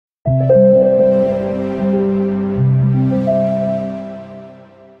Hi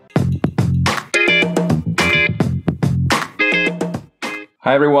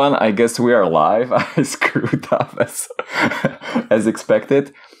everyone, I guess we are live. I screwed up as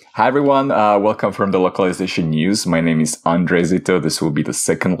expected. Hi everyone, welcome from the Localization News. My name is Andrej Zito. This will be the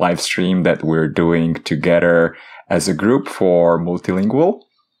second live stream that we're doing together as a group for MultiLingual.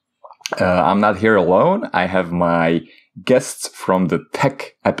 I'm not here alone. I have my guests from the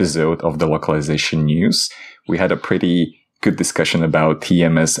tech episode of the Localization News. We had a pretty good discussion about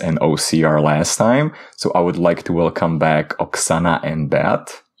TMS and OCR last time. So I would like to welcome back Oksana and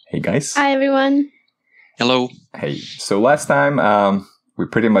Beat. Hey guys. Hi everyone. Hello. Hey. So last time, we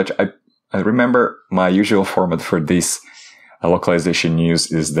pretty much, I remember my usual format for this Localization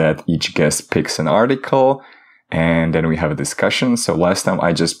News is that each guest picks an article and then we have a discussion. So last time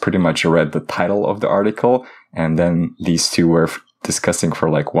I just pretty much read the title of the article and then these two were discussing for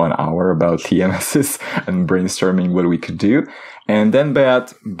like 1 hour about TMSs and brainstorming what we could do. And then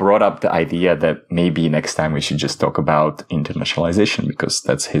Beat brought up the idea that maybe next time we should just talk about internationalization because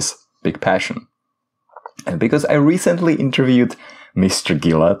that's his big passion. And because I recently interviewed Mr.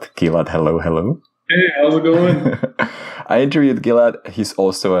 Gilad. Gilad, hello. Hey, how's it going? I interviewed Gilad. He's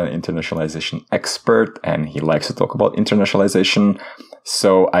also an internationalization expert and he likes to talk about internationalization.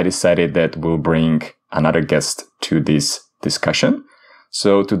 So I decided that we'll bring another guest to this discussion.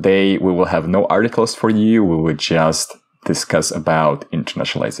 So today we will have no articles for you. We will just discuss about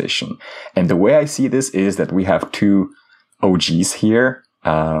internationalization. And the way I see this is that we have two OGs here,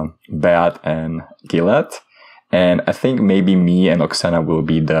 Beat and Gilad. And I think maybe me and Oksana will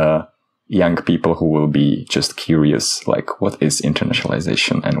be the young people who will be just curious, like what is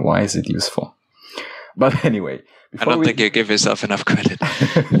internationalization and why is it useful? But anyway, I don't think you give yourself enough credit.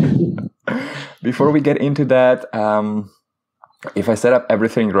 Before we get into that, if I set up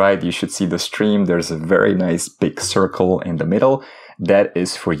everything right, you should see the stream. There's a very nice big circle in the middle. That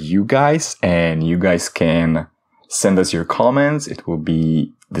is for you guys, and you guys can send us your comments. It will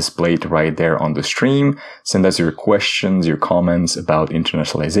be displayed right there on the stream. Send us your questions, your comments about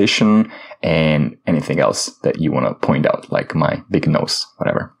internationalization, and anything else that you want to point out, like my big nose,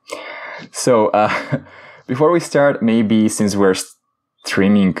 whatever. So before we start, maybe since we're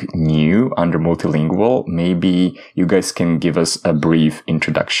streaming new under MultiLingual, maybe you guys can give us a brief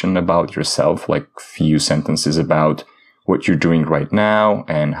introduction about yourself, like few sentences about what you're doing right now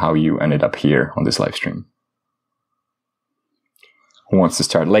and how you ended up here on this live stream. Who wants to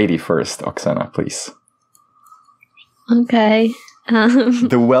start? Lady first, Oksana, please. Okay.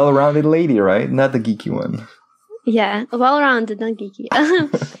 The well-rounded lady, right? Not the geeky one. Yeah, well-rounded, not geeky.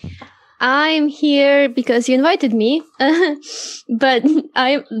 I'm here because you invited me, but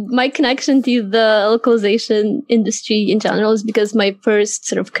my connection to the localization industry in general is because my first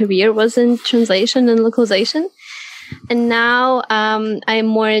sort of career was in translation and localization. And now I'm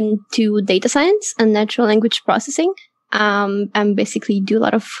more into data science and natural language processing. I basically do a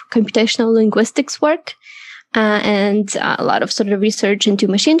lot of computational linguistics work and a lot of sort of research into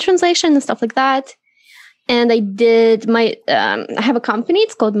machine translation and stuff like that. And I did I have a company,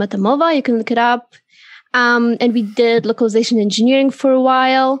 it's called Metamova, you can look it up. And we did localization engineering for a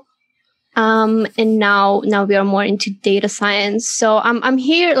while. And now we are more into data science. So I'm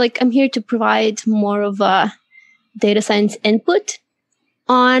here to provide more of a data science input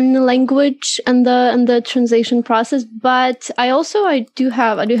on language and the translation process. But I do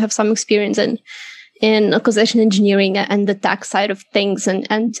have some experience in localization engineering and the tech side of things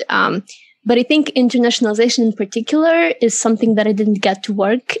but I think internationalization in particular is something that I didn't get to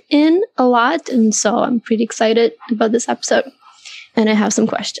work in a lot. And so I'm pretty excited about this episode. And I have some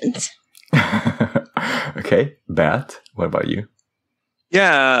questions. Okay. Beat, what about you?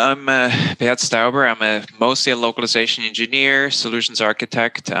 Yeah, I'm Beat Stauber. I'm mostly a localization engineer, solutions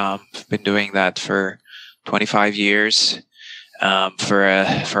architect. I've been doing that for 25 years.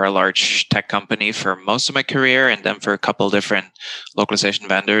 For a large tech company for most of my career, and then for a couple different localization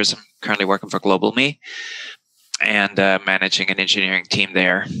vendors. I'm currently working for GlobalMe and managing an engineering team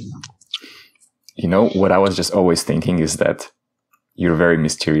there. You know, what I was just always thinking is that you're very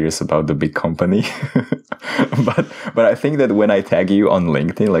mysterious about the big company. but I think that when I tag you on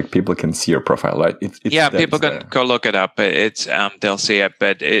LinkedIn, like people can see your profile, right? People can go look it up. It's they'll see it.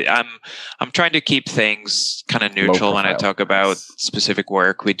 But I'm trying to keep things kind of neutral when I talk about specific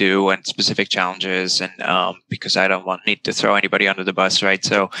work we do and specific challenges, and because I don't need to throw anybody under the bus, right?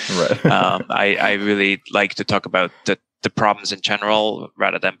 So right. I really like to talk about the problems in general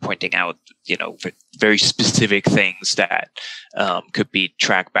rather than pointing out, very specific things that could be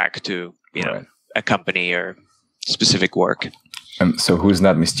tracked back to, right. a company or specific work. So who's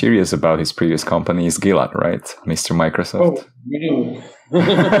not mysterious about his previous company is Gilad, right? Mr. Microsoft. Oh, no.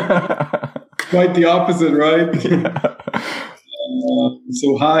 Quite the opposite, right? Yeah.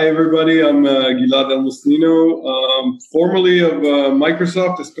 So hi, everybody. I'm Gilad Almosnino. Formerly of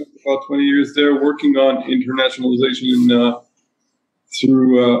Microsoft. I spent about 20 years there working on internationalization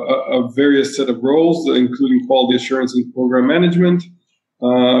through a various set of roles, including quality assurance and program management.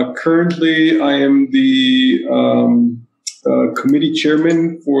 Currently, I am the committee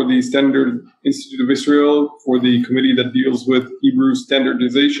chairman for the Standard Institute of Israel for the committee that deals with Hebrew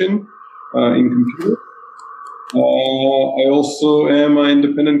standardization in computer. I also am an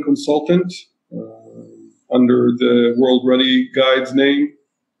independent consultant under the World Ready Guide's name,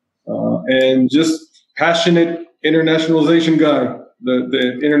 and just passionate internationalization guy,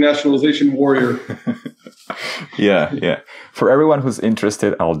 the internationalization warrior. Yeah. For everyone who's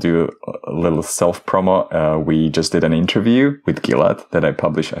interested, I'll do a little self-promo. We just did an interview with Gilad that I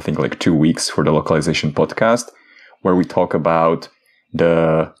published, I think, like 2 weeks for the Localization Podcast, where we talk about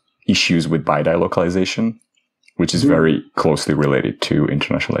the issues with BiDi localization, which is very closely related to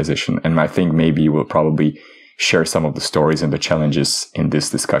internationalization. And I think maybe we'll probably share some of the stories and the challenges in this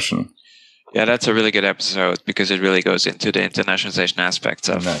discussion. Yeah, that's a really good episode because it really goes into the internationalization aspects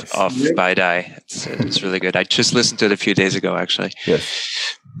of BiDi. It's really good. I just listened to it a few days ago, actually.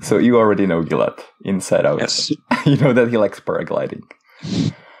 Yes. So you already know Gilad inside out. Yes. You know that he likes paragliding.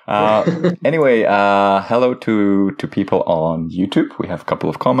 Anyway, hello to people on YouTube. We have a couple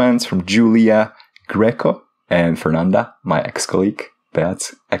of comments from Julia Greco and Fernanda, my ex-colleague,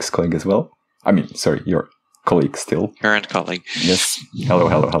 Beat's ex-colleague as well. I mean, sorry, your colleague still. Current colleague. Yes.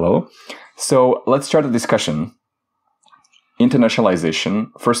 Hello. So let's start the discussion.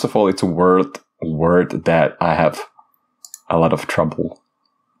 Internationalization. First of all, it's a word that I have a lot of trouble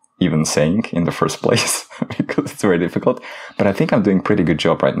even saying in the first place because it's very difficult. But I think I'm doing a pretty good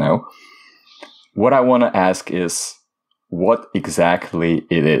job right now. What I want to ask is what exactly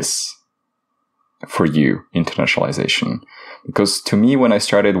it is for you, internationalization. Because to me, when I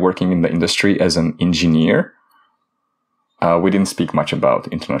started working in the industry as an engineer, we didn't speak much about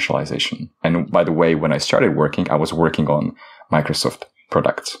internationalization. And by the way, when I started working, I was working on Microsoft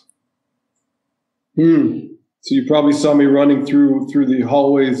products. So you probably saw me running through the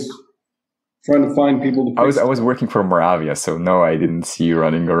hallways trying to find people to I was working for Moravia, so no, I didn't see you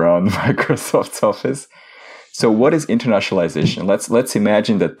running around Microsoft's office. So what is internationalization? Let's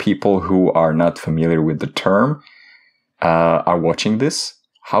imagine that people who are not familiar with the term are watching this.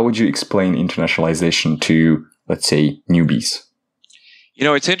 How would you explain internationalization to, let's say, newbies? You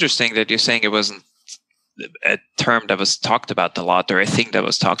know, it's interesting that you're saying it wasn't a term that was talked about a lot or a thing that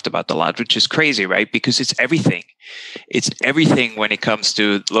was talked about a lot, which is crazy, right? Because it's everything. It's everything when it comes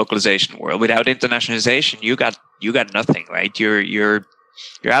to localization world. Without internationalization, you got nothing, right? You're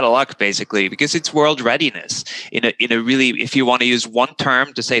out of luck, basically, because it's world readiness. In a really, if you want to use one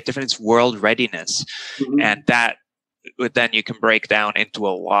term to say it different, it's world readiness, and that then you can break down into a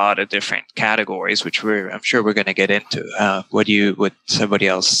lot of different categories, which I'm sure we're going to get into. Would somebody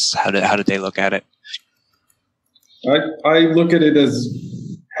else? How did they look at it? I look at it as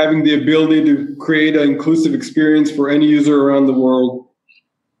having the ability to create an inclusive experience for any user around the world.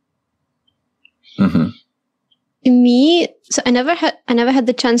 Me, so I never had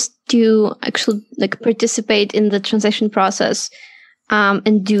the chance to actually participate in the transition process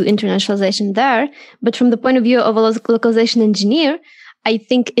and do internationalization there. But from the point of view of a localization engineer, I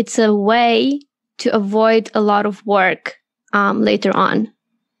think it's a way to avoid a lot of work later on.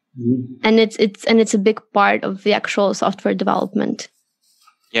 And it's a big part of the actual software development.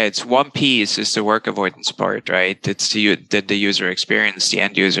 Yeah, it's one piece is the work avoidance part, right? It's the user experience, the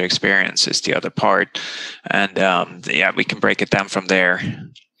end user experience is the other part, and we can break it down from there.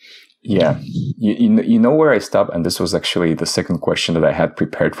 Yeah, you know where I stop, and this was actually the second question that I had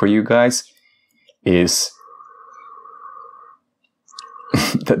prepared for you guys. Is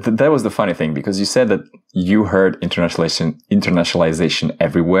that was the funny thing, because you said that you heard internationalization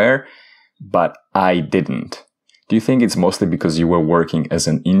everywhere, but I didn't. Do you think it's mostly because you were working as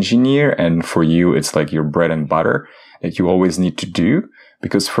an engineer and for you it's like your bread and butter that you always need to do?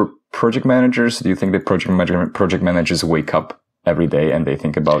 Because for project managers, do you think that project managers wake up every day and they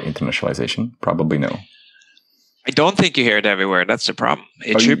think about internationalization? Probably no. I don't think you hear it everywhere. That's the problem.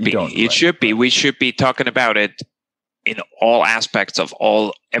 It should be. It should be. We should be talking about it in all aspects of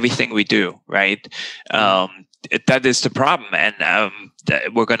everything we do, right? That is the problem, and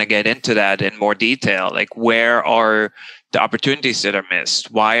we're going to get into that in more detail. Like, where are the opportunities that are missed?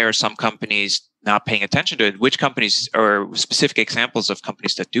 Why are some companies not paying attention to it, which companies or specific examples of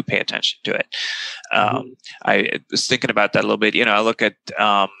companies that do pay attention to it. I was thinking about that a little bit. I look at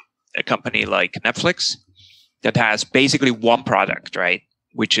a company like Netflix that has basically one product, right?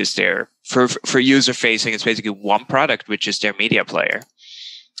 Which is their, for user facing, it's basically one product, which is their media player.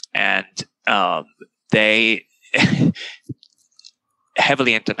 And they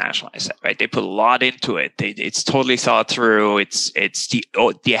heavily internationalize that, right? They put a lot into it. It's totally thought through.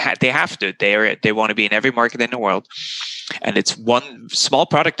 They have to. They want to be in every market in the world, and it's one small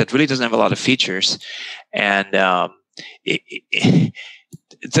product that really doesn't have a lot of features, and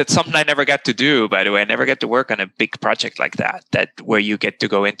that's something I never got to do. By the way, I never get to work on a big project like that where you get to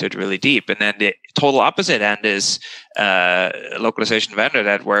go into it really deep. And then the total opposite end is a localization vendor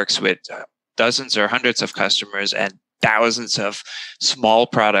that works with dozens or hundreds of customers and thousands of small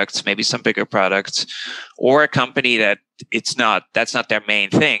products, maybe some bigger products, or a company that's not their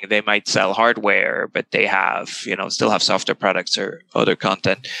main thing. They might sell hardware, but they have, still have software products or other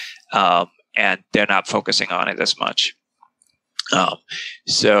content, and they're not focusing on it as much.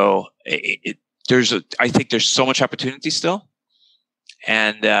 So I think there's so much opportunity still,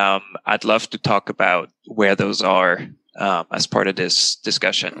 and I'd love to talk about where those are. As part of this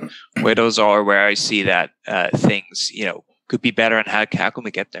discussion, where those are, where I see that things, could be better, and how can we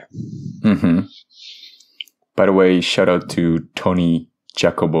get there? Mm-hmm. By the way, shout out to Tony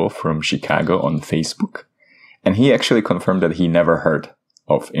Jacobo from Chicago on Facebook, and he actually confirmed that he never heard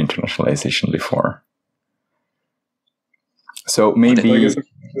of internationalization before. So maybe I guess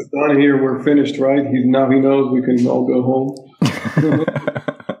it's done here. We're finished, right? He knows we can all go home.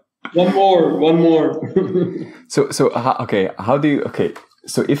 One more. So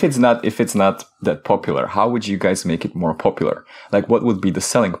if it's not that popular, how would you guys make it more popular? Like, what would be the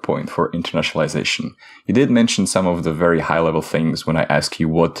selling point for internationalization? You did mention some of the very high level things when I ask you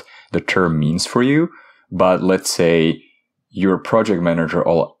what the term means for you, but let's say you're a project manager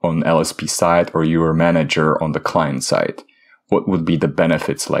on LSP side, or you're a manager on the client side. What would be the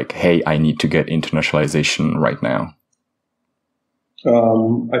benefits? Like, hey, I need to get internationalization right now.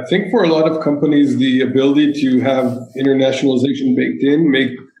 I think for a lot of companies, the ability to have internationalization baked in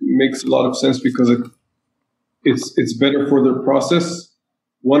makes a lot of sense, because it's better for their process.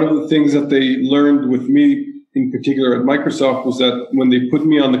 One of the things that they learned with me in particular at Microsoft was that when they put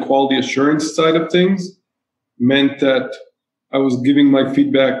me on the quality assurance side of things, meant that I was giving my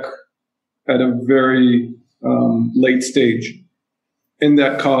feedback at a very late stage, and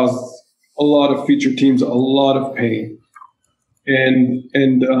that caused a lot of feature teams a lot of pain. And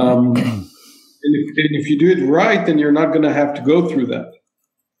if you do it right, then you're not going to have to go through that,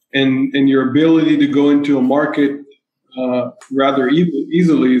 and your ability to go into a market rather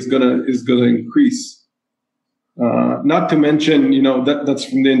easily is gonna increase. Not to mention, that's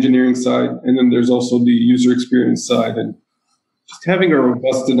from the engineering side, and then there's also the user experience side, and just having a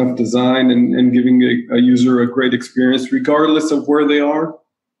robust enough design and giving a user a great experience, regardless of where they are,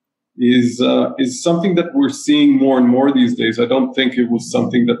 is something that we're seeing more and more these days. I don't think it was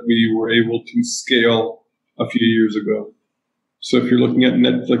something that we were able to scale a few years ago. So if you're looking at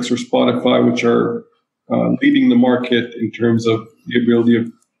Netflix or Spotify, which are leading the market in terms of the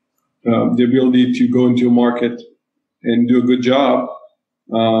ability to go into a market and do a good job,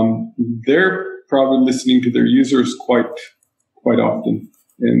 they're probably listening to their users quite often,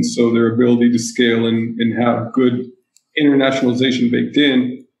 and so their ability to scale and have good internationalization baked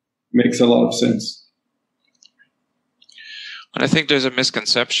in makes a lot of sense. And I think there's a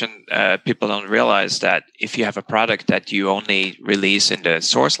misconception. People don't realize that if you have a product that you only release in the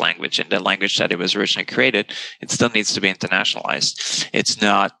source language, in the language that it was originally created, it still needs to be internationalized. It's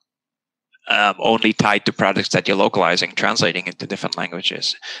not only tied to products that you're localizing, translating into different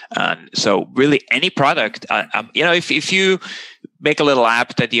languages. So really any product, if you make a little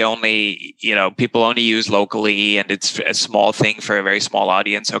app that you only, people only use locally, and it's a small thing for a very small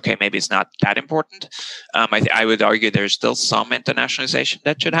audience, okay, maybe it's not that important. I would argue there's still some internationalization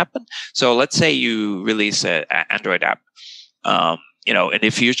that should happen. So let's say you release an Android app, and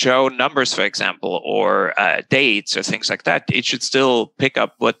if you show numbers, for example, or dates or things like that, it should still pick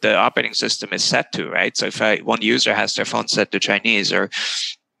up what the operating system is set to, right? So if one user has their phone set to Chinese or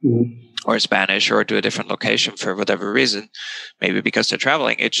Spanish, or to a different location for whatever reason, maybe because they're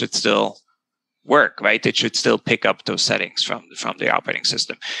traveling, it should still work, right? It should still pick up those settings from the operating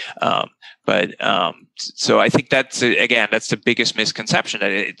system. So I think that's the biggest misconception,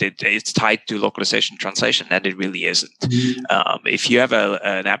 that it's tied to localization translation, and it really isn't. If you have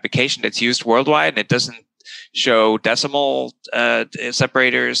an application that's used worldwide and it doesn't show decimal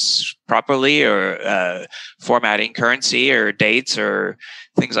separators properly, or formatting currency or dates or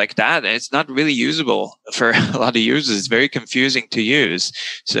things like that. And it's not really usable for a lot of users. It's very confusing to use.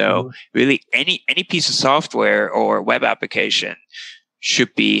 So really any piece of software or web application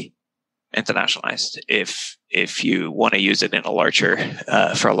should be internationalized if you want to use it in a larger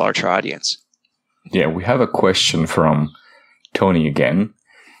for a larger audience. Yeah, we have a question from Tony again.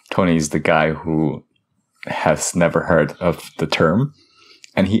 Tony is the guy who has never heard of the term.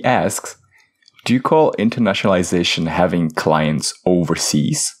 And he asks, do you call internationalization having clients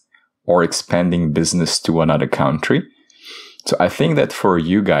overseas or expanding business to another country? So I think that for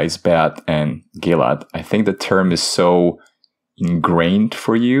you guys, Beat and Gilad, I think the term is so ingrained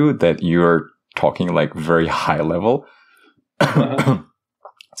for you that you're talking like very high level.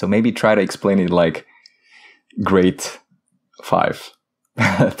 So maybe try to explain it like grade 5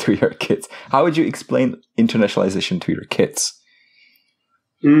 to your kids. How would you explain internationalization to your kids?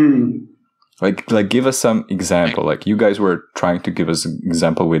 Like give us some example. Like you guys were trying to give us an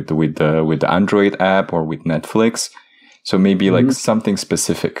example with the Android app or with Netflix. So maybe like something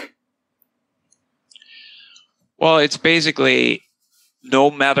specific. Well, it's basically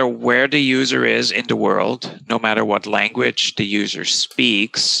no matter where the user is in the world, no matter what language the user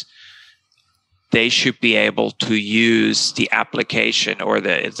speaks, they should be able to use the application or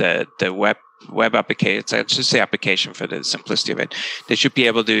the web application. It's just the application for the simplicity of it. They should be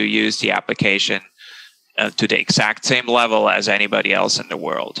able to use the application to the exact same level as anybody else in the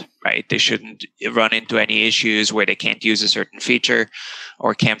world, right? They shouldn't run into any issues where they can't use a certain feature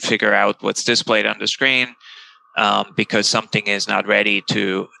or can't figure out what's displayed on the screen. Because something is not ready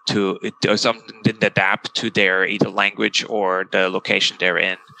or something didn't adapt to their either language or the location they're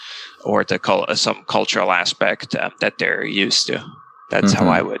in, or some cultural aspect that they're used to. That's how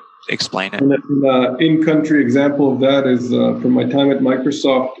I would explain it. An in-country example of that is from my time at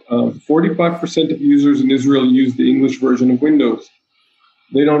Microsoft. 45% of users in Israel use the English version of Windows.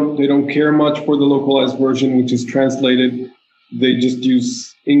 They don't care much for the localized version, which is translated. They just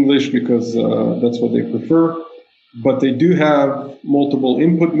use English because that's what they prefer. But they do have multiple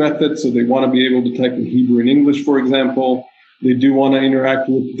input methods, so they want to be able to type in Hebrew and English, for example. They do want to interact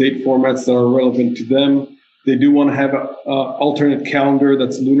with date formats that are relevant to them. They do want to have an alternate calendar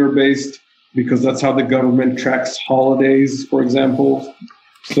that's lunar-based, because that's how the government tracks holidays, for example.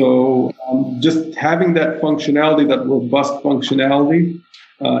 So just having that functionality, that robust functionality,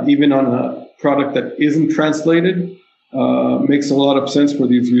 even on a product that isn't translated, makes a lot of sense for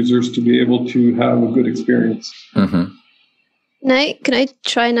these users to be able to have a good experience. Can I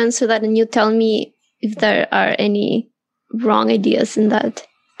try and answer that, and you tell me if there are any wrong ideas in that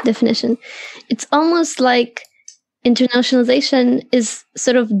definition? It's almost like internationalization is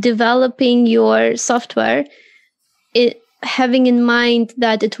sort of developing your software, having in mind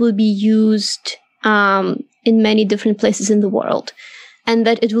that it will be used in many different places in the world, and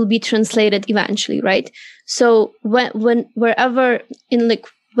that it will be translated eventually, right? So wherever in like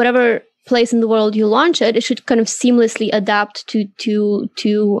whatever place in the world you launch it, it should kind of seamlessly adapt to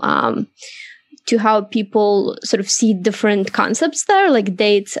how people sort of see different concepts there, like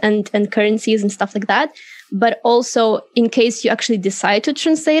dates and currencies and stuff like that. But also, in case you actually decide to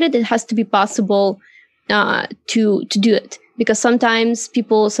translate it, it has to be possible to do it. Because sometimes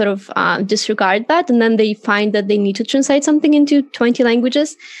people sort of disregard that, and then they find that they need to translate something into 20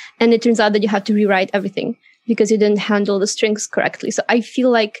 languages, and it turns out that you have to rewrite everything because you didn't handle the strings correctly. So I feel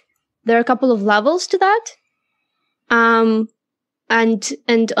like there are a couple of levels to that. And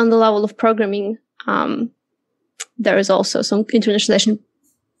on the level of programming, there is also some internationalization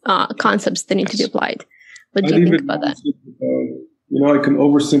concepts that need to be applied. What do you think about that? I can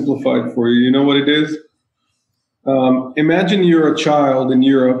oversimplify it for you. You know what it is? Imagine you're a child in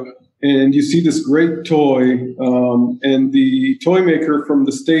Europe and you see this great toy, and the toy maker from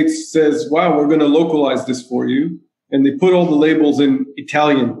the States says, wow, we're going to localize this for you. And they put all the labels in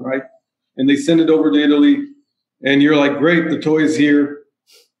Italian, right? And they send it over to Italy. And you're like, great, the toy is here.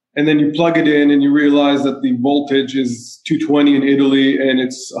 And then you plug it in and you realize that the voltage is 220 in Italy and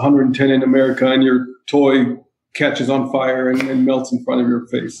it's 110 in America, and your toy catches on fire and melts in front of your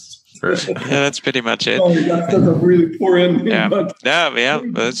face. Yeah, that's pretty much it. Sorry, that's a really poor ending. Yeah, but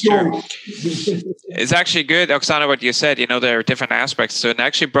that's true. It's actually good, Oksana, what you said. There are different aspects. So it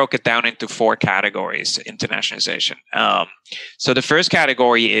actually broke it down into 4 categories, internationalization. So the first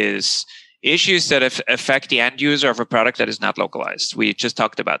category is issues that affect the end user of a product that is not localized. We just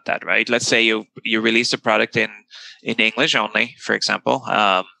talked about that, right? Let's say you release a product in English only, for example.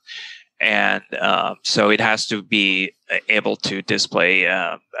 So it has to be able to display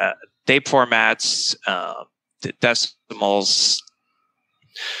tape formats, decimals,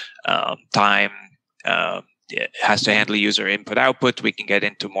 time. It has to handle user input output. We can get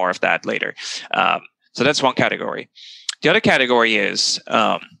into more of that later. So that's one category. The other category is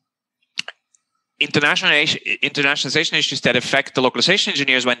internationalization issues that affect the localization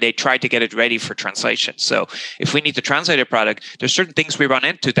engineers when they try to get it ready for translation. So if we need to translate a product, there's certain things we run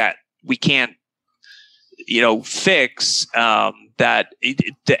into that we can't, fix, that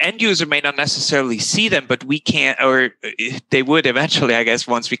the end user may not necessarily see them, but we can't, or they would eventually, I guess,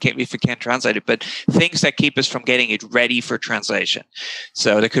 if we can't translate it, but things that keep us from getting it ready for translation.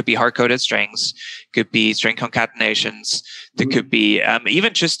 So there could be hard-coded strings, could be string concatenations, there could be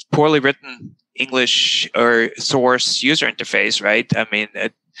even just poorly written English or source user interface, right? I mean,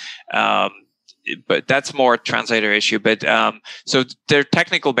 but that's more a translator issue. But so there are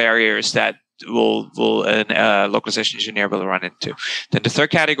technical barriers that a localization engineer will run into. Then the third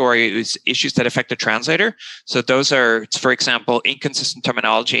category is issues that affect the translator. So those are, for example, inconsistent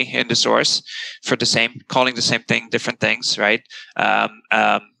terminology in the source for calling the same thing, different things, right?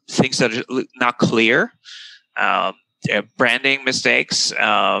 Things that are not clear. Branding mistakes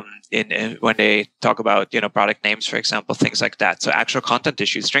in when they talk about product names, for example, things like that. So actual content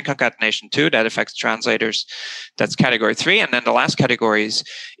issues, string concatenation too, that affects translators. That's category 3. And then the last category is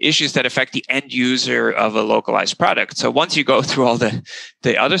issues that affect the end user of a localized product. So once you go through all the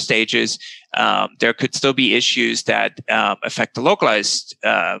other stages, there could still be issues that affect the localized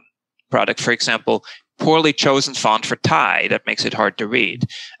product. For example, poorly chosen font for Thai that makes it hard to read.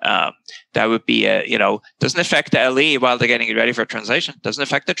 That would be doesn't affect the LE while they're getting it ready for translation. Doesn't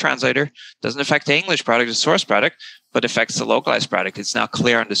affect the translator. Doesn't affect the English product, the source product, but affects the localized product. It's not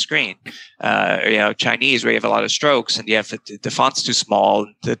clear on the screen. Chinese, where you have a lot of strokes and you have the font's too small,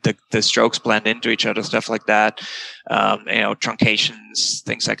 the strokes blend into each other, stuff like that. Truncations,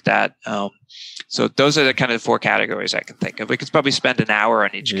 things like that. So those are the kind of 4 categories I can think of. We could probably spend an hour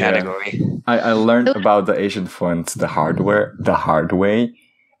on each category. I learned about the Asian fonts the hard way.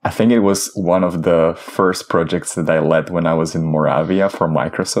 I think it was one of the first projects that I led when I was in Moravia for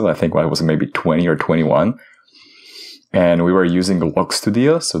Microsoft. I think I was maybe 20 or 21. And we were using Loc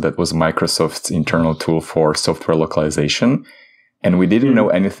Studio. So that was Microsoft's internal tool for software localization. And we didn't know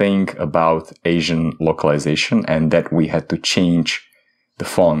anything about Asian localization and that we had to change the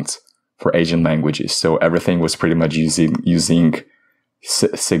fonts for Asian languages. So everything was pretty much using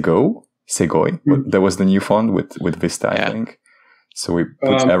Segoy. That was the new font with Vista, I think. So we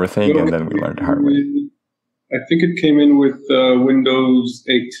put everything and then we learned the hard way. I think it came in with Windows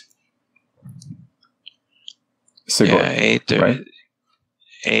 8. Segoy, 8 or, right?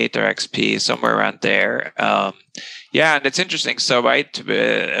 8 or XP, somewhere around there. And it's interesting. So, right,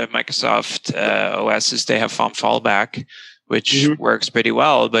 Microsoft OSs, they have font fallback, which works pretty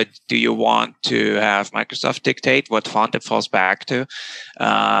well. But do you want to have Microsoft dictate what font it falls back to?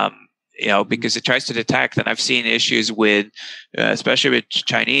 Because it tries to detect, and I've seen issues with, especially with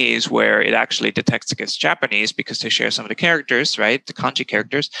Chinese, where it actually detects against Japanese because they share some of the characters, right? The kanji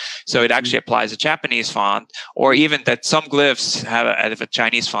characters. So it actually applies a Japanese font, or even that some glyphs have a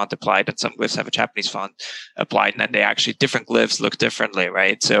Chinese font applied and some glyphs have a Japanese font applied, and then different glyphs look differently,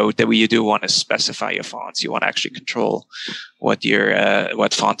 right? So that you do want to specify your fonts. You want to actually control what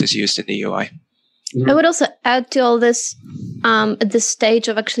font is used in the UI. I would also add to all this, at this stage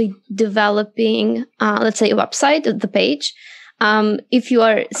of actually developing, let's say, a website, the page, if you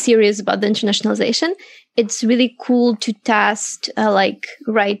are serious about the internationalization, it's really cool to test like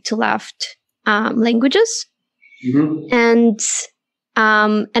right to left languages, and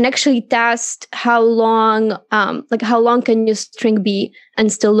actually test how long can your string be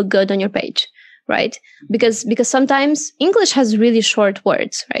and still look good on your page. Right? Because sometimes English has really short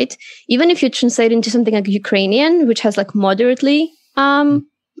words, right? Even if you translate into something like Ukrainian, which has like moderately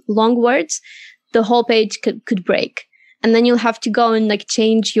long words, the whole page could break. And then you'll have to go and like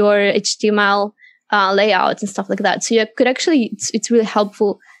change your HTML layouts and stuff like that. So you could actually, it's really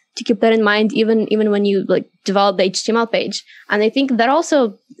helpful to keep that in mind, even when you like develop the HTML page. And I think that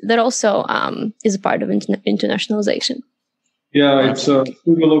also is a part of internationalization. Yeah, it's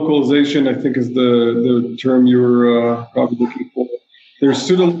pseudo-localization, I think, is the term you were probably looking for. There's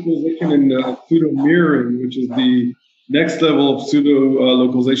pseudo-localization and pseudo-mirroring, which is the next level of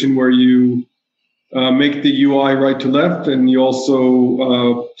pseudo-localization, where you make the UI right to left, and you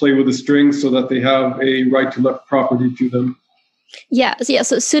also play with the strings so that they have a right to left property to them.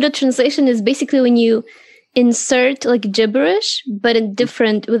 So pseudo-translation is basically when you insert like gibberish, but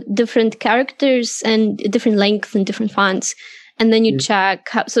with different characters and different lengths and different fonts. and then you check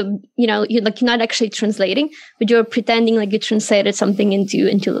how, so you're not actually translating, but you're pretending like you translated something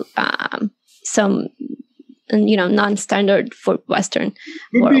into some non-standard for Western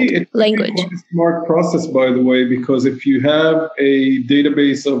world language. Quite a smart process, by the way, because if you have a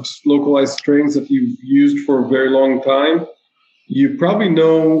database of localized strings that you've used for a very long time, you probably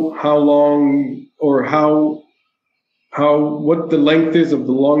know how long or what the length is of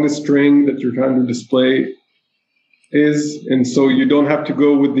the longest string that you're trying to display is. And so you don't have to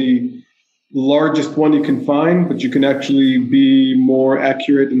go with the largest one you can find, but you can actually be more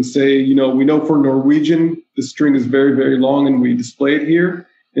accurate and say, we know for Norwegian, the string is very, very long and we display it here.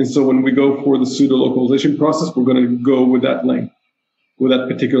 And so when we go for the pseudo-localization process, we're going to go with that length, with that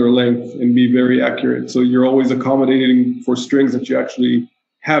particular length, and be very accurate. So you're always accommodating for strings that you actually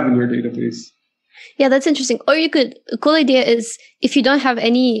have in your database. Yeah, that's interesting. Or a cool idea is if you don't have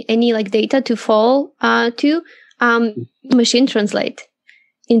any like data to fall to, machine translate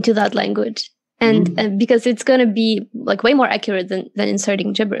into that language, and because it's going to be like way more accurate than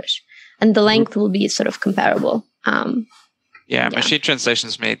inserting gibberish, and the length will be sort of comparable. Machine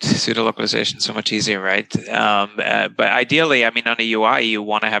translations made pseudo-localization so much easier, right? But ideally, on a UI, you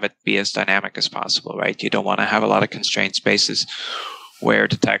want to have it be as dynamic as possible, right? You don't want to have a lot of constrained spaces where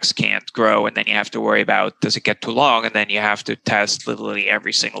the text can't grow, and then you have to worry about, does it get too long? And then you have to test literally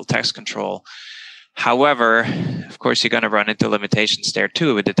every single text control. However, of course, you're going to run into limitations there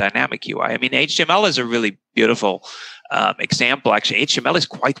too with the dynamic UI. HTML is a really beautiful example. Actually, HTML is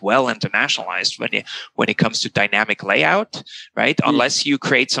quite well internationalized when it comes to dynamic layout, right? Unless you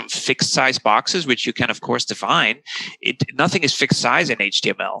create some fixed size boxes, which you can of course define. Nothing is fixed size in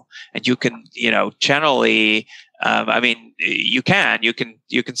HTML, and you can, generally, you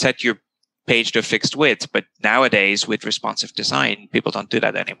can set your page to a fixed width, but nowadays with responsive design, people don't do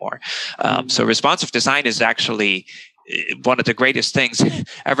that anymore. So responsive design is actually one of the greatest things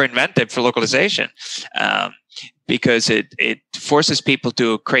ever invented for localization, because it forces people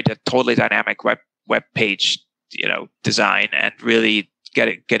to create a totally dynamic web page, design, and really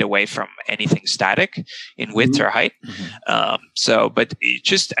get away from anything static in width or height. But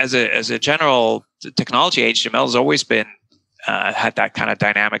just as a general technology, HTML has always been had that kind of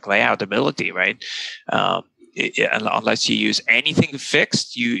dynamic layout ability, right? Unless you use anything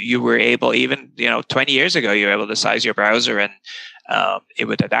fixed, you were able, even 20 years ago, you were able to size your browser and it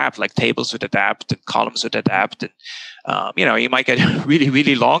would adapt, like tables would adapt and columns would adapt, and you might get really,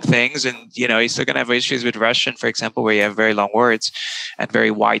 really long things, and you're still gonna have issues with Russian, for example, where you have very long words and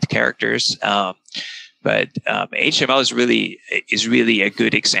very wide characters. But HTML is really a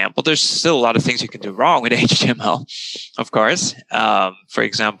good example. There's still a lot of things you can do wrong with HTML, of course. For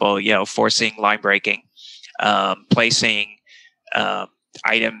example, forcing line breaking, placing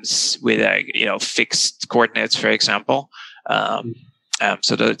items with fixed coordinates, for example.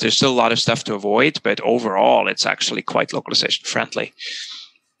 So there's still a lot of stuff to avoid, but overall, it's actually quite localization friendly.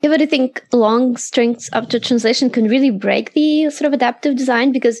 Yeah, but I think long strings after translation can really break the sort of adaptive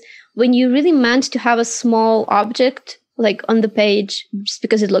design, because when you really meant to have a small object like on the page just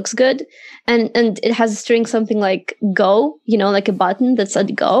because it looks good, and it has a string something like go, like a button that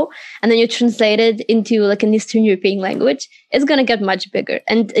said go, and then you translate it into like an Eastern European language, it's going to get much bigger,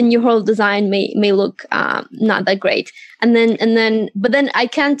 and your whole design may look not that great. But then I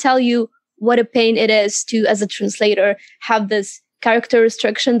can't tell you what a pain it is to, as a translator, have this character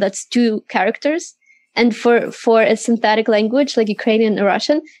restriction that's 2 characters. And for a synthetic language like Ukrainian or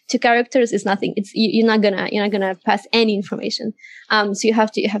Russian, 2 characters is nothing. You're not gonna pass any information. So you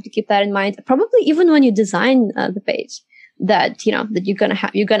have to keep that in mind. Probably even when you design the page, that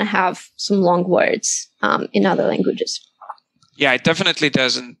you're gonna have some long words in other languages. Yeah, it definitely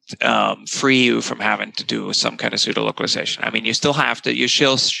doesn't free you from having to do some kind of pseudo localization. You still have to. You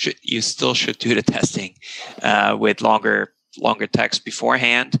still should do the testing with longer text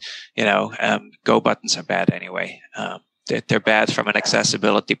beforehand. Go buttons are bad anyway. They're bad from an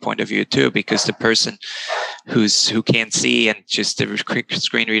accessibility point of view too, because the person who can't see and just the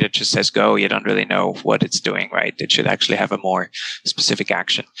screen reader just says go, you don't really know what it's doing, right? It should actually have a more specific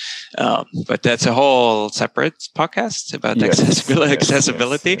action. But that's a whole separate podcast about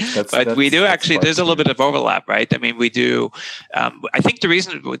accessibility. But we do actually, there's a little bit of overlap, right? We do, I think the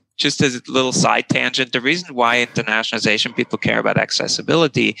reason, just as a little side tangent, the reason why internationalization people care about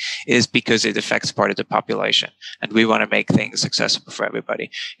accessibility is because it affects part of the population, and we want to make things accessible for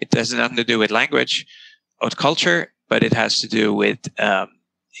everybody. It has nothing to do with language or culture, but it has to do with,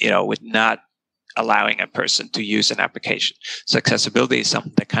 with not allowing a person to use an application. So accessibility is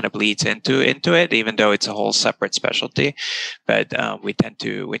something that kind of bleeds into it, even though it's a whole separate specialty. But we tend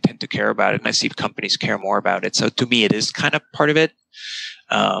to care about it, and I see companies care more about it. So to me, it is kind of part of it.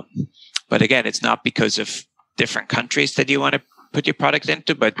 But again, it's not because of different countries that you want to put your product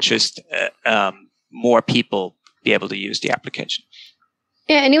into, but just more people be able to use the application.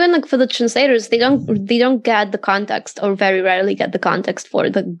 Yeah, and even like for the translators, they don't get the context, or very rarely get the context for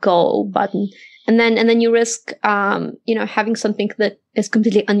the go button. And then you risk, having something that is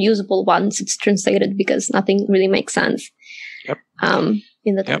completely unusable once it's translated, because nothing really makes sense. Yep.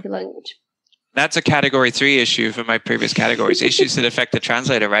 In the target language. That's a category 3 issue for my previous categories. Issues that affect the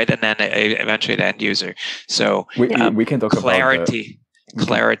translator, right? And then eventually the end user. So we can talk clarity.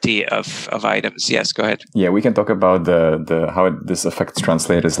 Clarity of items. Yes, go ahead. Yeah, we can talk about the how this affects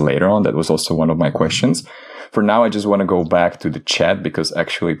translators later on. That was also one of my questions. For now, I just want to go back to the chat, because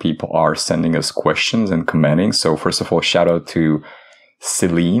actually people are sending us questions and commenting. So first of all, shout out to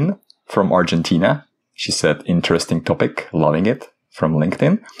Celine from Argentina. She said, interesting topic, loving it, from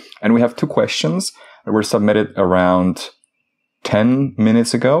LinkedIn. And we have 2 questions that were submitted around 10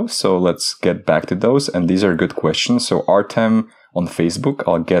 minutes ago. So let's get back to those. And these are good questions. So Artem on Facebook,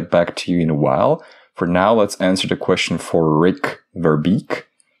 I'll get back to you in a while. For now, let's answer the question for Rick Verbeek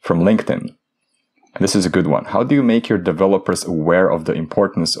from LinkedIn. And this is a good one. How do you make your developers aware of the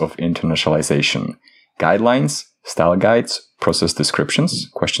importance of internationalization? Guidelines, style guides, process descriptions? ?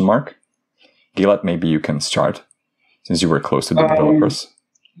 Gilad, maybe you can start, since you were close to the developers.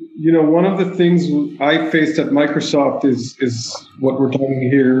 One of the things I faced at Microsoft is what we're talking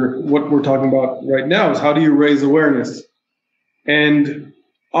here. What we're talking about right now is how do you raise awareness? And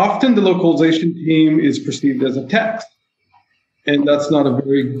often the localization team is perceived as a tax. And that's not a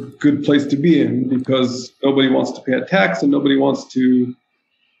very good place to be in, because nobody wants to pay a tax and nobody wants to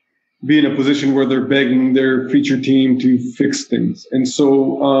be in a position where they're begging their feature team to fix things. And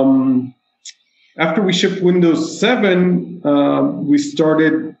so after we shipped Windows 7, we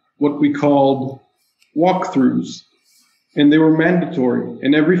started what we called walkthroughs. And they were mandatory.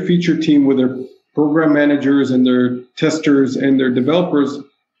 And every feature team with their program managers and their testers and their developers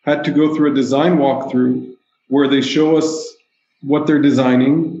had to go through a design walkthrough where they show us what they're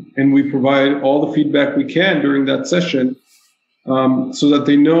designing, and we provide all the feedback we can during that session, so that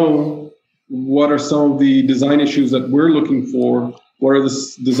they know what are some of the design issues that we're looking for, what are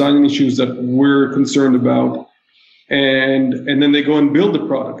the design issues that we're concerned about, and then they go and build the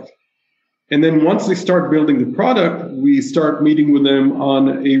product. And then once they start building the product, we start meeting with them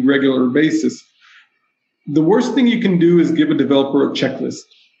on a regular basis. The worst thing you can do is give a developer a checklist,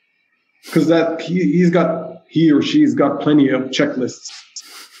 because he or she's got plenty of checklists.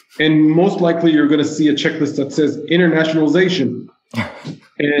 And most likely you're going to see a checklist that says internationalization.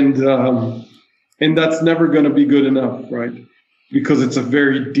 And that's never going to be good enough, right? Because it's a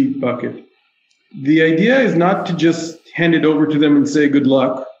very deep bucket. The idea is not to just hand it over to them and say good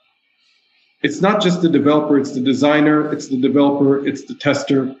luck. It's not just the developer, it's the designer, it's the developer, it's the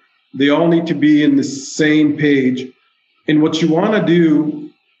tester. They all need to be in the same page. And what you want to do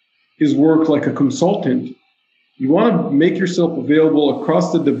is work like a consultant. You want to make yourself available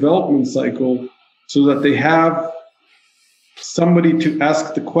across the development cycle so that they have somebody to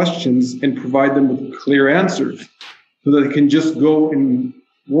ask the questions and provide them with clear answers, so that they can just go and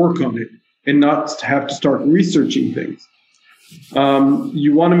work on it and not have to start researching things.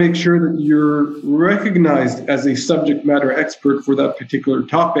 You want to make sure that you're recognized as a subject matter expert for that particular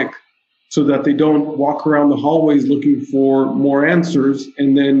topic, so that they don't walk around the hallways looking for more answers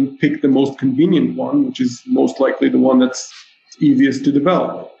and then pick the most convenient one, which is most likely the one that's easiest to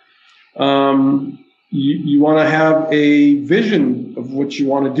develop. You want to have a vision of what you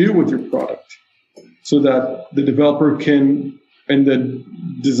want to do with your product, so that the developer can and the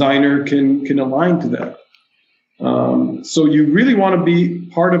designer can align to that. So you really want to be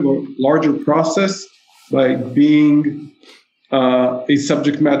part of a larger process by being a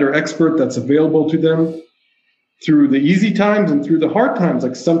subject matter expert that's available to them through the easy times and through the hard times.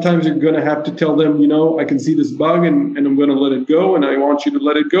 Like sometimes you're going to have to tell them, I can see this bug and I'm going to let it go, and I want you to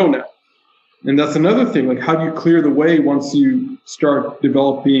let it go now. And that's another thing. Like, how do you clear the way once you start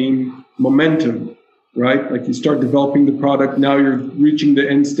developing momentum, right? Like you start developing the product, now you're reaching the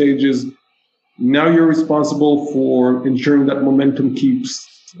end stages. Now you're responsible for ensuring that momentum keeps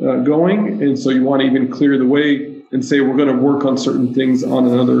going. And so you want to even clear the way and say, we're going to work on certain things on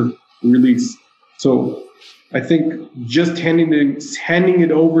another release. So I think just handing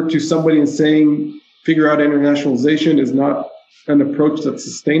it over to somebody and saying, figure out internationalization is not an approach that's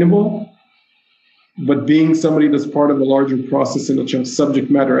sustainable. but being somebody that's part of a larger process and a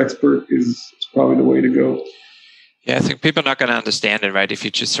subject matter expert is probably the way to go. Yeah, I think people are not going to understand it, right? If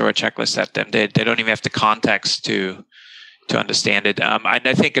you just throw a checklist at them, they don't even have the context to understand it. And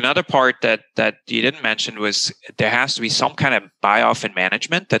I think another part that you didn't mention was there has to be some kind of buy-off in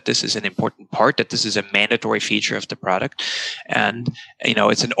management, that this is an important part, that this is a mandatory feature of the product. And,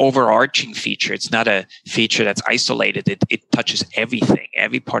 it's an overarching feature. It's not a feature that's isolated. It touches everything,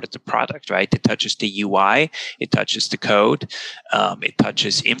 every part of the product, right? It touches the UI, it touches the code, it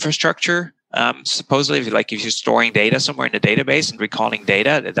touches infrastructure. Supposedly, if you're storing data somewhere in the database and recalling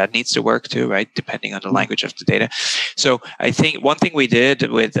data, that needs to work too, right? Depending on the language of the data. So I think one thing we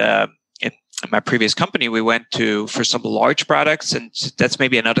did with in my previous company, we went for some large products, and that's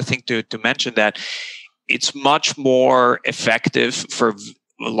maybe another thing to mention, that it's much more effective for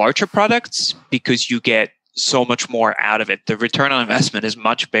larger products because you get so much more out of it. The return on investment is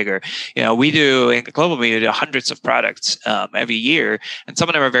much bigger. We do in Global, we do hundreds of products every year, and some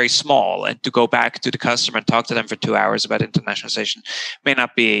of them are very small. And to go back to the customer and talk to them for 2 hours about internationalization may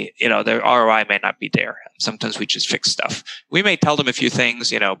not be, their ROI may not be there. Sometimes we just fix stuff. We may tell them a few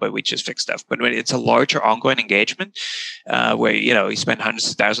things, but we just fix stuff. But when it's a larger ongoing engagement, where you spend hundreds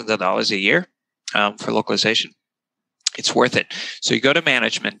of thousands of dollars a year for localization, it's worth it. So you go to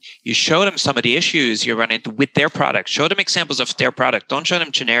management, you show them some of the issues you run into with their product. Show them examples of their product. Don't show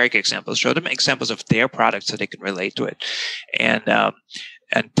them generic examples. Show them examples of their product so they can relate to it. And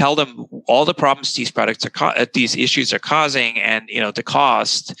tell them all the problems these products these issues are causing, and the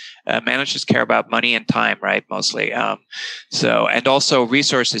cost. Managers care about money and time, right? Mostly. And also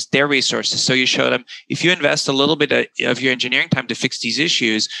resources, their resources. So you show them, if you invest a little bit of your engineering time to fix these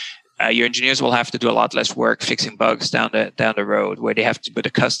issues, your engineers will have to do a lot less work fixing bugs down the road, where they have to put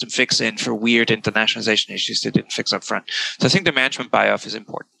a custom fix in for weird internationalization issues they didn't fix up front. So I think the management buy-off is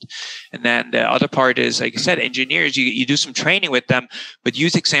important. And then the other part is, like you said, engineers, you do some training with them, but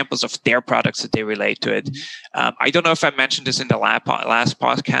use examples of their products that they relate to it. I don't know if I mentioned this in the last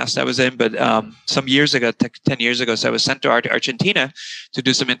podcast I was in, but some years ago, 10 years ago, so I was sent to Argentina to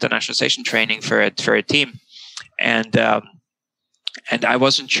do some internationalization training for a team. And I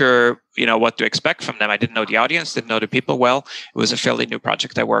wasn't sure, what to expect from them. I didn't know the audience, didn't know the people well. It was a fairly new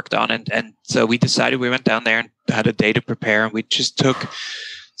project I worked on. And so we went down there and had a day to prepare. And we just took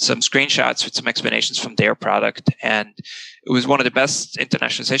some screenshots with some explanations from their product. And it was one of the best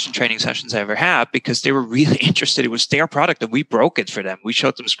internationalization training sessions I ever had, because they were really interested. It was their product and we broke it for them. We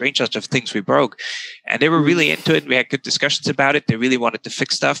showed them screenshots of things we broke, and they were really into it. We had good discussions about it. They really wanted to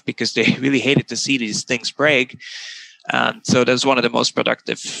fix stuff because they really hated to see these things break. So that's one of the most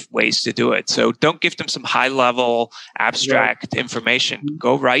productive ways to do it. So don't give them some high-level abstract information.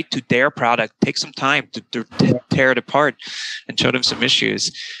 Go right to their product. Take some time to tear it apart and show them some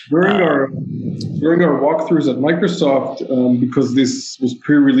issues. During our walkthroughs at Microsoft, because this was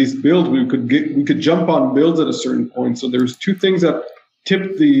pre-release build, we could jump on builds at a certain point. So there's two things that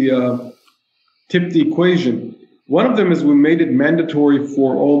tipped the equation. One of them is we made it mandatory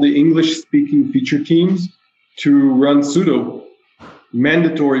for all the English-speaking feature teams to run sudo.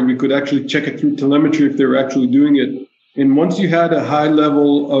 Mandatory. We could actually check it through telemetry if they were actually doing it. And once you had a high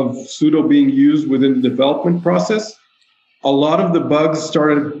level of sudo being used within the development process, a lot of the bugs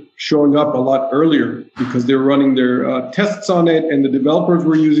started showing up a lot earlier because they were running their tests on it and the developers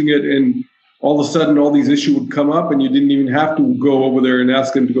were using it, and all of a sudden all these issues would come up and you didn't even have to go over there and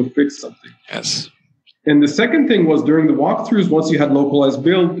ask them to go fix something. Yes. And the second thing was, during the walkthroughs, once you had localized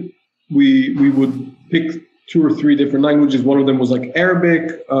build, we would pick 2 or 3 different languages. One of them was like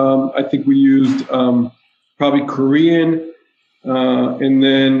Arabic. I think we used probably Korean, and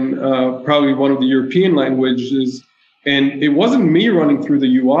then probably one of the European languages. And it wasn't me running through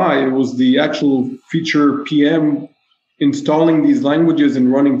the UI. It was the actual feature PM installing these languages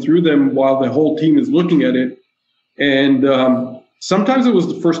and running through them while the whole team is looking at it. And sometimes it was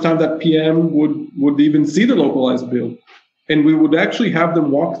the first time that PM would even see the localized build. And we would actually have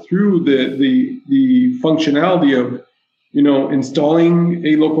them walk through the functionality of, installing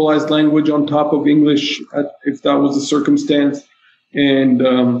a localized language on top of English, if that was the circumstance, and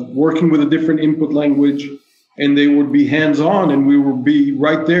working with a different input language. And they would be hands-on, and we would be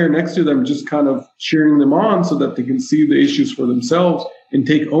right there next to them, just kind of cheering them on so that they can see the issues for themselves and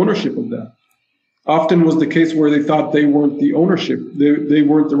take ownership of that. Often was the case where they thought they weren't the ownership. They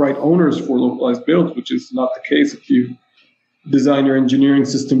weren't the right owners for localized builds, which is not the case if you design your engineering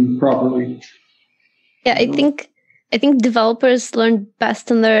system properly. Yeah, I think developers learn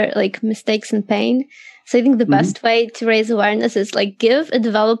best on their mistakes and pain. So I think the best way to raise awareness is give a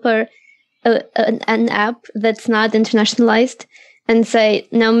developer an app that's not internationalized and say,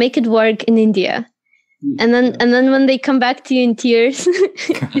 now make it work in India. And then when they come back to you in tears,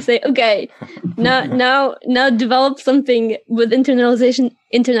 you say, okay, now develop something with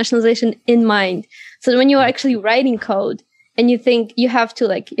internationalization in mind. So when you're actually writing code and you think you have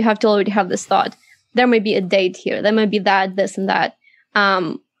to already have this thought, there might be a date here, there might be that, this and that.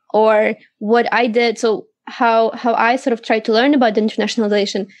 Or what I did, so how I sort of tried to learn about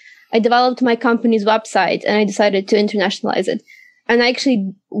internationalization, I developed my company's website and I decided to internationalize it. And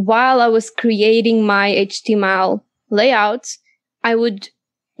actually, while I was creating my HTML layouts, I would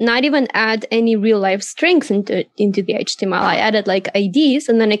not even add any real life strings into the HTML. I added like IDs,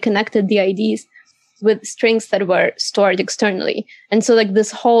 and then I connected the IDs with strings that were stored externally. And so like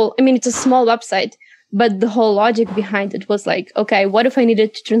this whole, I mean, it's a small website, but the whole logic behind it was like, okay, what if I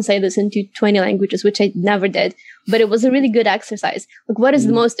needed to translate this into 20 languages, which I never did, but it was a really good exercise. Like, what is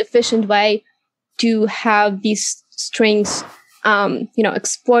the most efficient way to have these strings,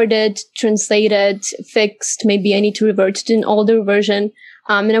 exported, translated, fixed? Maybe I need to revert to an older version.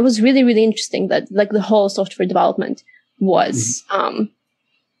 And it was really, really interesting that like the whole software development was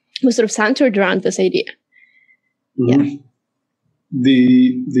sort of centered around this idea. Yeah.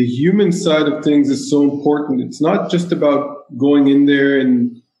 The human side of things is so important. It's not just about going in there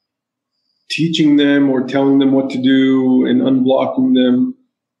and teaching them or telling them what to do and unblocking them.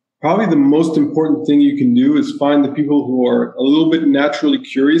 Probably the most important thing you can do is find the people who are a little bit naturally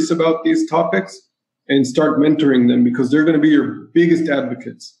curious about these topics and start mentoring them, because they're going to be your biggest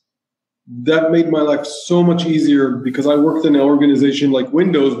advocates. That made my life so much easier, because I worked in an organization like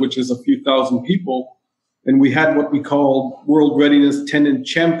Windows, which is a few thousand people. And we had what we called World Readiness Tenant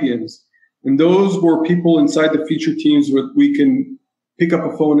Champions. And those were people inside the feature teams where we can pick up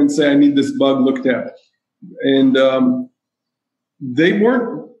a phone and say, I need this bug looked at. And they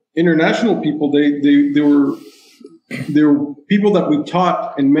weren't international people. They were people that we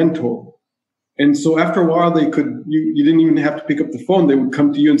taught and mentored. And so after a while, you didn't even have to pick up the phone. They would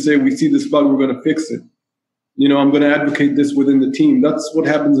come to you and say, we see this bug, we're going to fix it. I'm going to advocate this within the team. That's what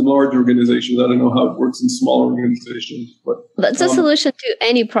happens in large organizations. I don't know how it works in small organizations, but that's a solution to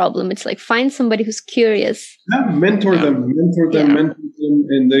any problem. It's like, find somebody who's curious. Yeah, mentor them,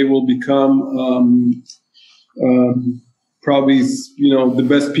 and they will become probably the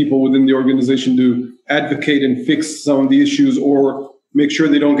best people within the organization to advocate and fix some of the issues, or make sure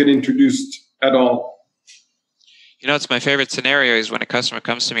they don't get introduced at all. It's my favorite scenario is when a customer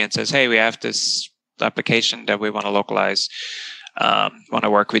comes to me and says, hey, we have this application that we want to localize, want to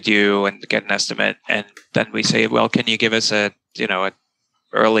work with you and get an estimate. And then we say, well, can you give us an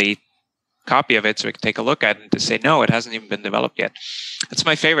early copy of it so we can take a look at it? And to say, no, it hasn't even been developed yet. That's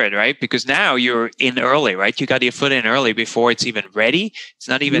my favorite, right? Because now you're in early, right? You got your foot in early before it's even ready. It's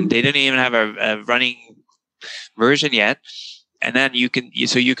not even, they didn't even have a running version yet. And then you can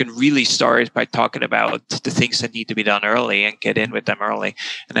really start by talking about the things that need to be done early and get in with them early.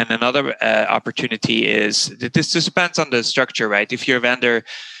 And then another opportunity is, this depends on the structure, right? If you're a vendor,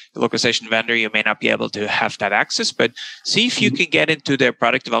 the localization vendor, you may not be able to have that access, but see if you can get into their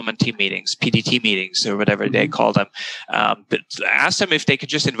product development team meetings, PDT meetings, or whatever they call them. But ask them if they could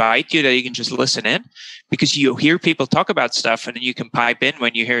just invite you, that you can just listen in, because you hear people talk about stuff, and then you can pipe in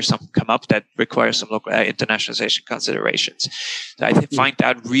when you hear something come up that requires some local internationalization considerations. So I find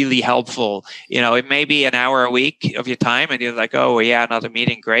that really helpful. It may be an hour a week of your time, and you're like, oh yeah, another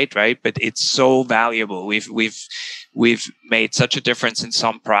meeting, great, right? But it's so valuable. We've made such a difference in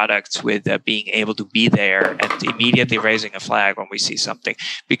some products with being able to be there and immediately raising a flag when we see something.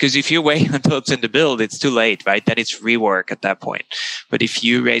 Because if you wait until it's in the build, it's too late, right? Then it's rework at that point. But if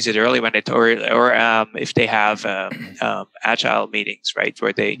you raise it early when if they have agile meetings, right,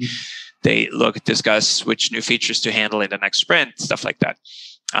 where they discuss which new features to handle in the next sprint, stuff like that.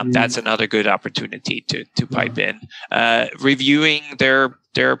 That's another good opportunity to pipe in. Reviewing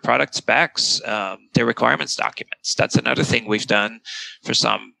their product specs, their requirements documents. That's another thing we've done for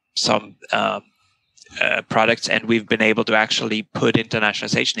some products, and we've been able to actually put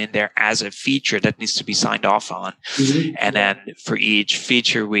internationalization in there as a feature that needs to be signed off on. And then for each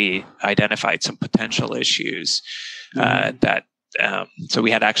feature, we identified some potential issues so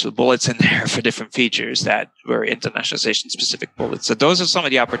we had actual bullets in there for different features that were internationalization specific bullets. So those are some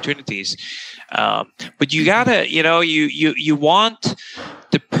of the opportunities. But you gotta, you want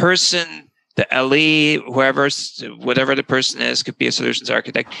the person, the LE, whatever the person is, could be a solutions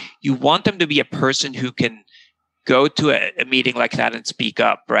architect. You want them to be a person who can go to a meeting like that and speak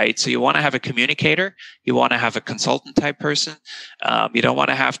up, right? So you want to have a communicator. You want to have a consultant type person. You don't want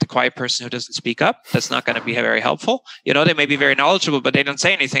to have the quiet person who doesn't speak up. That's not going to be very helpful. They may be very knowledgeable, but they don't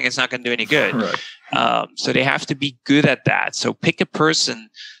say anything. It's not going to do any good. Right. So they have to be good at that. So pick a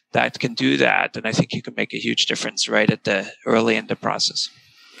person that can do that. And I think you can make a huge difference right at the early in the process.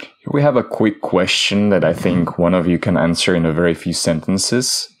 We have a quick question that I think one of you can answer in a very few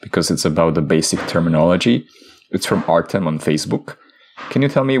sentences because it's about the basic terminology. It's from Artem on Facebook. Can you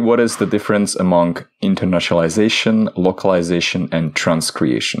tell me what is the difference among internationalization, localization, and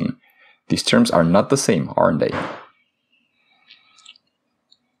transcreation? These terms are not the same, aren't they?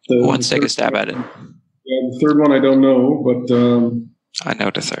 Who wants to take a stab at it? Yeah, the third one I don't know, but I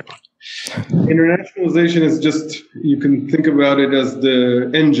know the third one. Internationalization is just, you can think about it as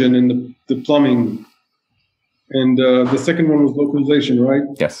the engine and the plumbing. And the second one was localization, right?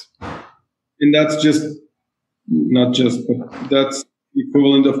 Yes. And that's just, not just, but that's the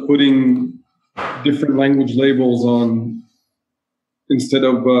equivalent of putting different language labels on instead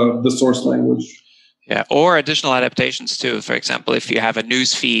of the source language. Yeah, or additional adaptations too. For example, if you have a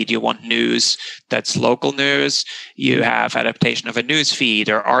news feed, you want news that's local news, you have adaptation of a news feed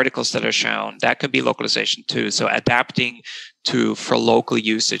or articles that are shown. That could be localization too. So adapting for local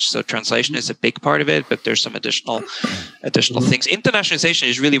usage. So translation is a big part of it, but there's some additional things. Internationalization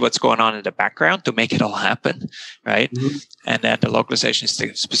is really what's going on in the background to make it all happen, right? Mm-hmm. And then the localization is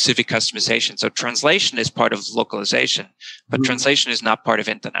the specific customization. So translation is part of localization, but translation is not part of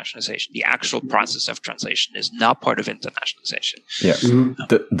internationalization. The actual process of translation is not part of internationalization. Yeah.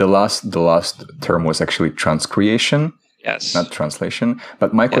 The last term was actually transcreation. Yes. Not translation.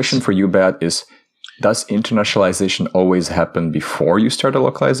 But my question for you, Beat, is, does internationalization always happen before you start a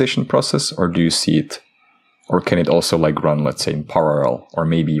localization process, or do you see it, or can it also run, let's say, in parallel, or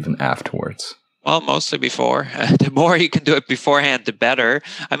maybe even afterwards? Well, mostly before. The more you can do it beforehand, the better.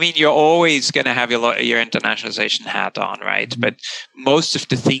 I mean, you're always going to have your internationalization hat on, right? Mm-hmm. But most of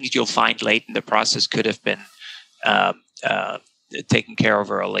the things you'll find late in the process could have been taken care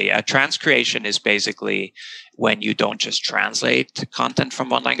of early. Transcreation is basically when you don't just translate content from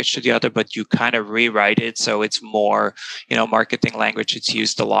one language to the other, but you kind of rewrite it so it's more, marketing language. It's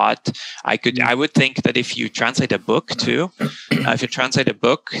used a lot. I would think that if you translate a book too,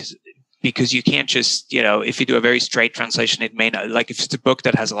 because you can't just, if you do a very straight translation, it may not, if it's a book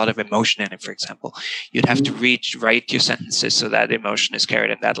that has a lot of emotion in it, for example, you'd have to write your sentences so that emotion is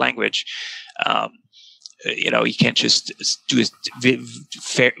carried in that language. You can't just do a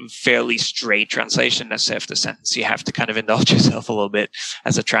fairly straight translation as if the sentence. You have to kind of indulge yourself a little bit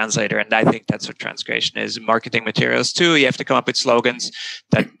as a translator. And I think that's what transcreation is. Marketing materials too, you have to come up with slogans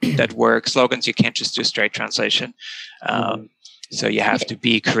that work. Slogans, you can't just do straight translation. So you have to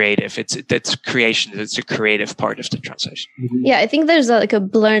be creative. That's creation. It's a creative part of the translation. Yeah, I think there's a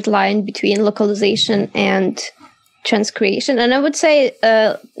blurred line between localization and transcreation. And I would say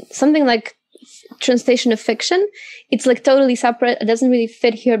something like translation of fiction, it's totally separate. It doesn't really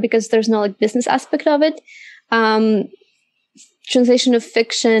fit here because there's no business aspect of it. Translation of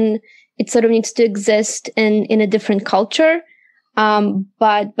fiction, it sort of needs to exist in a different culture,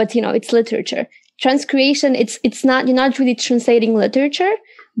 but it's literature. Transcreation, it's not, you're not really translating literature,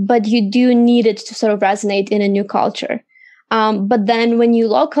 but you do need it to sort of resonate in a new culture. But then when you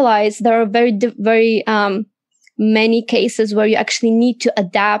localize, there are very many cases where you actually need to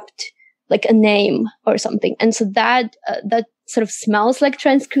adapt a name or something. And so that sort of smells like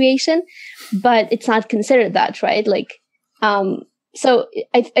transcreation, but it's not considered that, right? So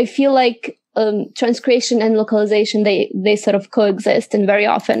I feel like transcreation and localization, they sort of coexist, and very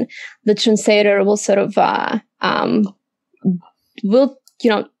often the translator will sort of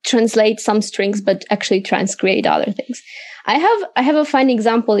translate some strings, but actually transcreate other things. I have a fine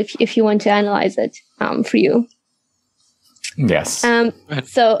example if you want to analyze it for you. Yes.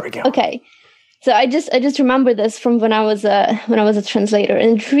 Okay. So I just remember this from when I was a translator,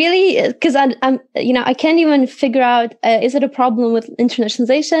 and really, because I can't even figure out is it a problem with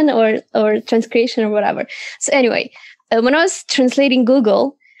internationalization or transcreation or whatever. So anyway, when I was translating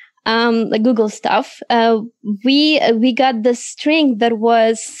Google, Google stuff, we got this string that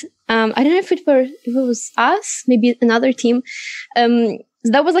was I don't know if it was us, maybe another team.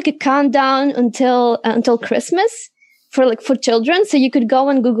 That was a countdown until Christmas. For children. So you could go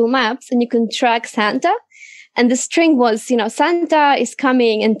on Google Maps and you can track Santa. And the string was, Santa is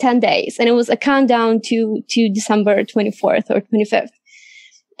coming in 10 days. And it was a countdown to December 24th or 25th.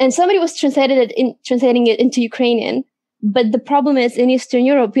 And somebody was translating it into Ukrainian. But the problem is in Eastern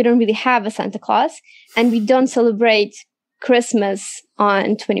Europe, we don't really have a Santa Claus, and we don't celebrate Christmas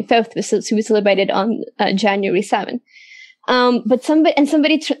on 25th. So we celebrate it on January 7th.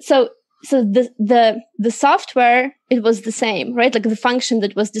 So the software, it was the same, right? The function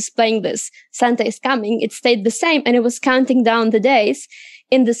that was displaying this Santa is coming, it stayed the same, and it was counting down the days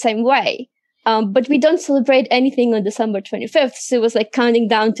in the same way. But we don't celebrate anything on December 25th. So it was like counting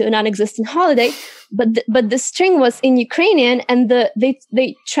down to a non-existent holiday. But the string was in Ukrainian, and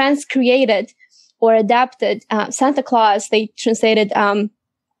they transcreated or adapted Santa Claus. They translated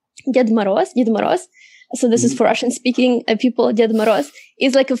Ded Moroz. So this is for Russian-speaking people. Ded Moroz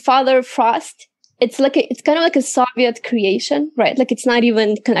is like a Father Frost. It's kind of like a Soviet creation, right? Like it's not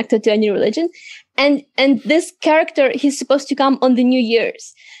even connected to any religion. And this character, he's supposed to come on the New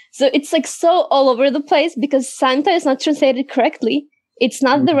Year's. So it's like so all over the place because Santa is not translated correctly. It's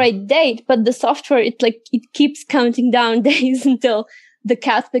not the right date, but the software, it keeps counting down days until the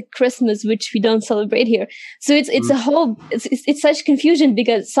Catholic Christmas, which we don't celebrate here. So it's such confusion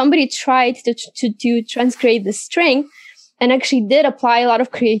because somebody tried to transcreate the string and actually did apply a lot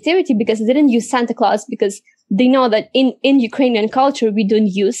of creativity because they didn't use Santa Claus because they know that in Ukrainian culture, we don't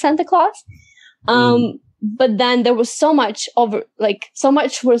use Santa Claus. But then there was so much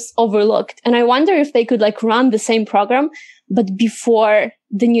was overlooked. And I wonder if they could like run the same program, but before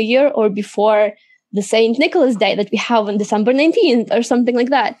the New Year or before the Saint Nicholas Day that we have on December 19th or something like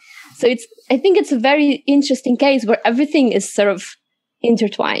that. So I think it's a very interesting case where everything is sort of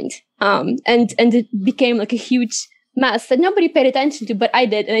intertwined. And it became like a huge mess that nobody paid attention to, but I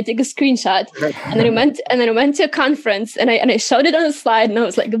did, and I took a screenshot, and then I went to a conference, and I showed it on a slide, and I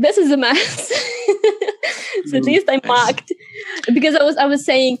was like, "This is a mess." So at least I mocked, because I was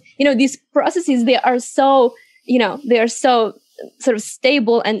saying, these processes they are so sort of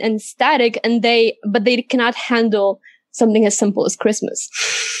stable and static, but they cannot handle something as simple as Christmas.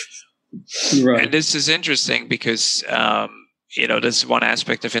 Right. And this is interesting because. This is one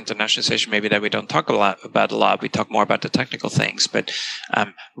aspect of internationalization maybe that we don't talk about a lot. We talk more about the technical things, but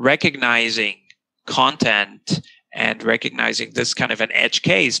recognizing content and recognizing this kind of an edge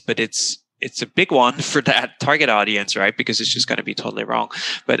case, but it's a big one for that target audience, right? Because it's just going to be totally wrong.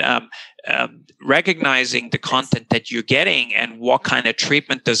 But recognizing the content that you're getting and what kind of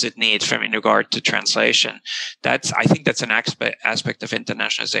treatment does it need in regard to translation. I think that's an aspect of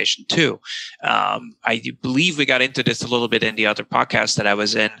internationalization too. I believe we got into this a little bit in the other podcast that I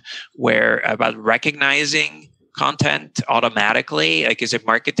was in, where about recognizing content automatically, like is it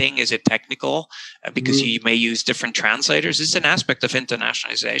marketing, is it technical, because you may use different translators. It's an aspect of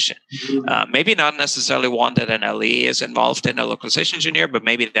internationalization. Maybe not necessarily one that an LE is involved in, a localization engineer, but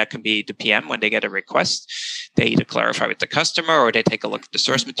maybe that can be the PM when they get a request. They either clarify with the customer or they take a look at the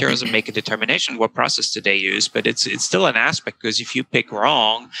source materials and make a determination what process did they use. But it's still an aspect, because if you pick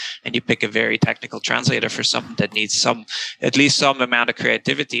wrong and you pick a very technical translator for something that needs at least some amount of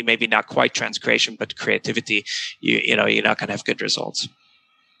creativity, maybe not quite transcreation, but creativity, you're not going to have good results.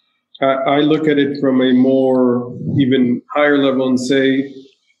 I look at it from a more even higher level and say,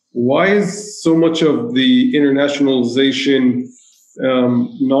 why is so much of the internationalization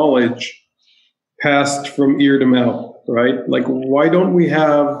knowledge passed from ear to mouth, right? Like, why don't we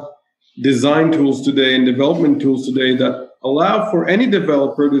have design tools today and development tools today that allow for any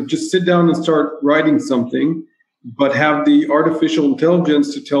developer to just sit down and start writing something, but have the artificial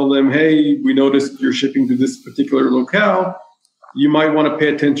intelligence to tell them, hey, we noticed you're shipping to this particular locale. You might want to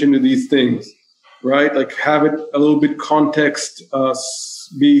pay attention to these things, right? Like have it a little bit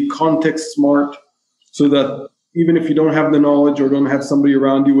be context smart, so that even if you don't have the knowledge or don't have somebody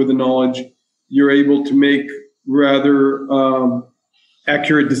around you with the knowledge, you're able to make rather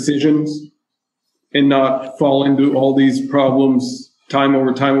accurate decisions and not fall into all these problems time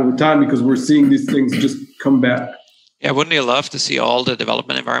over time, because we're seeing these things just come back. Yeah, wouldn't you love to see all the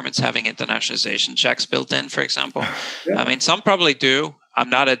development environments having internationalization checks built in, for example? Yeah. I mean, some probably do. I'm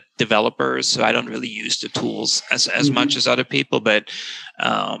not a developer, so I don't really use the tools as much as other people, but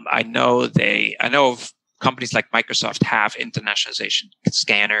I know of companies like Microsoft have internationalization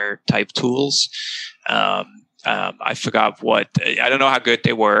scanner type tools. I forgot I don't know how good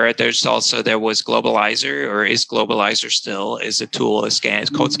they were. There was Globalizer, or is Globalizer still, is a tool, it's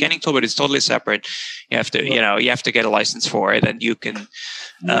code scanning tool, but it's totally separate. You have to get a license for it, and you can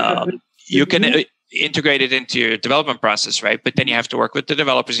integrate it into your development process, right? But then you have to work with the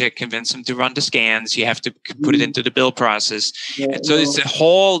developers. You have to convince them to run the scans. You have to put it into the build process. And so it's a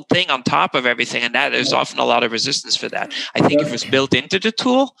whole thing on top of everything. And there's often a lot of resistance for that. I think if it was built into the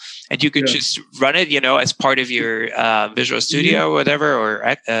tool and you could just run it, as part of your Visual Studio or whatever,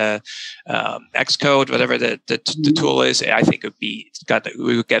 or Xcode, whatever the tool is, I think we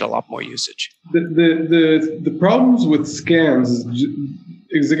would get a lot more usage. The problems with scans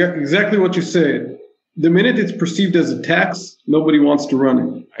is exactly what you said. The minute it's perceived as a tax, nobody wants to run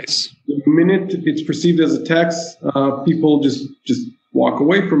it. Nice. The minute it's perceived as a tax, people just walk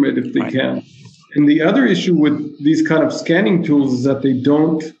away from it if they can. And the other issue with these kind of scanning tools is that they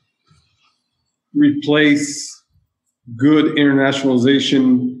don't replace good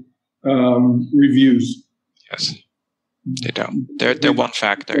internationalization reviews. Yes, they don't. They're one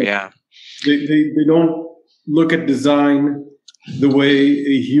factor. Yeah, they don't look at design the way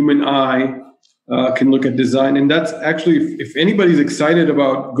a human eye can look at design, and that's actually, if anybody's excited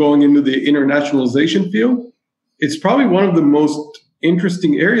about going into the internationalization field, it's probably one of the most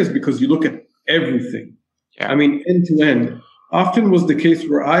interesting areas because you look at everything. Yeah. I mean, end to end. Often was the case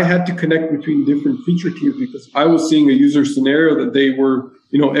where I had to connect between different feature teams because I was seeing a user scenario that they were,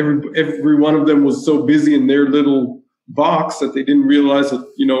 every one of them was so busy in their little box that they didn't realize that,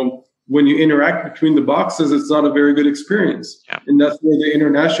 when you interact between the boxes, it's not a very good experience. Yeah. And that's where the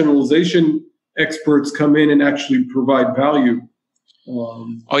internationalization experts come in and actually provide value.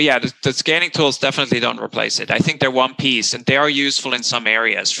 The scanning tools definitely don't replace it. I think they're one piece, and they are useful in some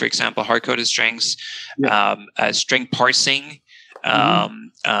areas. For example, hard-coded strings, string parsing,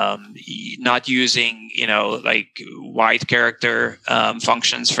 not using like wide character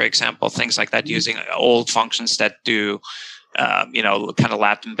functions, for example, things like that. Using old functions that do kind of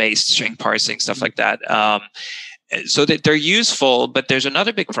Latin-based string parsing, stuff like that. So that they're useful, but there's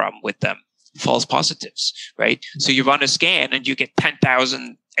another big problem with them. False positives, right? So you run a scan and you get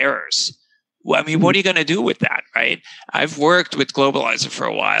 10,000 errors. Well, I mean, what are you going to do with that, right? I've worked with Globalizer for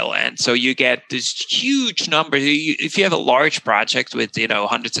a while, and so you get this huge number. If you have a large project with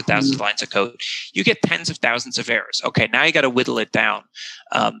hundreds of thousands of lines of code, you get tens of thousands of errors. Okay, now you got to whittle it down.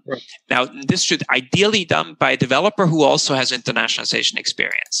 Now, this should ideally done by a developer who also has internationalization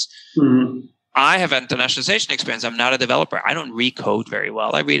experience. Mm-hmm. I have internationalization experience. I'm not a developer. I don't recode very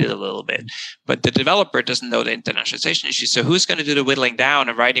well. I read it a little bit, but the developer doesn't know the internationalization issues. So who's going to do the whittling down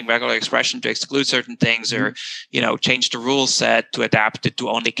and writing regular expression to exclude certain things, or change the rule set to adapt it to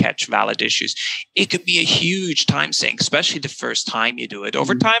only catch valid issues? It could be a huge time sink, especially the first time you do it.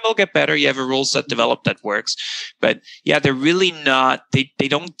 Over time, it'll get better. You have a rule set developed that works, but yeah, they're really not. They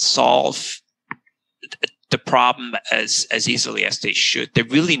don't solve the problem as easily as they should. They're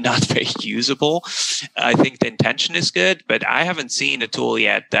really not very usable. I think the intention is good, but I haven't seen a tool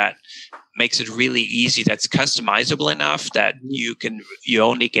yet that makes it really easy, that's customizable enough that you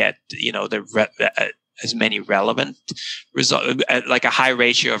only get as many relevant results, like a high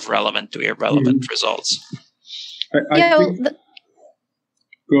ratio of relevant to irrelevant results. Go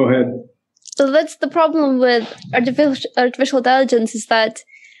ahead. So that's the problem with artificial intelligence, is that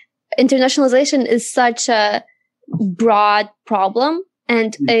internationalization is such a broad problem,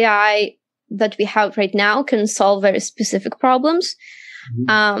 and AI that we have right now can solve very specific problems.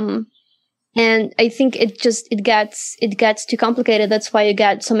 And I think it gets too complicated. That's why you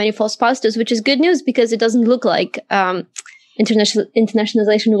get so many false positives, which is good news because it doesn't look like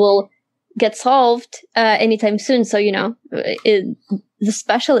internationalization will get solved anytime soon. So the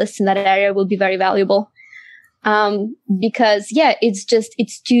specialists in that area will be very valuable. Because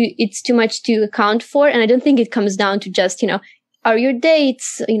it's too much to account for, and I don't think it comes down to just are your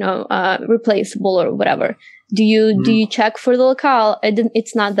dates replaceable or whatever. Do you check for the locale?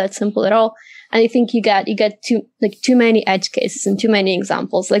 It's not that simple at all, and I think you get too many edge cases and too many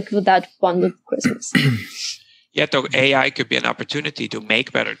examples, like with that one with Christmas. Yeah, so AI could be an opportunity to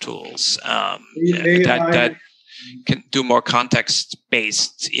make better tools that can do more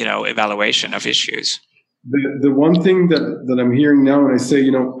context-based evaluation of issues. The one thing that I'm hearing now when I say,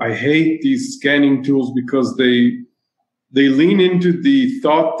 I hate these scanning tools because they lean into the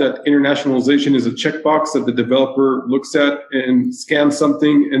thought that internationalization is a checkbox that the developer looks at and scans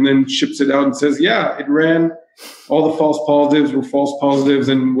something and then ships it out and says, yeah, it ran. All the false positives were false positives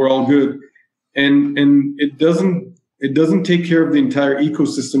and we're all good. And it doesn't take care of the entire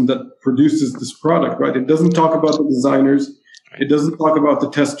ecosystem that produces this product, right? It doesn't talk about the designers. It doesn't talk about the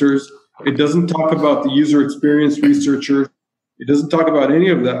testers. It doesn't talk about the user experience researcher. It doesn't talk about any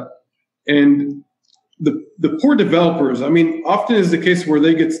of that. And the poor developers, I mean, often is the case where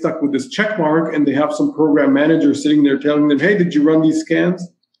they get stuck with this check mark and they have some program manager sitting there telling them, hey, did you run these scans?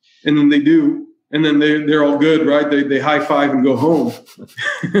 And then they do. And then they're all good, right? They high five and go home.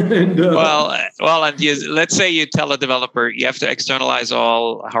 And, let's say you tell a developer you have to externalize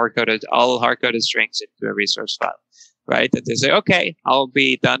all hard-coded strings into a resource file. Right? That they say, okay, I'll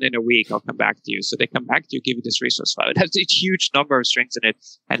be done in a week. I'll come back to you. So they come back to you, give you this resource file. It has a huge number of strings in it,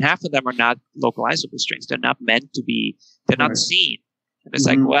 and half of them are not localizable strings. They're not meant to be. They're not seen. And it's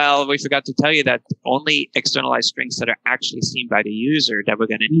like, well, we forgot to tell you that only externalized strings that are actually seen by the user that we're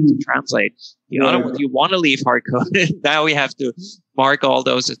going to need to translate. The other ones you want to leave hard-coded. Now we have to mark all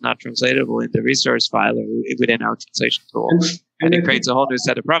those as not translatable in the resource file or within our translation tool, and it creates a whole new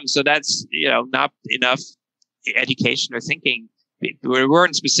set of problems. So that's not enough education or thinking we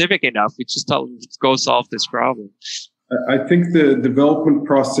weren't specific enough. We just told them, go solve this problem. I think the development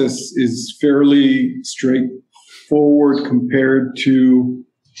process is fairly straightforward compared to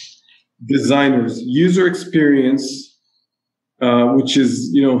designers. User experience, which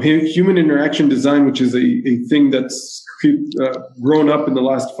is, human interaction design, which is a thing that's grown up in the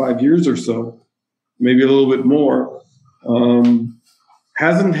last 5 years or so, maybe a little bit more,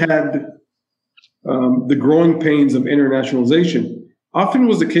 hasn't had the growing pains of internationalization. Often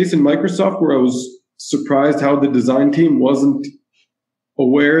was the case in Microsoft, where I was surprised how the design team wasn't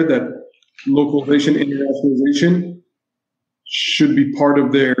aware that localization, internationalization should be part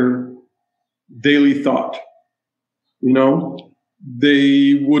of their daily thought.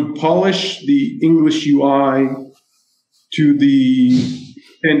 They would polish the English UI to the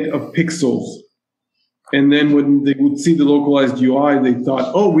extent of pixels. And then when they would see the localized UI, they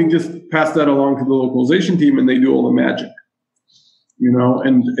thought, oh, we just pass that along to the localization team and they do all the magic.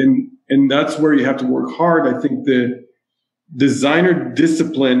 And that's where you have to work hard. I think the designer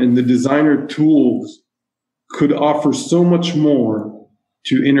discipline and the designer tools could offer so much more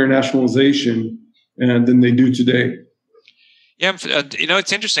to internationalization than they do today. Yeah,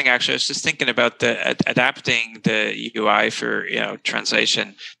 it's interesting, actually. I was just thinking about the adapting the UI for,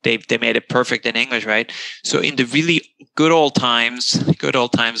 translation. They made it perfect in English, right? So in the really good old times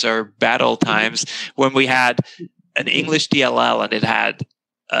or bad old times, when we had an English DLL and it had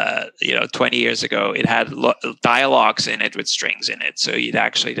 20 years ago, it had dialogues in it with strings in it. So you'd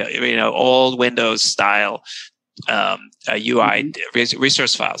actually, old Windows style UI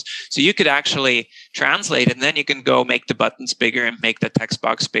resource files. So you could actually translate, and then you can go make the buttons bigger and make the text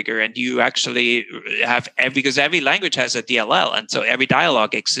box bigger. And you actually have because every language has a DLL, and so every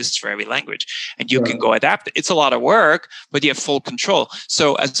dialogue exists for every language, and you can go adapt it. It's a lot of work, but you have full control.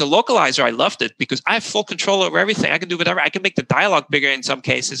 So as a localizer, I loved it because I have full control over everything. I can do whatever. I can make the dialogue bigger in some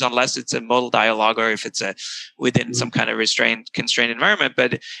cases, unless it's a modal dialogue or if it's within some kind of constrained environment.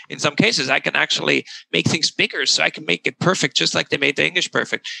 But in some cases, I can actually make things bigger, so I can make it perfect, just like they made the English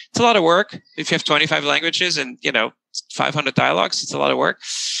perfect. It's a lot of work. If you have 25 languages and 500 dialogues, it's a lot of work.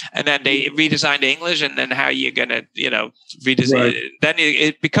 And then they redesigned the English, and then how you're gonna redesign it. Then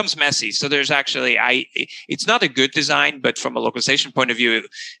it becomes messy. So there's actually it's not a good design, but from a localization point of view,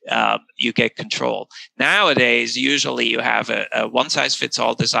 you get control. Nowadays, usually you have a one size fits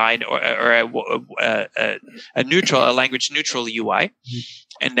all design or a language neutral UI.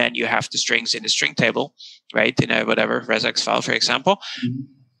 And then you have the strings in the string table, right? In a whatever regex file, for example.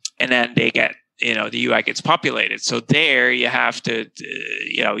 And then they get, the UI gets populated. So there you have to,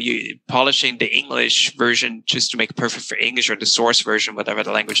 you polishing the English version just to make it perfect for English, or the source version, whatever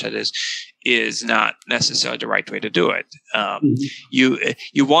the language that is not necessarily the right way to do it. You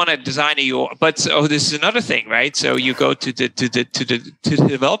want to design a UI, but this is another thing, right? So you go to the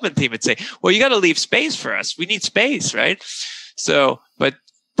development team and say, well, you got to leave space for us. We need space, right? So, but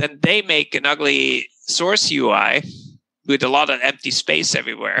then they make an ugly source UI with a lot of empty space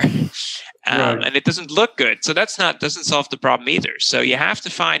everywhere. And it doesn't look good. So doesn't solve the problem either. So you have to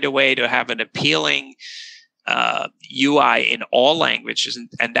find a way to have an appealing UI in all languages,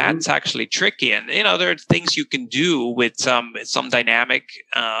 and that's actually tricky. And there are things you can do with some dynamic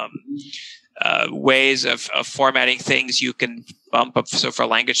ways of formatting things. You can bump up. So for a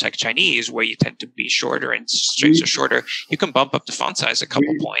language like Chinese, where you tend to be shorter and strings are shorter, you can bump up the font size a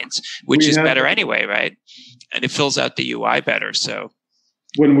couple points, which is better anyway, right? And it fills out the UI better. So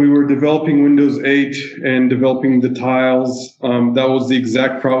when we were developing Windows 8 and developing the tiles, that was the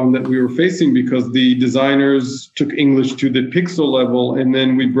exact problem that we were facing, because the designers took English to the pixel level, and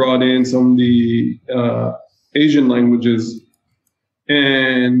then we brought in some of the Asian languages,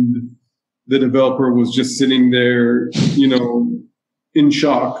 and the developer was just sitting there, in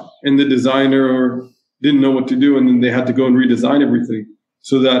shock, and the designer didn't know what to do, and then they had to go and redesign everything.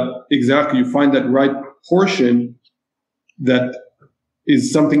 So that exactly you find that right proportion that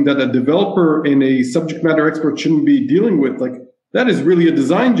is something that a developer and a subject matter expert shouldn't be dealing with. Like, that is really a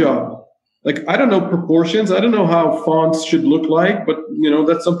design job. Like, I don't know proportions. I don't know how fonts should look like, but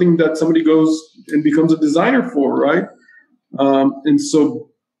that's something that somebody goes and becomes a designer for, right? And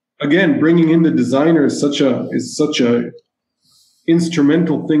so again, bringing in the designer is such a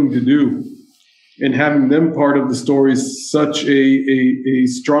instrumental thing to do, and having them part of the story is such a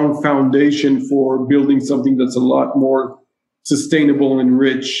strong foundation for building something that's a lot more sustainable and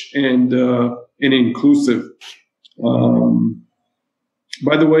rich and inclusive.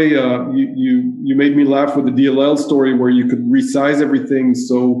 By the way, you made me laugh with the DLL story where you could resize everything.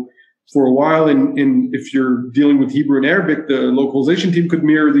 So for a while, if you're dealing with Hebrew and Arabic, the localization team could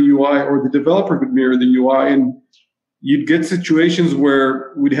mirror the UI, or the developer could mirror the UI. And you'd get situations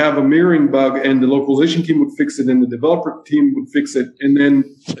where we'd have a mirroring bug and the localization team would fix it and the developer team would fix it, and then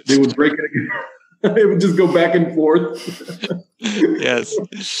they would break it again. It would just go back and forth. Yes.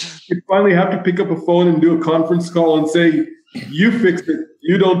 You'd finally have to pick up a phone and do a conference call and say, you fixed it,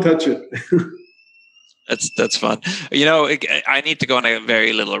 you don't touch it. That's fun. You know, I need to go on a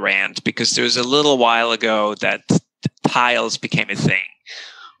very little rant, because there was a little while ago that tiles became a thing.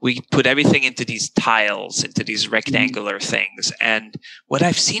 We put everything into these tiles, into these rectangular things. And what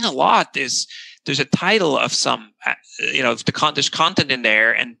I've seen a lot is there's a title of some, there's content in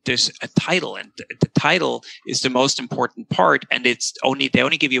there, and there's a title, and the title is the most important part. And they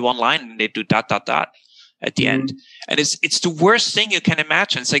only give you one line, and they do ... at the end. And it's the worst thing you can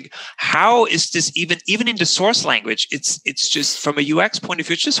imagine. It's like, how is this even in the source language? It's just, from a UX point of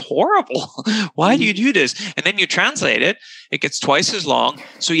view, it's just horrible. Why do you do this? And then you translate it, it gets twice as long,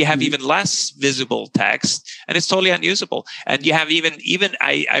 so you have even less visible text, and it's totally unusable. And you have even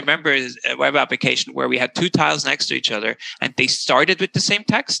I remember a web application where we had two tiles next to each other, and they started with the same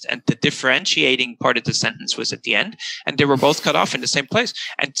text, and the differentiating part of the sentence was at the end, and they were both cut off in the same place.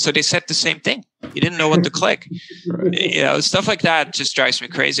 And so they said the same thing. You didn't know what to click. Right. Stuff like that just drives me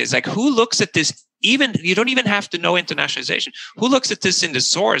crazy. It's like, who looks at this? Even you don't even have to know internationalization. Who looks at this in the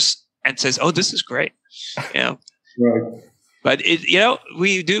source and says, "Oh, this is great"? Right. But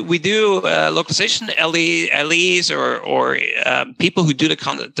we do localization LEs or people who do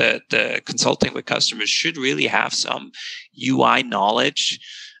the consulting with customers should really have some UI knowledge,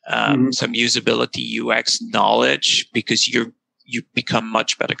 some usability UX knowledge, because you become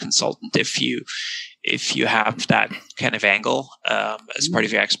much better consultant if you have that kind of angle as part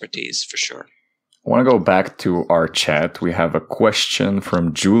of your expertise, for sure. I want to go back to our chat. We have a question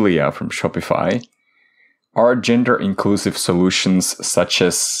from Julia from Shopify. Are gender inclusive solutions such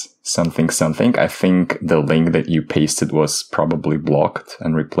as something? I think the link that you pasted was probably blocked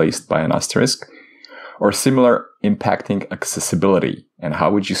and replaced by an asterisk, or similar, impacting accessibility? And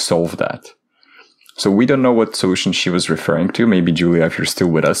how would you solve that? So we don't know what solution she was referring to. Maybe, Julia, if you're still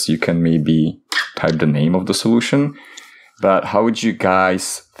with us, you can maybe type the name of the solution. But how would you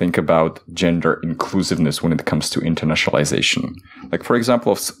guys think about gender inclusiveness when it comes to internationalization? Like, for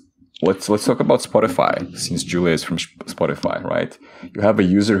example, let's talk about Spotify, since Julia is from Spotify, right? You have a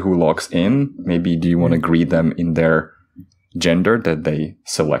user who logs in. Maybe do you want to greet them in their gender that they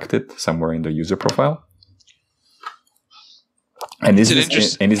selected somewhere in the user profile? And is this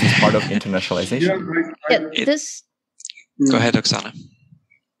part of internationalization? Go ahead, Oksana.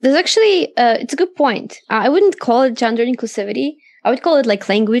 There's actually, it's a good point. I wouldn't call it gender inclusivity. I would call it like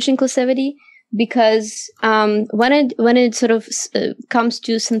language inclusivity, because when it sort of comes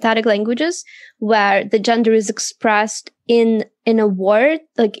to synthetic languages where the gender is expressed in a word,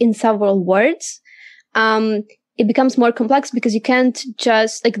 like in several words, it becomes more complex, because you can't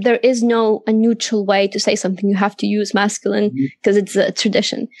just, like, there is no a neutral way to say something. You have to use masculine because it's a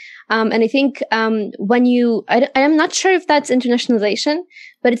tradition. And I think when I am not sure if that's internationalization,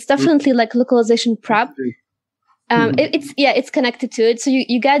 but it's definitely like localization prep. It's connected to it. So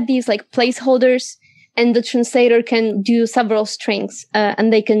you get these like placeholders, and the translator can do several strings,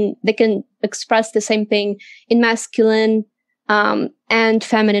 and they can express the same thing in masculine and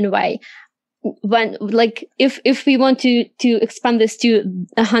feminine way. When, like, if we want to expand this to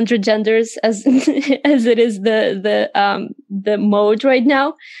 100 genders as as it is the mode right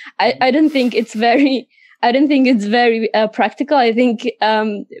now, I don't think it's very practical. I think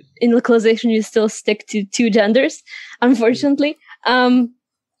in localization you still stick to 2 genders, unfortunately.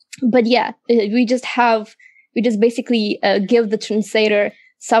 But yeah, we just basically give the translator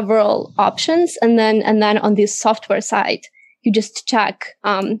several options, and then on the software side, you just check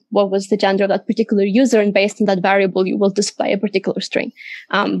what was the gender of that particular user, and based on that variable, you will display a particular string.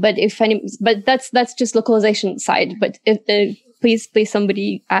 But that's just localization side. But please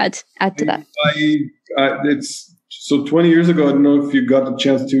somebody add to that. It's so 20 years ago. I don't know if you got the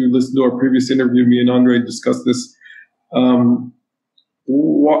chance to listen to our previous interview. Me and Andrej discussed this.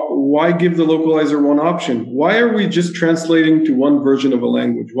 Why give the localizer one option? Why are we just translating to one version of a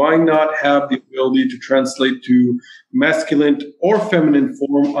language? Why not have the ability to translate to masculine or feminine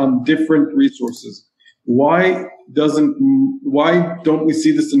form on different resources? Why don't we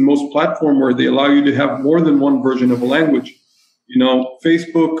see this in most platforms where they allow you to have more than one version of a language?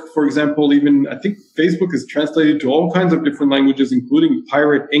 Facebook, for example, even I think Facebook is translated to all kinds of different languages, including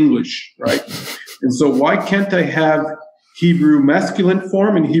pirate English, right? And so why can't I have Hebrew masculine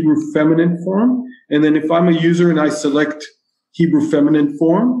form and Hebrew feminine form? And then if I'm a user and I select Hebrew feminine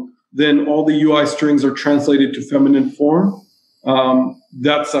form, then all the UI strings are translated to feminine form.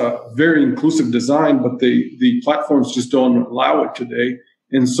 that's a very inclusive design, but the platforms just don't allow it today.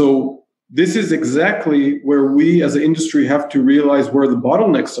 And so this is exactly where we as an industry have to realize where the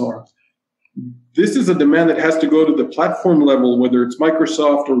bottlenecks are. This is a demand that has to go to the platform level, whether it's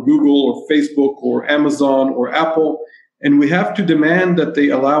Microsoft or Google or Facebook or Amazon or Apple. And we have to demand that they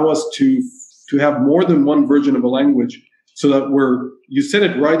allow us to have more than one version of a language, so that you said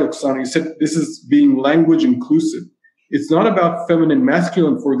it right, Oksana. You said this is being language inclusive. It's not about feminine,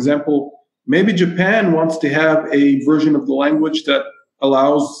 masculine. For example, maybe Japan wants to have a version of the language that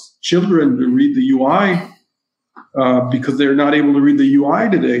allows children to read the UI because they're not able to read the UI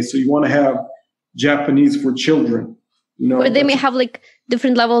today. So you want to have Japanese for children. Or they may have like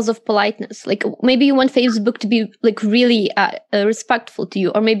different levels of politeness. Like maybe you want Facebook to be like really respectful to you,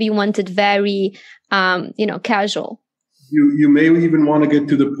 or maybe you want it very, casual. You may even want to get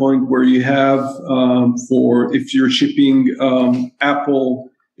to the point where you have if you're shipping Apple,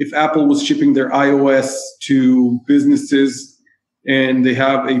 if Apple was shipping their iOS to businesses and they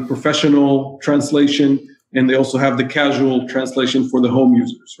have a professional translation and they also have the casual translation for the home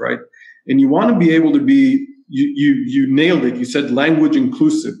users, right? And you want to be able to be, you nailed it. You said language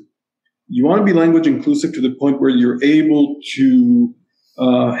inclusive. You want to be language inclusive to the point where you're able to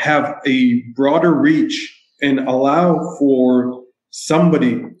have a broader reach and allow for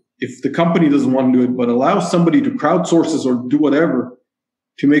somebody, if the company doesn't want to do it, but allow somebody to crowdsource this or do whatever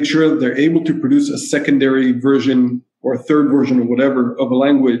to make sure that they're able to produce a secondary version or a third version or whatever of a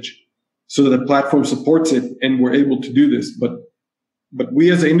language so that the platform supports it and we're able to do this. But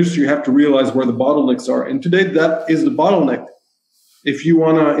we as an industry have to realize where the bottlenecks are. And today that is the bottleneck. If you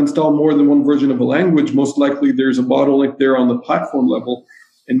want to install more than one version of a language, most likely there's a bottleneck there on the platform level.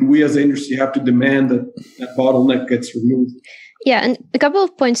 And we as an industry have to demand that bottleneck gets removed. Yeah, and a couple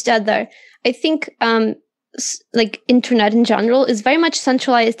of points to add there. I think like internet in general is very much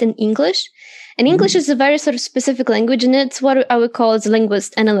centralized in English. And English is a very sort of specific language, and it's what I would call as a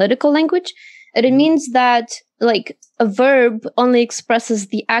linguist analytical language. And it means that like a verb only expresses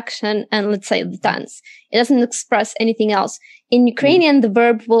the action and let's say the tense. It doesn't express anything else. In Ukrainian, the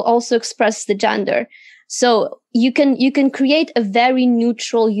verb will also express the gender. So you can create a very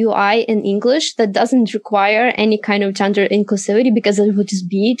neutral UI in English that doesn't require any kind of gender inclusivity, because it would just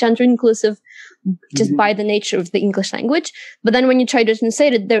be gender inclusive just by the nature of the English language. But then when you try to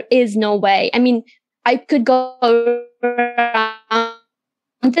translate it, there is no way. I mean, I could go around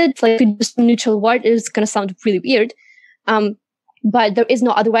it, like could use a neutral word. It's going to sound really weird. But there is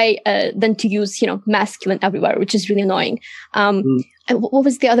no other way than to use, masculine everywhere, which is really annoying. What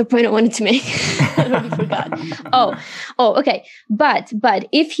was the other point I wanted to make? I already forgot. Oh, okay. But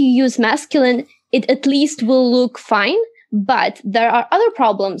if you use masculine, it at least will look fine. But there are other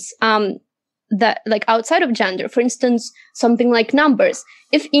problems that, like outside of gender, for instance, something like numbers.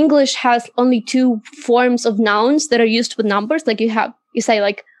 If English has only two forms of nouns that are used with numbers, like you say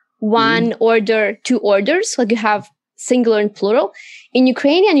like one order, two orders, like you have singular and plural. In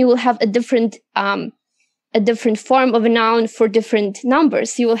Ukrainian, you will have a different form of a noun for different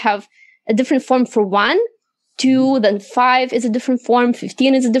numbers. You will have a different form for 1, 2, then 5 is a different form,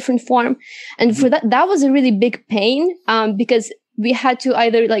 15 is a different form. And for that was a really big pain, because we had to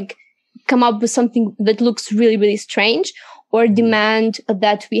either like come up with something that looks really, really strange, or demand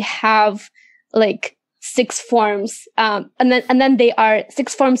that we have like 6 forms, and then they are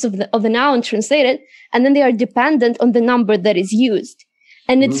 6 forms of the noun translated, and then they are dependent on the number that is used.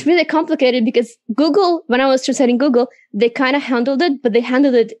 And it's really complicated because Google, when I was translating Google, they kind of handled it, but they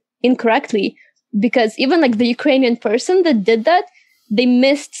handled it incorrectly, because even like the Ukrainian person that did that, they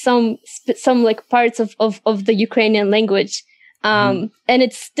missed some like parts of the Ukrainian language. And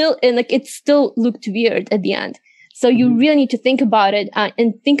it still looked weird at the end. So you really need to think about it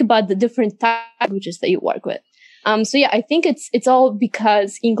and think about the different languages that you work with. So yeah, I think it's all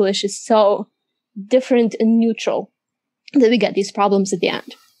because English is so different and neutral that we get these problems at the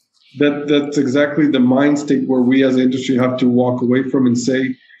end. That's exactly the mind state where we as an industry have to walk away from and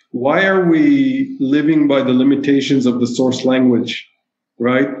say, why are we living by the limitations of the source language,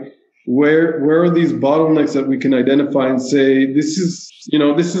 right? Where are these bottlenecks that we can identify and say, this is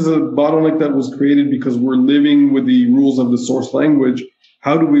a bottleneck that was created because we're living with the rules of the source language.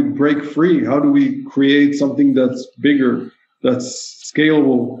 How do we break free? How do we create something that's bigger, that's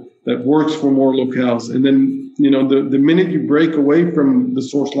scalable, that works for more locales? And then, the minute you break away from the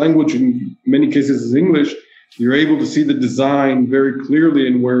source language, in many cases is English, you're able to see the design very clearly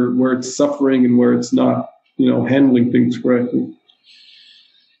and where it's suffering and where it's not, handling things correctly.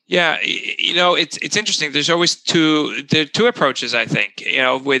 Yeah, it's interesting. There's always two approaches, I think,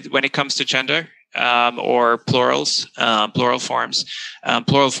 when it comes to gender. or plurals, plural forms.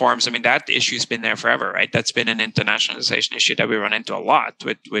 Plural forms, I mean, that issue's been there forever, right? That's been an internationalization issue that we run into a lot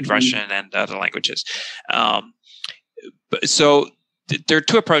with Russian and other languages. So there are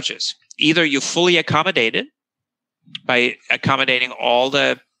two approaches. Either you fully accommodate it by accommodating all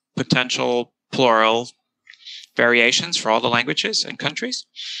the potential plural variations for all the languages and countries,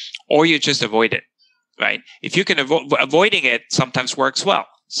 or you just avoid it, right? If you can avoiding it sometimes works well.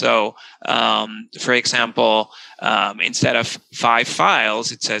 So, for example, instead of 5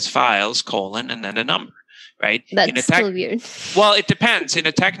 files, it says files, and then a number, right? That's still weird. Well, it depends. In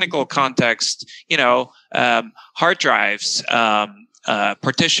a technical context, hard drives,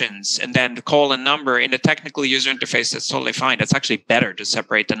 partitions, and then number in the technical user interface, that's totally fine. That's actually better to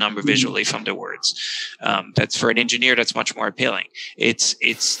separate the number visually from the words. That's for an engineer, that's much more appealing. It's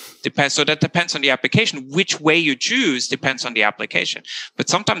depends. So that depends on the application. Which way you choose depends on the application. But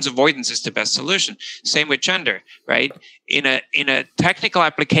sometimes avoidance is the best solution. Same with gender, right? In a technical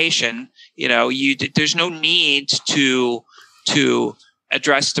application, there's no need to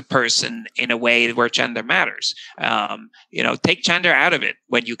address the person in a way where gender matters. Take gender out of it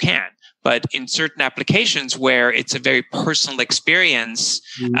when you can. But in certain applications where it's a very personal experience,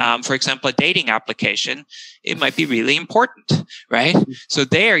 for example, a dating application, it might be really important, right? So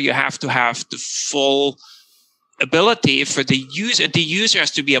there you have to have the full ability for the user. The user has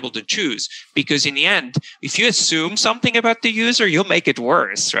to be able to choose, because in the end, if you assume something about the user, you'll make it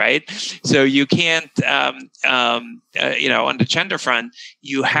worse, right? So you can't, on the gender front,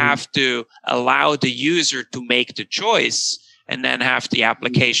 you have to allow the user to make the choice and then have the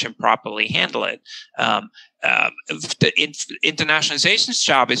application properly handle it. The internationalization's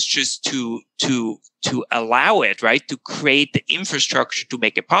job is just to allow it, right? To create the infrastructure to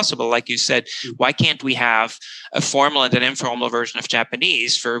make it possible. Like you said, why can't we have a formal and an informal version of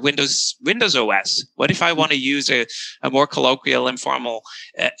Japanese for Windows OS? What if I want to use a more colloquial, informal?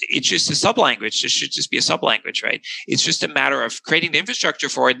 It's just a sub-language. It should just be a sub-language, right? It's just a matter of creating the infrastructure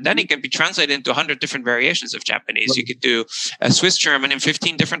for it, and then it can be translated into 100 different variations of Japanese. You could do a Swiss German in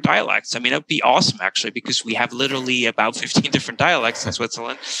 15 different dialects. I mean, it would be awesome, actually, because we have literally about 15 different dialects in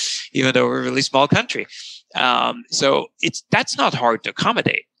Switzerland, even though we're a really small country. So that's not hard to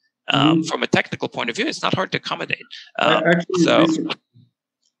accommodate. From a technical point of view, it's not hard to accommodate.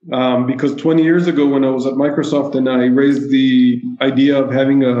 Because 20 years ago when I was at Microsoft and I raised the idea of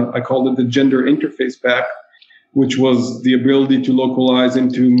having I called it the gender interface pack, which was the ability to localize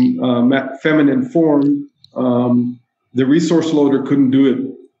into feminine form, the resource loader couldn't do it.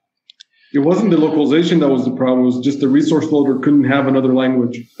 It wasn't the localization that was the problem. It was just the resource loader couldn't have another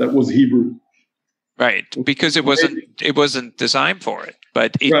language that was Hebrew. Right, because it wasn't designed for it.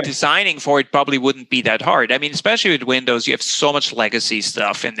 But designing for it probably wouldn't be that hard. I mean, especially with Windows, you have so much legacy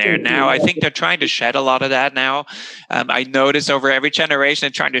stuff in there. Now, I think they're trying to shed a lot of that now. I notice over every generation,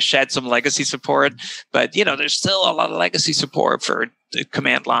 they're trying to shed some legacy support. But, there's still a lot of legacy support for the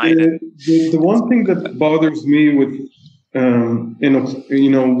command line. The one thing that bothers me with,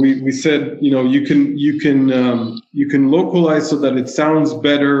 we said, you can localize so that it sounds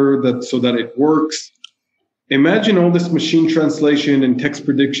better, so that it works. Imagine all this machine translation and text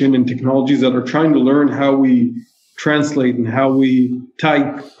prediction and technologies that are trying to learn how we translate and how we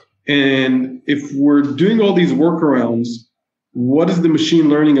type. And if we're doing all these workarounds, what is the machine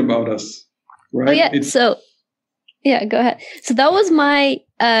learning about us? Right? Oh, yeah. Go ahead. So that was my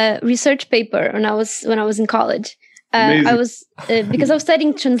research paper when I was in college. I was because I was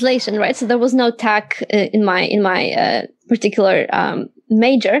studying translation, right? So there was no tech in my particular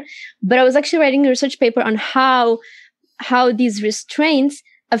major, but I was actually writing a research paper on how these restraints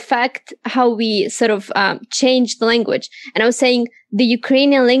affect how we sort of change the language. And I was saying the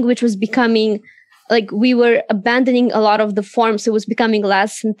Ukrainian language was becoming we were abandoning a lot of the forms, so it was becoming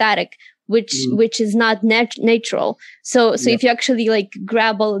less synthetic, which is not natural. So if you actually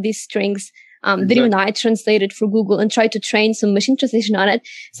grab all of these strings. That even I translated for Google and tried to train some machine translation on it,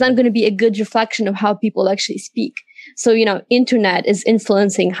 it's not going to be a good reflection of how people actually speak. So, internet is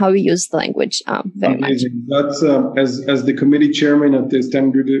influencing how we use the language very Amazing. much. That's, as the committee chairman at the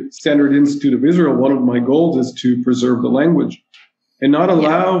Standard Institute of Israel, one of my goals is to preserve the language and not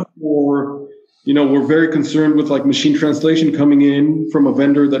allow for, we're very concerned with machine translation coming in from a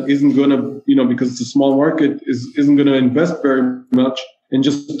vendor that isn't going to, because it's a small market, isn't going to invest very much. And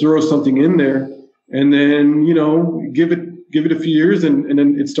just throw something in there, and then give it a few years, and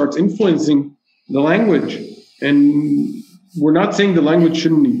then it starts influencing the language. And we're not saying the language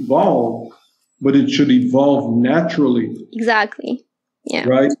shouldn't evolve, but it should evolve naturally. Exactly. Yeah.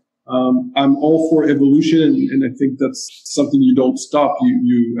 Right. I'm all for evolution, and I think that's something you don't stop.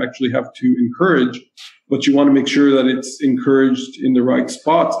 You actually have to encourage, but you want to make sure that it's encouraged in the right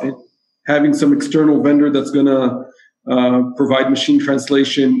spots. And having some external vendor that's going to provide machine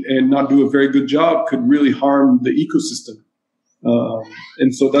translation and not do a very good job could really harm the ecosystem.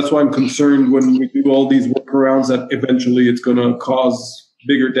 And so that's why I'm concerned when we do all these workarounds that eventually it's going to cause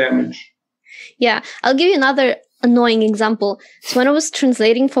bigger damage. Yeah, I'll give you another annoying example. So when I was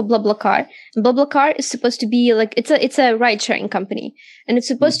translating for BlaBlaCar, BlaBlaCar is supposed to be like, it's a ride-sharing company, and it's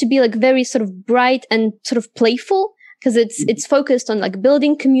supposed to be like very sort of bright and sort of playful, because it's focused on like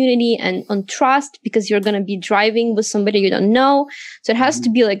building community and on trust, because you're going to be driving with somebody you don't know. So it has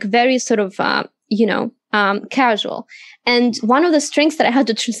to be like very sort of, casual. And one of the strings that I had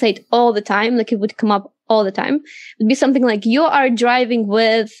to translate all the time, like it would come up all the time, would be something like, you are driving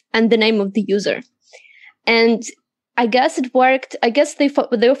with, and the name of the user. And I guess it worked. I guess they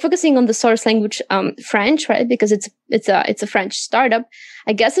were focusing on the source language, French, right? Because it's a French startup.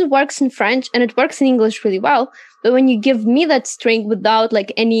 I guess it works in French and it works in English really well. But when you give me that string without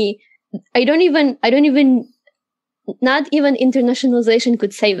like any, not even internationalization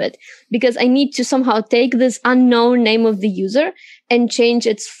could save it, because I need to somehow take this unknown name of the user and change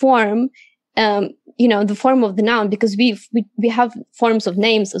its form, the form of the noun, because we have forms of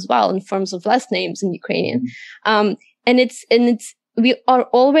names as well and forms of last names in Ukrainian. We are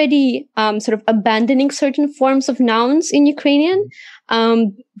already sort of abandoning certain forms of nouns in Ukrainian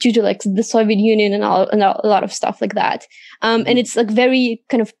due to like the Soviet Union and a lot of stuff like that. And it's like very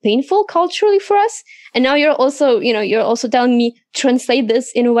kind of painful culturally for us. And now you're also telling me translate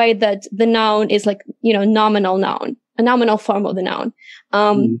this in a way that the noun is like, nominal noun, a nominal form of the noun.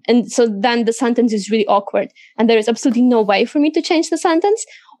 And so then the sentence is really awkward, and there is absolutely no way for me to change the sentence.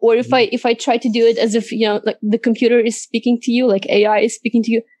 Or if I try to do it as if, like the computer is speaking to you, like AI is speaking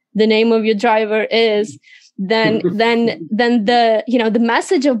to you, the name of your driver is, then the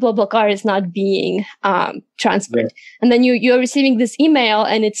message of BlaBlaCar is not being transferred. Yeah. And then you're receiving this email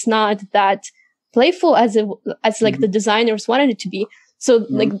and it's not that playful as like the designers wanted it to be. So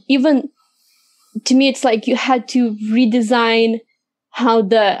like, even to me, it's like you had to redesign how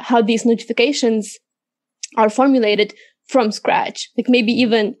these notifications are formulated from scratch. Like maybe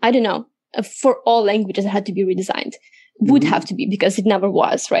even, I don't know, for all languages, it had to be redesigned. Would have to be, because it never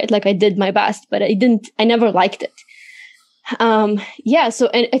was, right? Like I did my best, but I never liked it. So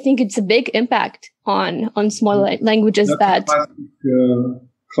and I think it's a big impact on small languages. That's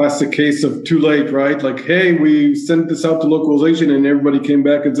classic case of too late, right? Like, hey, we sent this out to localization and everybody came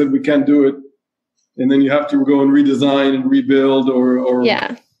back and said, we can't do it. And then you have to go and redesign and rebuild or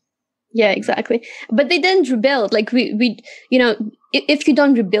Yeah, exactly. But they didn't rebuild. Like we if you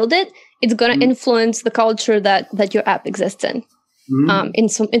don't rebuild it, it's going to influence the culture that your app exists in, in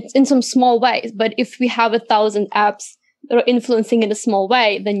some small ways. But if we have 1,000 apps that are influencing in a small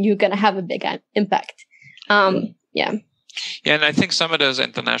way, then you're going to have a big impact. Yeah, and I think some of those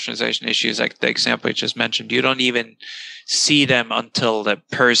internationalization issues, like the example you just mentioned, you don't even see them until the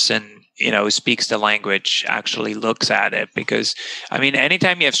person who speaks the language actually looks at it. Because, I mean,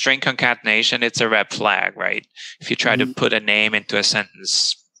 anytime you have string concatenation, it's a red flag, right? If you try to put a name into a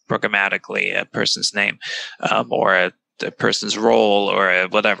sentence programmatically, a person's name, or a person's role, or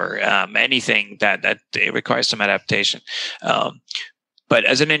whatever, anything that it requires some adaptation. But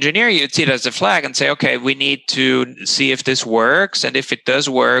as an engineer, you'd see it as a flag and say, okay, we need to see if this works. And if it does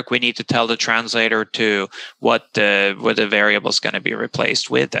work, we need to tell the translator to what the variable is going to be replaced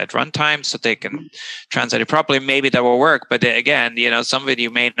with at runtime, so they can translate it properly. Maybe that will work. But again, some of it you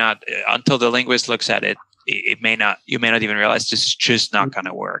may not, until the linguist looks at it, you may not even realize this is just not going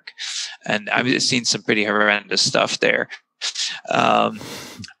to work. And I've seen some pretty horrendous stuff there. I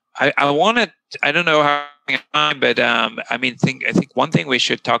don't know how, but I think one thing we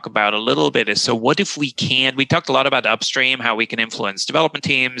should talk about a little bit is, so what if we talked a lot about upstream, how we can influence development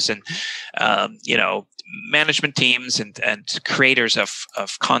teams and, management teams and creators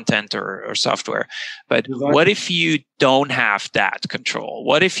of content or software. But what if you don't have that control?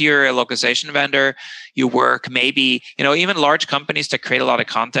 What if you're a localization vendor, you work maybe, even large companies that create a lot of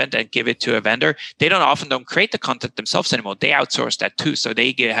content and give it to a vendor, they often don't create the content themselves anymore. They outsource that too. So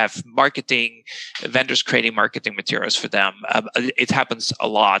they have marketing vendors creating marketing materials for them. It happens a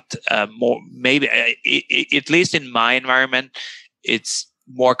lot more, maybe at least in my environment, it's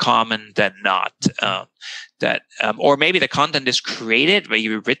more common than not. Or maybe the content is created,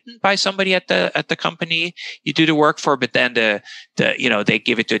 maybe written by somebody at the company you do the work for, but then they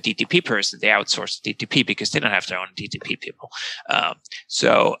give it to a DTP person. They outsource DTP because they don't have their own DTP people.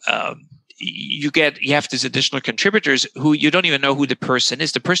 you have these additional contributors who you don't even know who the person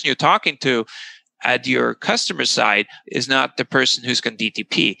is. The person you're talking to at your customer side is not the person who's going to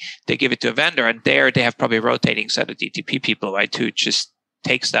DTP. They give it to a vendor, and there they have probably a rotating set of DTP people, right, to just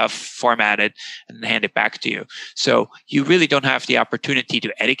take stuff, format it, and hand it back to you. So you really don't have the opportunity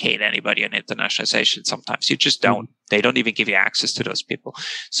to educate anybody on internationalization. Sometimes you just don't. They don't even give you access to those people.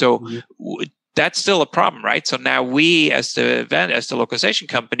 So that's still a problem, right? So now we, as the localization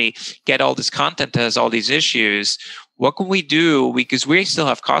company, get all this content that has all these issues. What can we do? Because we still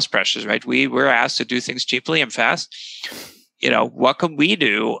have cost pressures, right? We're asked to do things cheaply and fast. What can we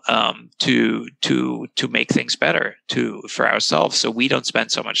do to make things better for ourselves, so we don't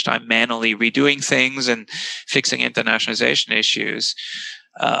spend so much time manually redoing things and fixing internationalization issues?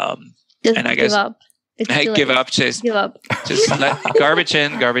 Just and I guess give up. Just let garbage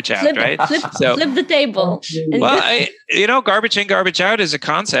in, garbage out, right? Flip the table. Well, garbage in, garbage out is a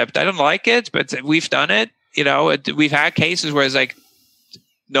concept. I don't like it, but we've done it. We've had cases where it's like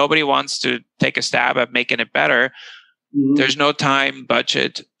nobody wants to take a stab at making it better. There's no time,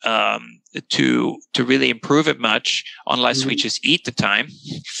 budget to really improve it much, unless we just eat the time.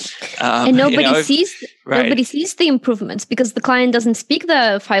 And nobody sees the improvements, because the client doesn't speak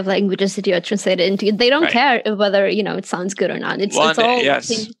the 5 languages that you are translated into. They don't care whether it sounds good or not. It's all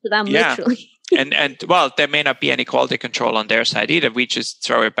things to them, literally. and well, there may not be any quality control on their side either. We just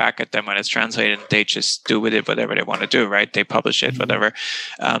throw it back at them when it's translated, and they just do with it whatever they want to do, right? They publish it, whatever.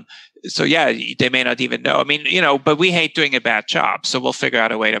 So yeah, they may not even know. I mean, but we hate doing a bad job, so we'll figure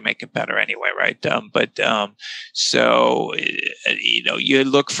out a way to make it better anyway, right? You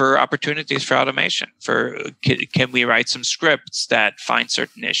look for opportunities for automation. Can we write some scripts that find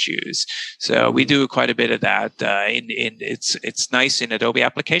certain issues? So we do quite a bit of that. It's nice in Adobe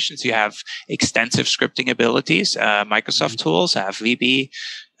applications. You have extensive scripting abilities. Microsoft tools have VB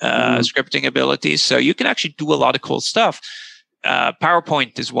scripting abilities, so you can actually do a lot of cool stuff.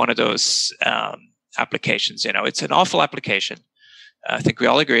 PowerPoint is one of those applications. It's an awful application. I think we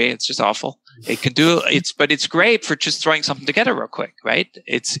all agree it's just awful. But it's great for just throwing something together real quick, right?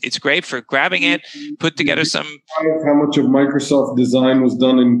 It's great for grabbing it, put together some. How much of Microsoft design was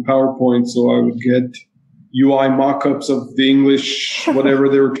done in PowerPoint? So I would get UI mock-ups of the English, whatever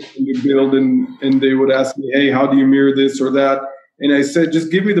they were trying to build, and they would ask me, "Hey, how do you mirror this or that?" And I said,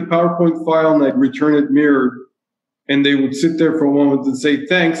 "Just give me the PowerPoint file, and I'd return it mirrored." And they would sit there for a moment and say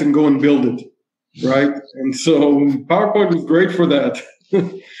thanks and go and build it, right? And so PowerPoint was great for that.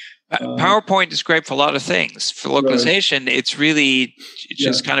 PowerPoint is great for a lot of things. For localization, it's really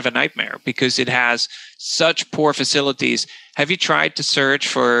just kind of a nightmare, because it has such poor facilities. Have you tried to search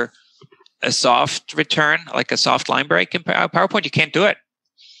for a soft return, like a soft line break in PowerPoint? You can't do it.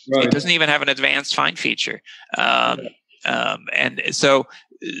 Right. It doesn't even have an advanced find feature. And so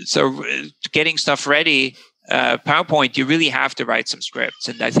getting stuff ready, PowerPoint, you really have to write some scripts,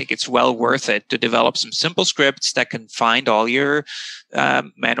 and I think it's well worth it to develop some simple scripts that can find all your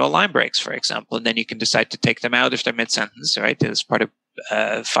manual line breaks, for example, and then you can decide to take them out if they're mid-sentence, right? As part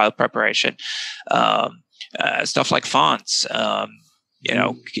of file preparation. Stuff like fonts.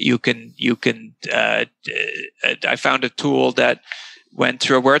 You can. I found a tool that went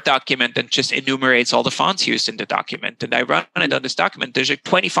through a Word document and just enumerates all the fonts used in the document. And I run it on this document. There's like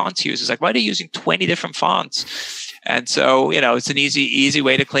 20 fonts used. It's like, why are they using 20 different fonts? And so, it's an easy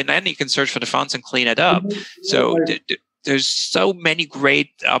way to clean that. And you can search for the fonts and clean it up. So there's so many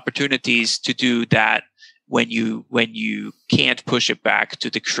great opportunities to do that when you can't push it back to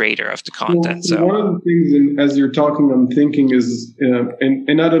the creator of the content. So one of the things, and as you're talking, I'm thinking is,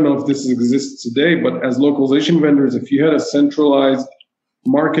 and I don't know if this exists today, but as localization vendors, if you had a centralized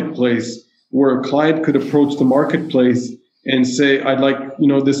marketplace where a client could approach the marketplace and say, I'd like,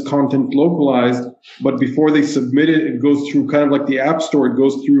 this content localized, but before they submit it, it goes through kind of like the App Store, it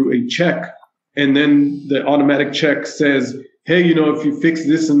goes through a check, and then the automatic check says, hey, if you fix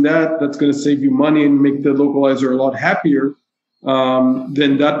this and that, that's going to save you money and make the localizer a lot happier,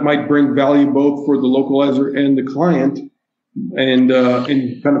 then that might bring value both for the localizer and the client, and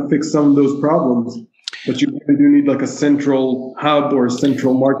kind of fix some of those problems. But you do need like a central hub or a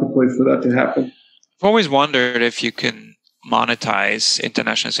central marketplace for that to happen. I've always wondered if you can monetize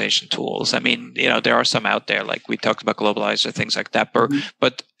internationalization tools. I mean, there are some out there, like we talked about Globalizer, things like that.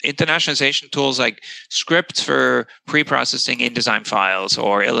 But internationalization tools like scripts for pre-processing InDesign files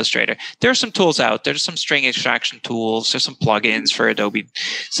or Illustrator, there are some tools out there. There's some string extraction tools. There's some plugins for Adobe.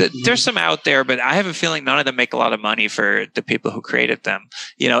 So there's some out there, but I have a feeling none of them make a lot of money for the people who created them.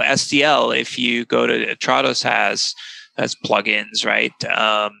 STL, if you go to Trados has plugins, right?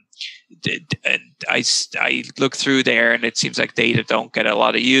 and I look through there, and it seems like they either don't get a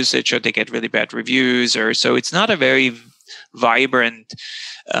lot of usage or they get really bad reviews, or so it's not a very vibrant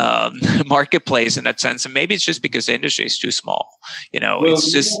marketplace in that sense. And maybe it's just because the industry is too small.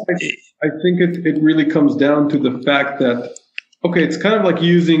 It's just. I think it really comes down to the fact that, okay, it's kind of like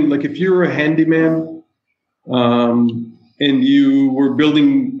using, like if you're a handyman and you were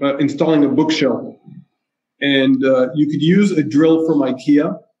installing a bookshelf, and you could use a drill from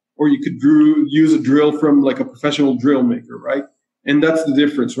IKEA, or you could use a drill from like a professional drill maker, right? And that's the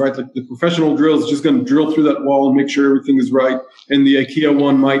difference, right? Like the professional drill is just going to drill through that wall and make sure everything is right. And the IKEA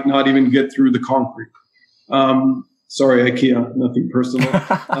one might not even get through the concrete. Sorry, IKEA, nothing personal.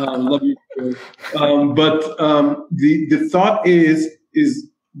 Love you. But the thought is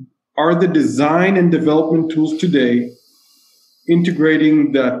are the design and development tools today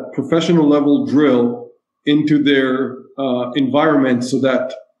integrating that professional level drill into their environment so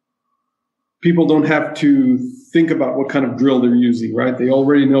that people don't have to think about what kind of drill they're using, right? They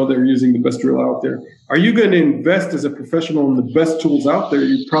already know they're using the best drill out there. Are you going to invest as a professional in the best tools out there?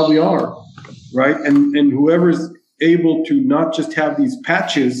 You probably are, right? And whoever's able to not just have these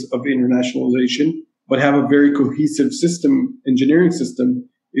patches of internationalization, but have a very cohesive system, engineering system,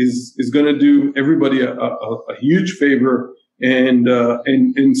 is going to do everybody a huge favor and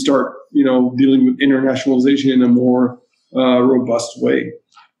start, dealing with internationalization in a more robust way.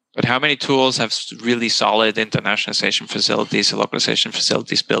 But how many tools have really solid internationalization facilities or localization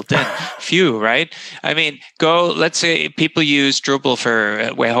facilities built in? Few, right? I mean, let's say people use Drupal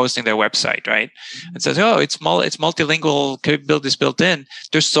for hosting their website, right? And says, it's multilingual capabilities built in.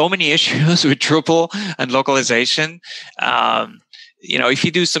 There's so many issues with Drupal and localization. If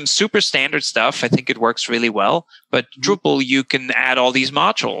you do some super standard stuff, I think it works really well. But Drupal, you can add all these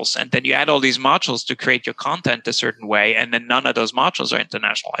modules, and then you add all these modules to create your content a certain way, and then none of those modules are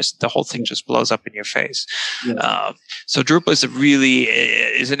internationalized. The whole thing just blows up in your face. Yeah. So Drupal is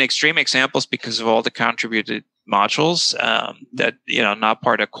an extreme example because of all the contributed modules that not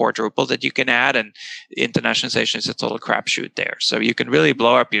part of core Drupal that you can add, and internationalization is a total crapshoot there. So you can really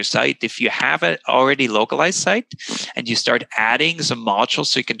blow up your site if you have an already localized site and you start adding some modules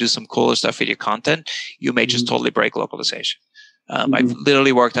so you can do some cooler stuff with your content. You may just totally break localization. I've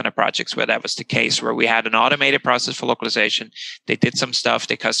literally worked on a project where that was the case, where we had an automated process for localization. They did some stuff,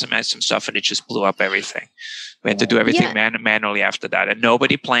 they customized some stuff, and it just blew up everything. We had to do everything manually after that, and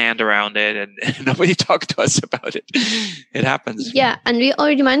nobody planned around it, and nobody talked to us about it. It happens. Yeah, and we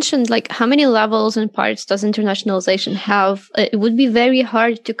already mentioned how many levels and parts does internationalization have. It would be very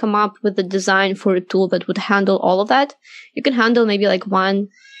hard to come up with a design for a tool that would handle all of that. You can handle maybe one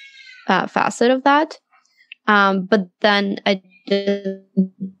facet of that, but then I think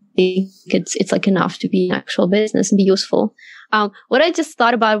it's enough to be an actual business and be useful. What I just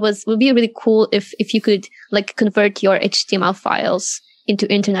thought about would be really cool if you could convert your HTML files into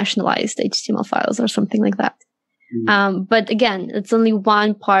internationalized HTML files or something like that. But again, it's only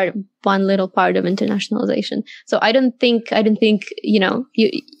one little part of internationalization. So I don't think it's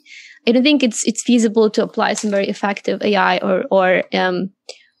feasible to apply some very effective AI or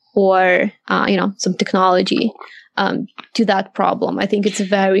some technology to that problem. I think it's a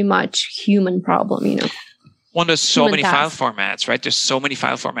very much human problem, Well, there's so many file formats, right? There's so many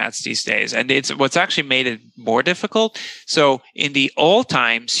file formats these days. And it's what's actually made it more difficult. So in the old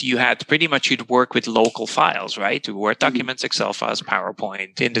times, you'd work with local files, right? Word documents, Excel files,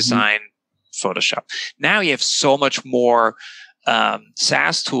 PowerPoint, InDesign, Photoshop. Now you have so much more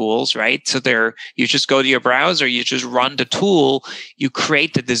SaaS tools, right? So you just go to your browser, you just run the tool, you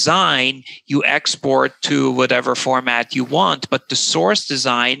create the design, you export to whatever format you want, but the source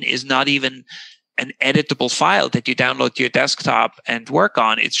design is not even an editable file that you download to your desktop and work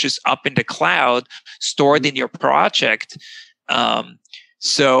on. It's just up in the cloud, stored in your project.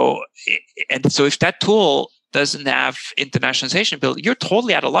 So if that tool doesn't have internationalization built, you're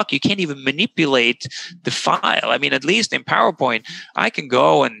totally out of luck. You can't even manipulate the file. I mean, at least in PowerPoint, I can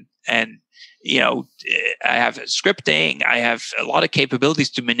go and I have scripting, I have a lot of capabilities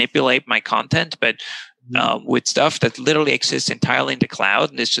to manipulate my content, but with stuff that literally exists entirely in the cloud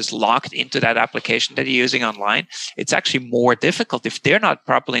and is just locked into that application that you're using online, it's actually more difficult. If they're not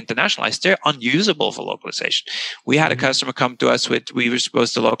properly internationalized, they're unusable for localization. We had a customer come to us we were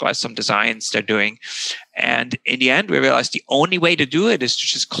supposed to localize some designs they're doing. And in the end, we realized the only way to do it is to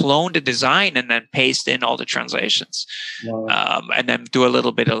just clone the design and then paste in all the translations. Wow. And then do a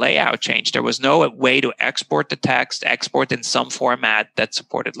little bit of layout change. There was no way to export the text, export in some format that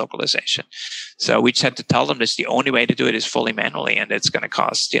supported localization. So we just had to tell them this. The only way to do it is fully manually, and it's going to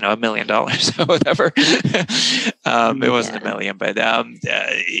cost, $1 million or whatever. It wasn't $1 million, but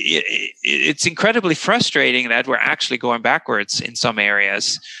it's incredibly frustrating that we're actually going backwards in some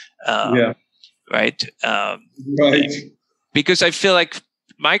areas. Right. Right. Because I feel like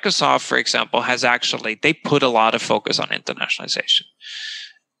Microsoft, for example, they put a lot of focus on internationalization.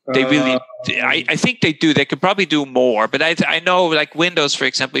 They really, I think they do. They could probably do more, but I know, like Windows, for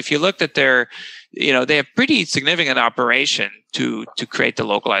example, if you looked at their, they have pretty significant operation to create the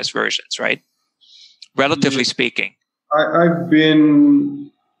localized versions, right? Relatively speaking. I've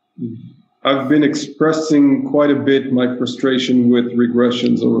been expressing quite a bit my frustration with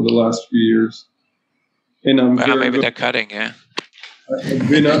regressions over the last few years, and maybe they're cutting, yeah. I'm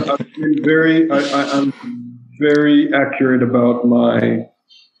very accurate about my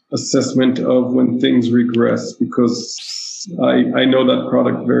assessment of when things regress, because I know that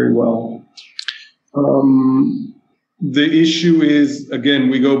product very well. The issue is, again,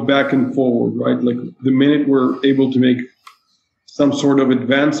 we go back and forward, right? Like the minute we're able to make some sort of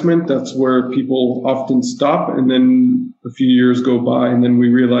advancement, that's where people often stop, and then a few years go by, and then we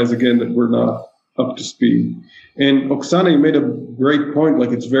realize again that we're not up to speed. And Oksana, you made a great point.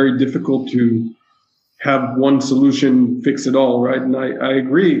 Like, it's very difficult to have one solution fix it all, right? And I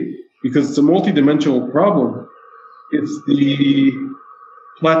agree, because it's a multidimensional problem. It's the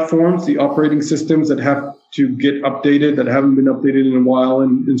platforms, the operating systems that have to get updated, that haven't been updated in a while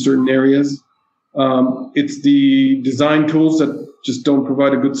in certain areas. It's the design tools that just don't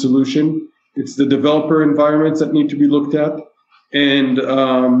provide a good solution. It's the developer environments that need to be looked at. And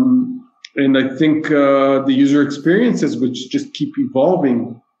I think the user experiences, which just keep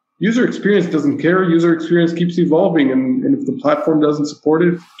evolving. User experience doesn't care. User experience keeps evolving. And if the platform doesn't support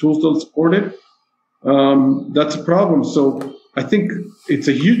it, if tools don't support it, that's a problem. So I think it's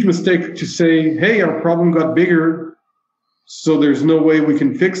a huge mistake to say, hey, our problem got bigger, so there's no way we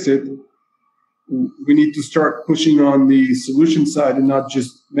can fix it. We need to start pushing on the solution side and not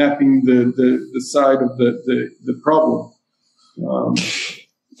just mapping the side of the problem.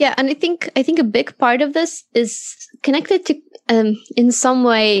 Yeah, and I think a big part of this is connected to in some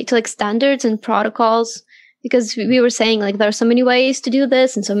way to like standards and protocols, because we were saying like there are so many ways to do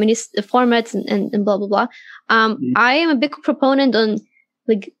this and so many formats and blah blah blah. I am a big proponent on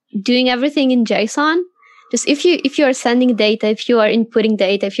like doing everything in JSON. Just if you are sending data, if you are inputting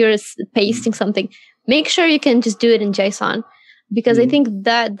data, if you're pasting something, make sure you can just do it in JSON, because I think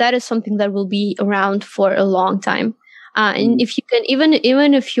that is something that will be around for a long time. And if you can, even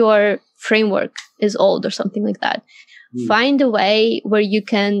if your framework is old or something like that, find a way where you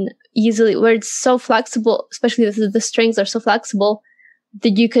can easily, where it's so flexible, especially if the strings are so flexible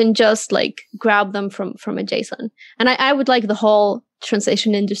that you can just like grab them from a JSON. And I would like the whole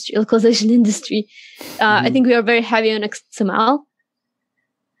translation industry, localization industry. I think we are very heavy on XML.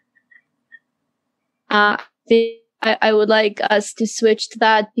 I would like us to switch to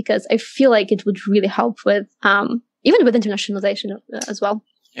that, because I feel like it would really help with, even with internationalization as well.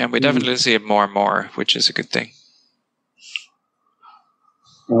 Yeah, we definitely see it more and more, which is a good thing.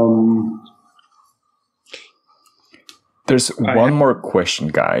 There's one more question,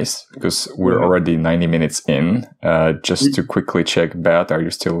 guys, because we're already 90 minutes in. Just to quickly check, Beat, are you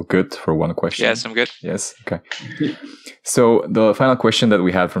still good for one question? Yes, I'm good. Yes, okay. So the final question that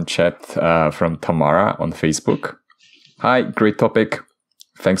we had from chat from Tamara on Facebook. Hi, great topic.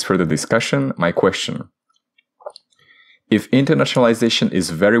 Thanks for the discussion. My question: if internationalization is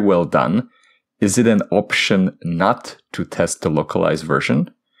very well done, is it an option not to test the localized version?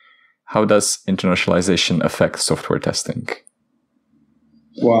 How does internationalization affect software testing?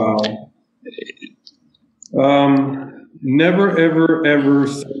 Wow. Never, ever, ever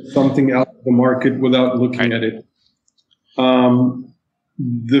send something out of the market without looking at it.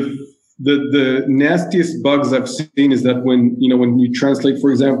 The nastiest bugs I've seen is that when you translate,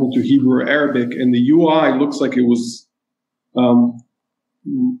 for example, to Hebrew or Arabic, and the UI looks like it was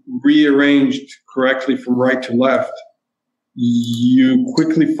rearranged correctly from right to left, you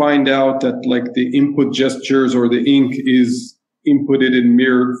quickly find out that like the input gestures or the ink is inputted in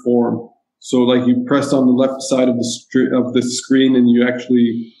mirrored form. So like you press on the left side of the screen and you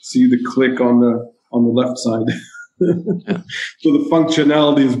actually see the click on the left side. So the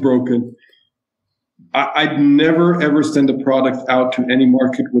functionality is broken. I'd never ever send a product out to any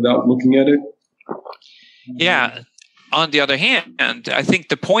market without looking at it. Yeah. On the other hand, I think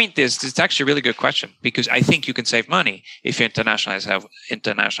the point is, it's actually a really good question, because I think you can save money if you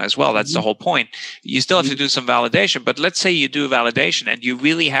internationalize well. That's the whole point. You still have to do some validation, but let's say you do validation and you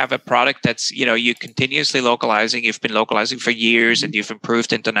really have a product that's, you're continuously localizing. You've been localizing for years and you've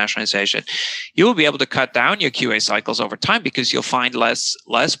improved internationalization. You will be able to cut down your QA cycles over time because you'll find less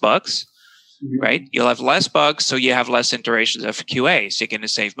bugs. Right? You'll have less bugs, so you have less iterations of QA, so you're going to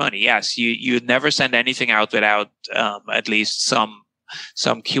save money. Yes, you never send anything out without at least some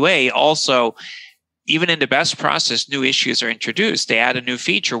QA. Also, even in the best process, new issues are introduced. They add a new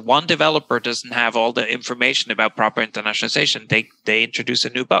feature. One developer doesn't have all the information about proper internationalization. They introduce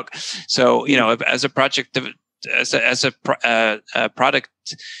a new bug. So, as a project, as a product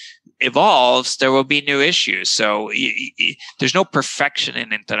evolves, there will be new issues. So there's no perfection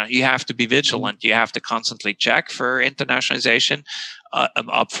in internet. You have to be vigilant. You have to constantly check for internationalization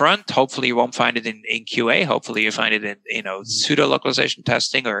up front. Hopefully you won't find it in QA. Hopefully you find it in pseudo localization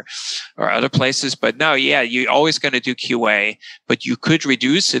testing or other places. But no, you're always going to do QA, but you could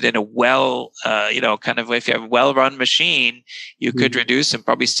reduce it in a if you have a well-run machine, you could reduce and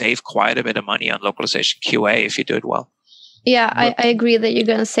probably save quite a bit of money on localization QA if you do it well. Yeah, I agree that you're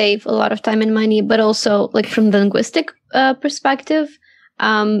going to save a lot of time and money, but also like from the linguistic perspective,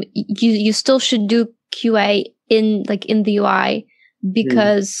 you still should do QA in the UI,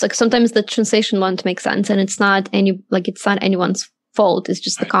 because like sometimes the translation won't make sense and it's not anyone's fault. It's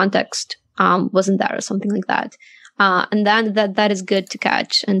just the context wasn't there or something like that. And then that is good to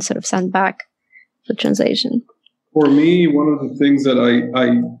catch and sort of send back for translation. For me, one of the things that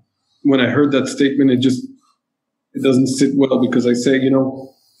I when I heard that statement, it doesn't sit well, because I say,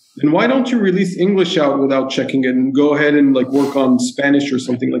 then why don't you release English out without checking it and go ahead and work on Spanish or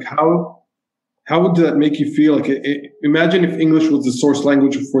something? Like how would that make you feel? Like imagine if English was the source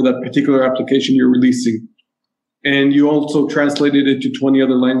language for that particular application you're releasing, and you also translated it to 20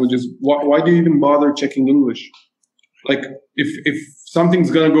 other languages. Why do you even bother checking English? Like if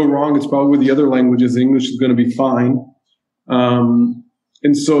something's going to go wrong, it's probably with the other languages. English is going to be fine.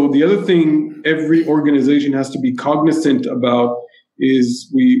 And so the other thing every organization has to be cognizant about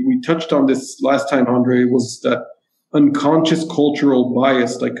is, we touched on this last time, Andrej, was that unconscious cultural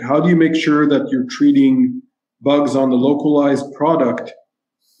bias. Like, how do you make sure that you're treating bugs on the localized product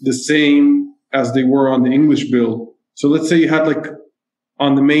the same as they were on the English build? So let's say you had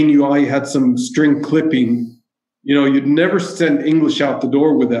on the main UI, you had some string clipping. You'd never send English out the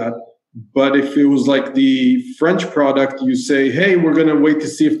door with that. But if it was like the French product, you say, hey, we're going to wait to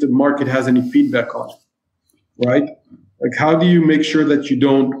see if the market has any feedback on it, right? Like, how do you make sure that you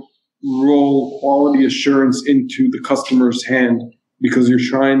don't roll quality assurance into the customer's hand because you're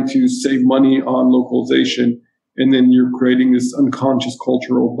trying to save money on localization, and then you're creating this unconscious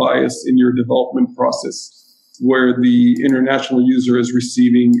cultural bias in your development process where the international user is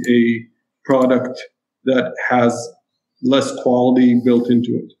receiving a product that has less quality built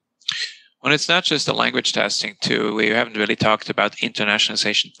into it? Well, it's not just the language testing too. We haven't really talked about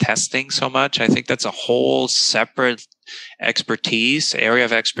internationalization testing so much. I think that's a whole separate area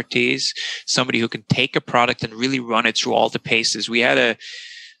of expertise. Somebody who can take a product and really run it through all the paces. We had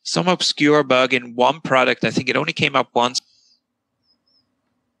some obscure bug in one product. I think it only came up once.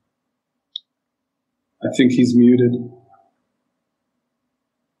 I think he's muted.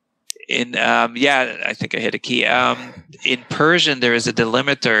 I think I hit a key. In Persian, there is a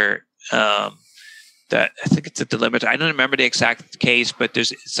delimiter. That I think it's a delimiter. I don't remember the exact case, but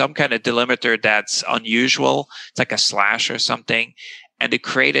there's some kind of delimiter that's unusual. It's like a slash or something, and it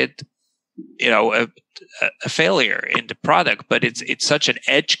created, a failure in the product. But it's such an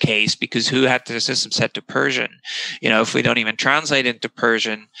edge case because who had the system set to Persian? If we don't even translate into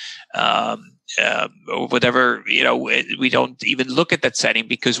Persian, or whatever, we don't even look at that setting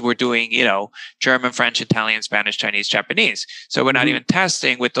because we're doing, German, French, Italian, Spanish, Chinese, Japanese. So we're not even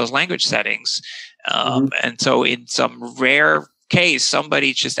testing with those language settings. And so in some rare case,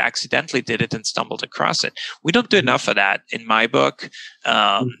 somebody just accidentally did it and stumbled across it. We don't do enough of that in my book.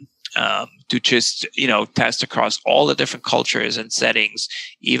 To just, test across all the different cultures and settings,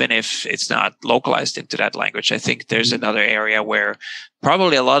 even if it's not localized into that language. I think there's another area where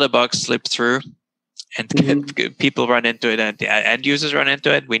probably a lot of bugs slip through and people run into it and end users run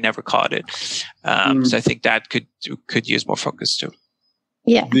into it. We never caught it. So I think that could use more focus too.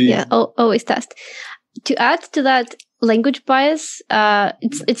 Yeah. Always test. To add to that language bias,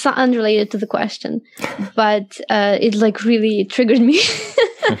 it's not unrelated to the question, but it really triggered me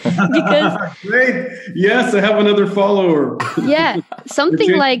because great. Yes, I have another follower. Yeah,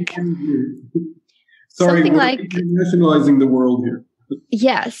 something like internationalizing the world here.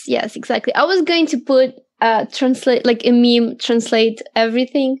 Yes, exactly. I was going to put translate like a meme, translate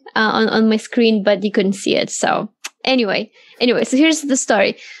everything on my screen, but you couldn't see it. So anyway, so here's the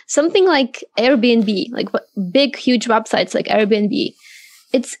story. Something like Airbnb, like big, huge websites like Airbnb,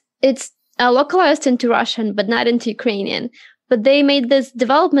 it's localized into Russian, but not into Ukrainian. But they made this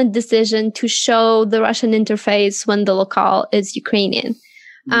development decision to show the Russian interface when the locale is Ukrainian.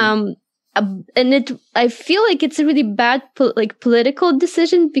 And I feel like it's a really bad political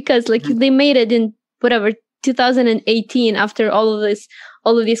decision, because like they made it in 2018 after all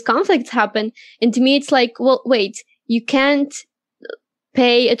of these conflicts happened. And to me, it's like, well, wait, you can't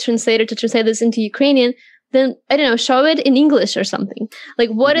pay a translator to translate this into Ukrainian. Then I don't know, show it in English or something. Like,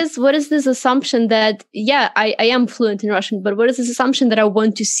 what is this assumption that, I am fluent in Russian, but what is this assumption that I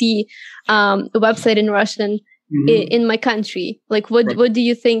want to see a website in Russian in my country? Like, what do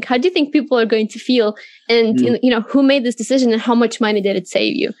you think? How do you think people are going to feel? And who made this decision, and how much money did it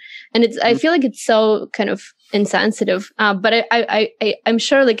save you? And I feel like it's so kind of insensitive. But I'm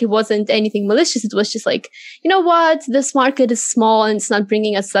sure like it wasn't anything malicious. It was just like, you know what, this market is small and it's not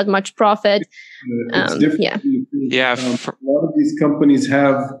bringing us that much profit. It's different. Yeah. A lot of these companies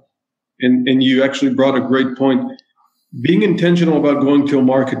have, and you actually brought a great point, being intentional about going to a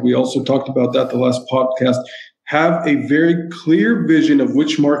market. We also talked about that the last podcast. Have a very clear vision of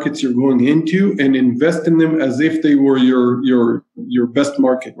which markets you're going into and invest in them as if they were your best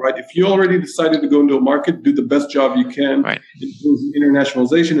market, right? If you already decided to go into a market, do the best job you can in terms of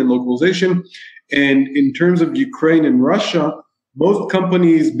internationalization and localization. And in terms of Ukraine and Russia, most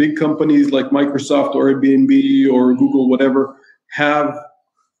companies, big companies like Microsoft or Airbnb or Google, whatever, have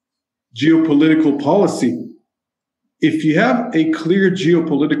geopolitical policy. If you have a clear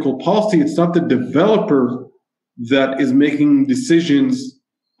geopolitical policy, it's not the developer that is making decisions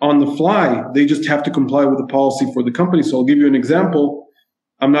on the fly. They just have to comply with the policy for the company. So I'll give you an example.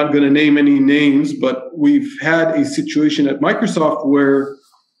 I'm not going to name any names, but we've had a situation at Microsoft where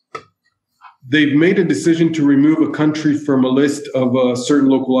they've made a decision to remove a country from a list of a certain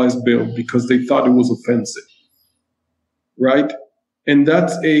localized bill because they thought it was offensive. Right? And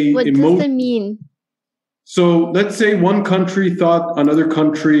that's What does that mean? So let's say one country thought another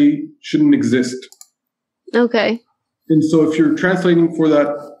country shouldn't exist. Okay. And so if you're translating for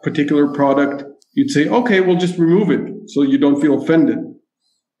that particular product, you'd say, okay, we'll just remove it so you don't feel offended.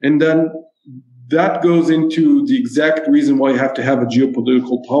 And then that goes into the exact reason why you have to have a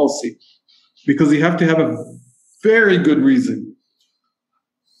geopolitical policy, because you have to have a very good reason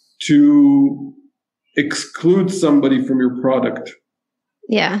to exclude somebody from your product.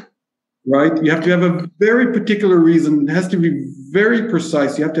 Yeah. Right? You have to have a very particular reason. It has to be very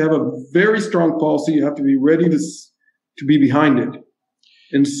precise. You have to have a very strong policy. You have to be ready to be behind it.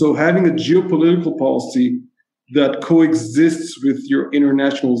 And so having a geopolitical policy that coexists with your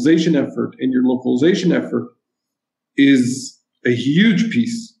internationalization effort and your localization effort is a huge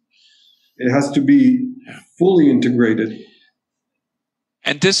piece. It has to be fully integrated.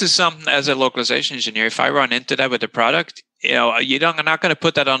 And this is something, as a localization engineer, if I run into that with a product, I'm not going to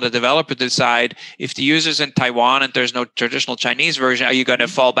put that on the developer to decide. If the user's in Taiwan and there's no traditional Chinese version, are you going to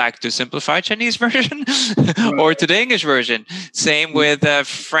fall back to simplified Chinese version or to the English version? Same with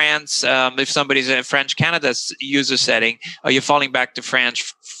France. If somebody's in French Canada's user setting, are you falling back to French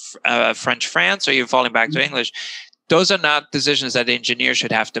France, or are you falling back to English? Those are not decisions that the engineer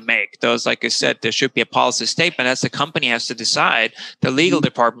should have to make. Those, like I said, there should be a policy statement as the company has to decide. The legal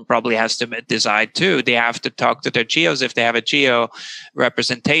department probably has to decide too. They have to talk to their geos. If they have a geo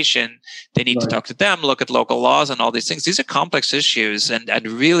representation, they need to talk to them, look at local laws and all these things. These are complex issues and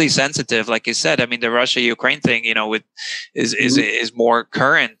really sensitive. Like you said, I mean, the Russia-Ukraine thing, is more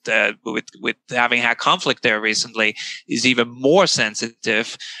current with having had conflict there recently, is even more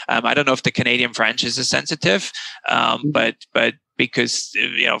sensitive. I don't know if the Canadian French is as sensitive. But because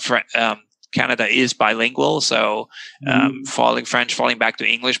Canada is bilingual, so falling back to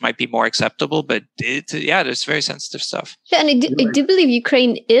English might be more acceptable. But there's very sensitive stuff. Yeah, and I do believe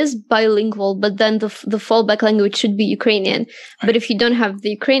Ukraine is bilingual, but then the fallback language should be Ukrainian. Right. But if you don't have the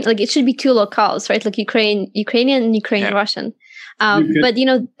Ukraine, like it should be two locales, right? Like Ukrainian and Ukrainian Russian. But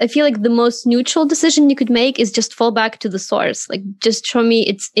I feel like the most neutral decision you could make is just fall back to the source. Like, just show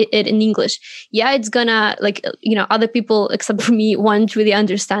me it in English. Yeah, it's gonna other people except for me won't really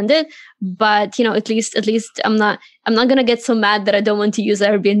understand it. But at least I'm not gonna get so mad that I don't want to use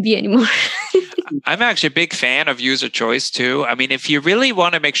Airbnb anymore. I'm actually a big fan of user choice too. I mean, if you really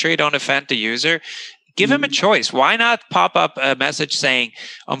want to make sure you don't offend the user, give him a choice. Why not pop up a message saying,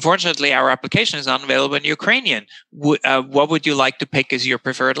 unfortunately, our application is not available in Ukrainian. What would you like to pick as your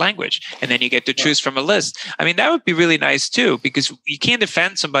preferred language? And then you get to choose from a list. I mean, that would be really nice too, because you can't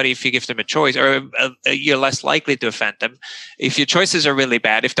offend somebody if you give them a choice, or you're less likely to offend them. If your choices are really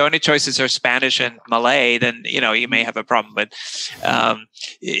bad, if the only choices are Spanish and Malay, then, you may have a problem. But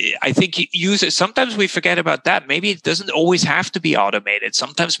I think sometimes we forget about that. Maybe it doesn't always have to be automated.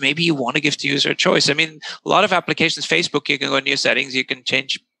 Sometimes maybe you want to give the user a choice. I mean, a lot of applications, Facebook, you can go in your settings, you can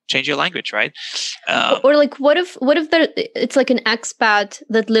change your language, right? Or like, what if it's like an expat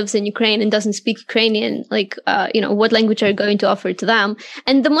that lives in Ukraine and doesn't speak Ukrainian? Like, what language are you going to offer to them?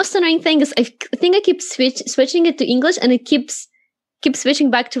 And the most annoying thing is, I think I keep switching it to English, and it keeps switching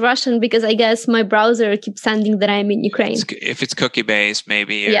back to Russian, because I guess my browser keeps sending that I'm in Ukraine. If it's cookie based,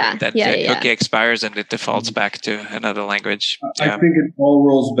 maybe cookie expires and it defaults back to another language. I think it all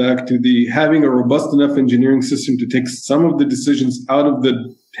rolls back to having a robust enough engineering system to take some of the decisions out of the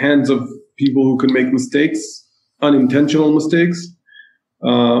hands of people who can make mistakes, unintentional mistakes,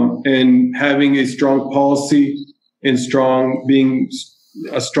 and having a strong policy and being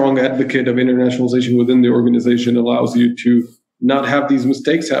a strong advocate of internationalization within the organization allows you to not have these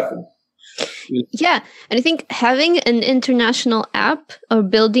mistakes happen. Yeah. And I think having an international app or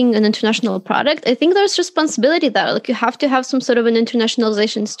building an international product, I think there's responsibility there. Like, you have to have some sort of an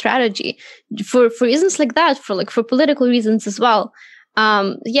internationalization strategy for reasons like that, for political reasons as well.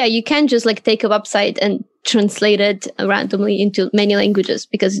 You can't just take a website and translate it randomly into many languages,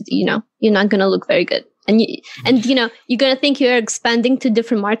 because, you're not going to look very good. And you're going to think you're expanding to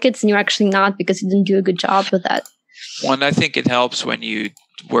different markets, and you're actually not, because you didn't do a good job with that. One, I think it helps when you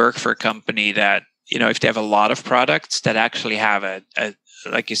work for a company that, if they have a lot of products that actually have a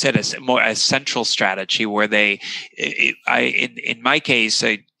like you said, a central strategy where in my case,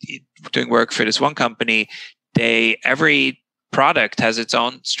 doing work for this one company, every product has its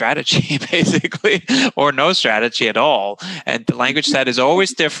own strategy, basically, or no strategy at all. And the language set is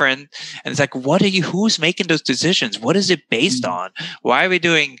always different. And it's like, who's making those decisions? What is it based on? Why are we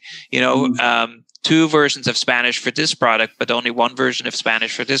doing, two versions of Spanish for this product, but only one version of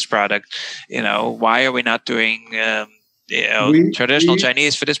Spanish for this product? Why are we not doing, traditional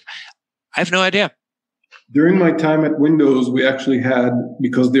Chinese for this? I have no idea. During my time at Windows, we actually had,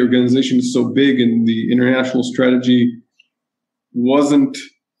 because the organization is so big and the international strategy wasn't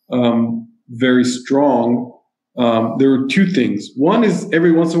very strong, there were two things. One is,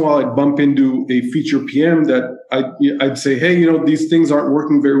 every once in a while I'd bump into a feature PM that I'd say, hey, these things aren't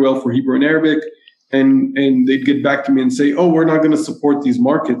working very well for Hebrew and Arabic. And they'd get back to me and say, oh, we're not going to support these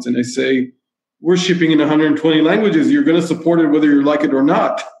markets. And I say, we're shipping in 120 languages. You're going to support it whether you like it or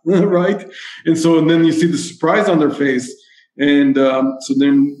not, right? And then you see the surprise on their face. And so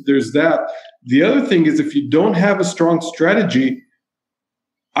then there's that. The other thing is, if you don't have a strong strategy,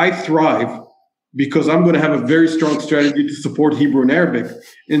 I thrive because I'm going to have a very strong strategy to support Hebrew and Arabic.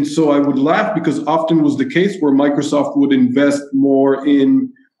 And so I would laugh, because often was the case where Microsoft would invest more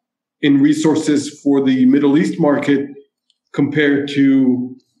in resources for the Middle East market compared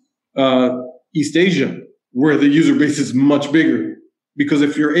to East Asia, where the user base is much bigger. Because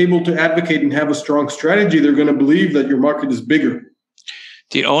if you're able to advocate and have a strong strategy, they're going to believe that your market is bigger.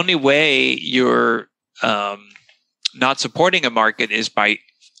 The only way you're not supporting a market is by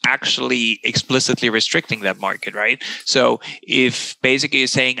actually explicitly restricting that market, right? So if basically you're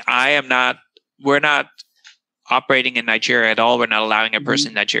saying, we're not operating in Nigeria at all, we're not allowing a person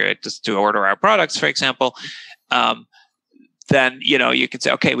in Nigeria to order our products, for example, then you could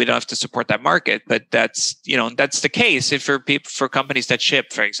say, okay, we don't have to support that market. But that's the case if for companies that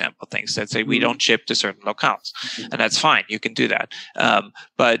ship, for example, things that say we don't ship to certain locales, and that's fine. You can do that,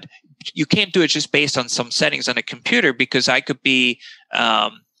 but you can't do it just based on some settings on a computer, because I could be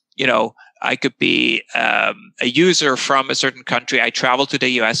a user from a certain country. I travel to the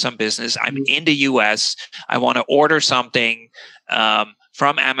US on business. I'm in the US. I want to order something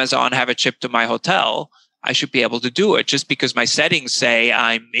from Amazon, have it shipped to my hotel. I should be able to do it. Just because my settings say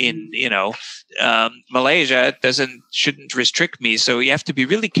I'm in, Malaysia shouldn't restrict me. So you have to be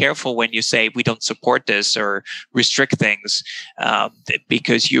really careful when you say we don't support this or restrict things,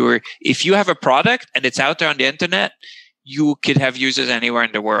 because if you have a product and it's out there on the internet, you could have users anywhere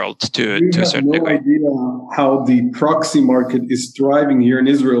in the world to a certain degree. I have no idea how the proxy market is thriving here in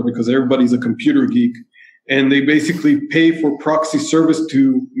Israel, because everybody's a computer geek. And they basically pay for proxy service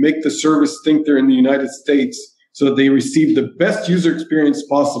to make the service think they're in the United States, so that they receive the best user experience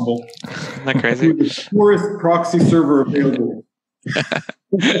possible. Isn't that crazy? The poorest proxy server available.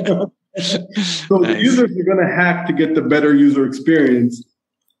 So the users are going to hack to get the better user experience.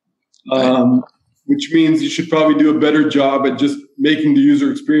 which means you should probably do a better job at just making the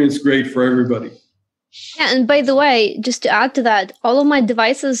user experience great for everybody. Yeah, and by the way, just to add to that, all of my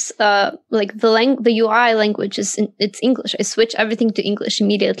devices, like the UI language it's English. I switch everything to English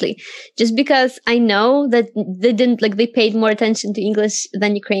immediately, just because I know that they paid more attention to English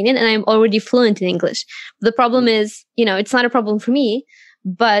than Ukrainian, and I'm already fluent in English. The problem is, it's not a problem for me,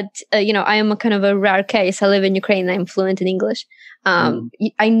 but I am a kind of a rare case. I live in Ukraine, and I'm fluent in English.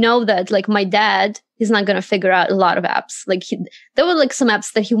 I know that like my dad, he's not going to figure out a lot of apps. Like there were like some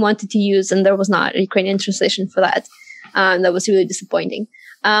apps that he wanted to use, and there was not a Ukrainian translation for that. That was really disappointing.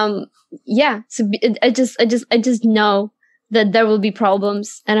 So I just know that there will be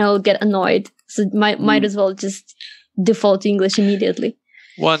problems, and I will get annoyed. So might as well just default to English immediately.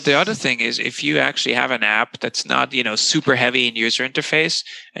 Well, the other thing is if you actually have an app that's not, super heavy in user interface,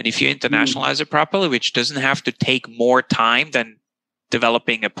 and if you internationalize it properly, which doesn't have to take more time than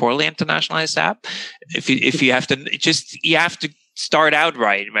developing a poorly internationalized app, if you have to start out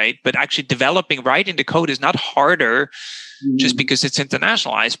right? But actually developing, writing the code is not harder just because it's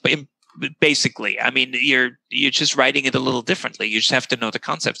internationalized. But basically, I mean, you're just writing it a little differently. You just have to know the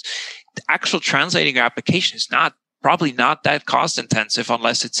concepts. The actual translating your application is probably not that cost intensive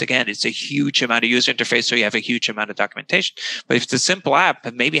unless it's a huge amount of user interface, so you have a huge amount of documentation. But if it's a simple app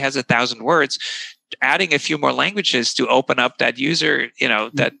and maybe has 1,000 words, adding a few more languages to open up that user,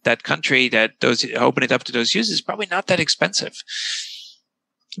 that country, open it up to those users is probably not that expensive.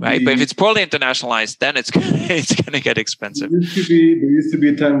 Right. But if it's poorly internationalized, then it's gonna get expensive. There used to be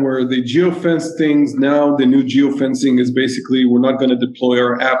a time where they geofence things. Now the new geofencing is basically we're not going to deploy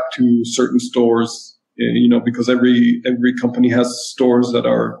our app to certain stores. Because every company has stores that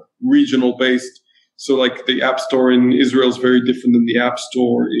are regional based. So like the app store in Israel is very different than the app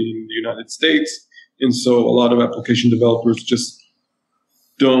store in the United States. And so a lot of application developers just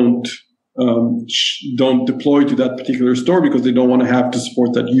don't deploy to that particular store because they don't want to have to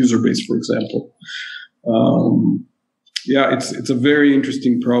support that user base, for example. It's a very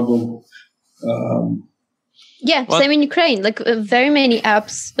interesting problem. Same in Ukraine. Like very many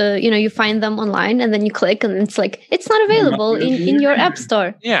apps, you find them online and then you click and it's like, it's not available in your app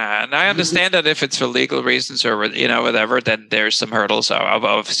store. Yeah. And I understand that if it's for legal reasons or, whatever, then there's some hurdles.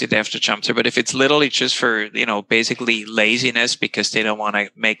 Obviously, they have to jump through. But if it's literally just for, basically laziness because they don't want to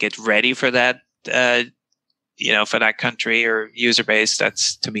make it ready for that, for that country or user base,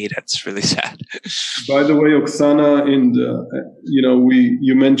 to me, that's really sad. By the way, Oksana,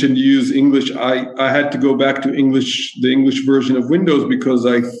 you mentioned you use English. I had to go back to the English version of Windows because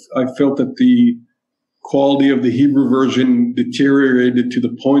I felt that the quality of the Hebrew version deteriorated to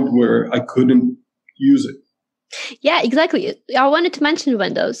the point where I couldn't use it. Yeah, exactly. I wanted to mention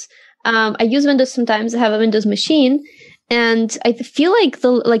Windows. I use Windows sometimes. I have a Windows machine, and I feel like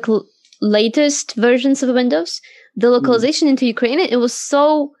the latest versions of Windows, the localization into Ukrainian, it was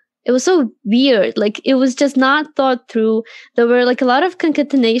so weird. Like it was just not thought through. There were like a lot of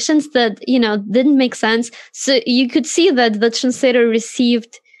concatenations that didn't make sense. So you could see that the translator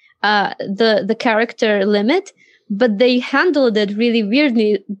received the character limit, but they handled it really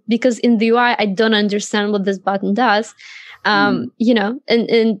weirdly because in the UI I don't understand what this button does. And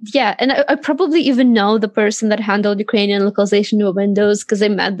I probably even know the person that handled Ukrainian localization to Windows because I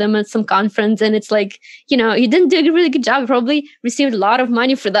met them at some conference, and it's like, you didn't do a really good job. Probably received a lot of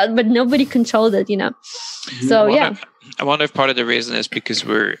money for that, but nobody controlled it, So I wonder if part of the reason is because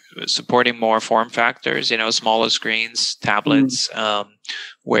we're supporting more form factors, smaller screens, tablets,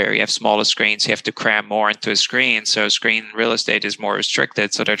 where you have smaller screens, you have to cram more into a screen. So screen real estate is more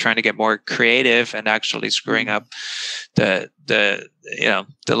restricted. So they're trying to get more creative and actually screwing up the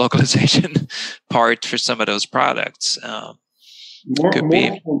localization part for some of those products.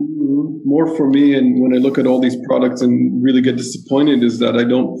 More for me, and when I look at all these products and really get disappointed, is that I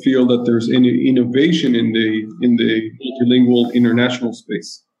don't feel that there's any innovation in the multilingual international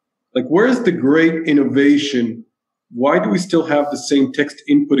space. Like, where's the great innovation? Why do we still have the same text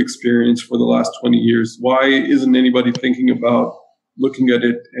input experience for the last 20 years? Why isn't anybody thinking about looking at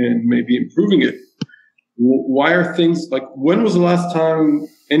it and maybe improving it? Why are things like, when was the last time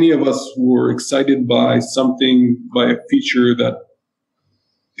any of us were excited by a feature that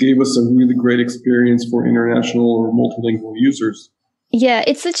gave us a really great experience for international or multilingual users? Yeah,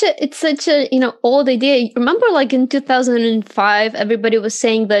 it's such a old idea. Remember, like in 2005, everybody was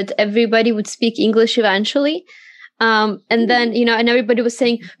saying that everybody would speak English eventually. And then, and everybody was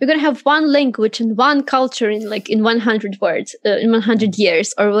saying, we're going to have one language and one culture in 100 words, in 100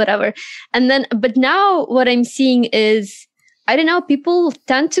 years or whatever. And then, but now what I'm seeing is, I don't know, people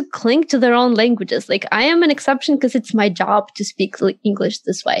tend to cling to their own languages. Like I am an exception because it's my job to speak English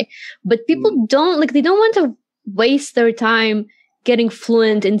this way. But people don't they don't want to waste their time getting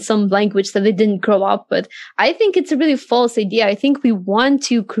fluent in some language that they didn't grow up with. I think it's a really false idea. I think we want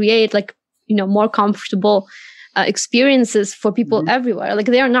to create more comfortable experiences for people everywhere. Like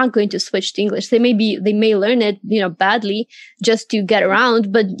they are not going to switch to English. They may learn it, badly just to get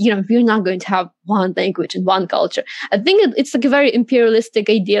around, but we're not going to have one language and one culture. I think it's like a very imperialistic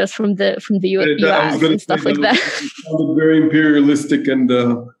ideas from the US and stuff like that. It sounded very imperialistic and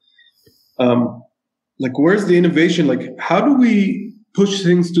where's the innovation? Like how do we push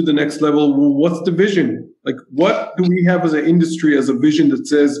things to the next level? What's the vision? Like what do we have as an industry, as a vision that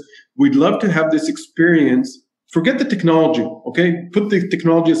says we'd love to have this experience? Forget the technology, okay? Put the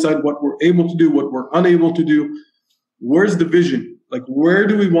technology aside, what we're able to do, what we're unable to do. Where's the vision? Like, where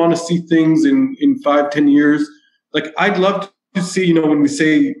do we want to see things in 5-10 years? Like, I'd love to see, when we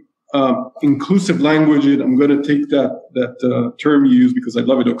say inclusive language, and I'm going to take that term you use because I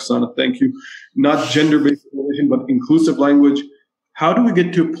love it, Oksana, thank you. Not gender-based relation, but inclusive language. How do we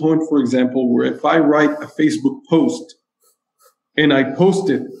get to a point, for example, where if I write a Facebook post and I post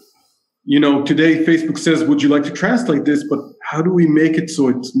it, today Facebook says, would you like to translate this? But how do we make it so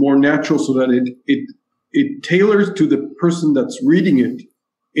it's more natural so that it tailors to the person that's reading it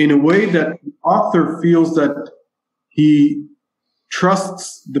in a way that the author feels that he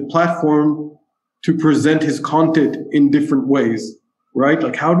trusts the platform to present his content in different ways, right?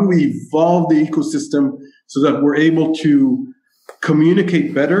 Like how do we evolve the ecosystem so that we're able to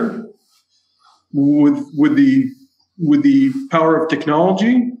communicate better with the power of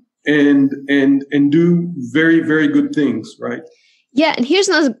technology and do very, very good things, right? Yeah, and here's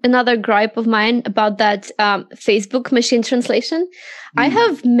another gripe of mine about that Facebook machine translation. I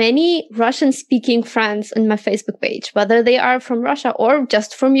have many Russian-speaking friends on my Facebook page, whether they are from Russia or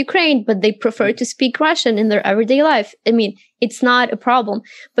just from Ukraine, but they prefer to speak Russian in their everyday life. I mean, it's not a problem.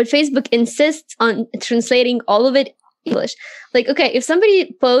 But Facebook insists on translating all of it English. Like, okay, if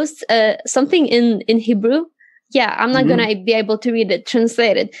somebody posts something in Hebrew, yeah, I'm not going to be able to read it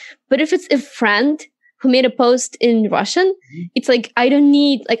translated. But if it's a friend who made a post in Russian, it's like, I don't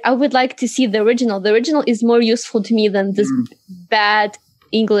need, I would like to see the original. The original is more useful to me than this bad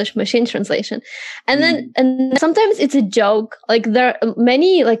English machine translation. And then sometimes it's a joke. Like there are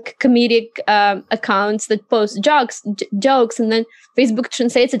many comedic accounts that post jokes, and then Facebook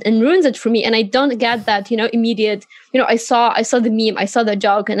translates it and ruins it for me. And I don't get that, immediate, I saw the meme, I saw the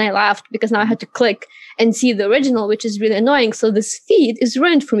joke and I laughed because now I had to click and see the original, which is really annoying. So this feed is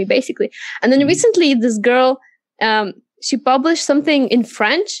ruined for me basically. And then recently this girl, she published something in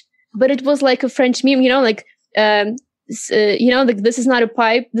French, but it was like a French meme, this is not a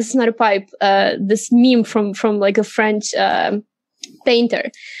pipe. This meme from like a French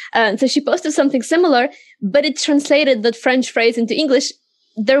painter. So she posted something similar, but it translated that French phrase into English,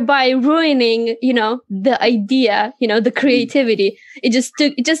 thereby ruining, the idea, the creativity. It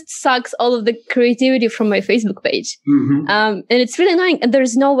just sucks all of the creativity from my Facebook page. And it's really annoying. And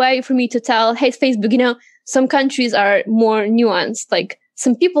there's no way for me to tell, hey, Facebook, some countries are more nuanced. Like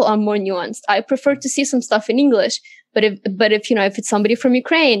some people are more nuanced. I prefer to see some stuff in English. But if it's somebody from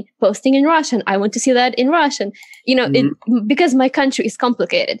Ukraine posting in Russian, I want to see that in Russian, because my country is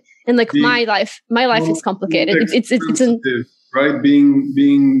complicated and my life is complicated. It's right.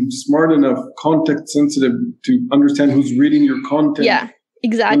 Being smart enough, context sensitive to understand who's reading your content. Yeah,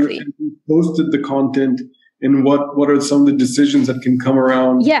 exactly. Who posted the content and what are some of the decisions that can come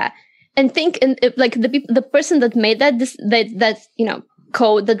around. Yeah. And think, the person that made that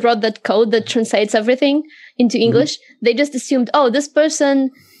code, that wrote that code that translates everything into English, they just assumed, this person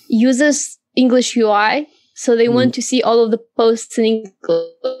uses English UI, so they want to see all of the posts in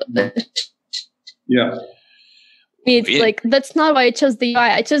English. Yeah. It's that's not why I chose the UI.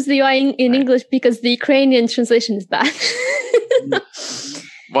 I chose the UI in English because the Ukrainian translation is bad.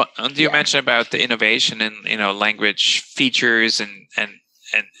 Well, and you mentioned about the innovation and language features and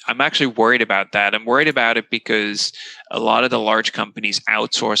I'm actually worried about that. I'm worried about it because a lot of the large companies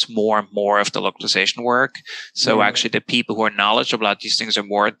outsource more and more of the localization work. So actually the people who are knowledgeable about these things are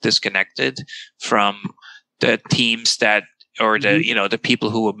more disconnected from the teams or the people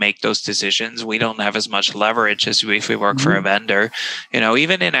who will make those decisions. We don't have as much leverage as if we work for a vendor.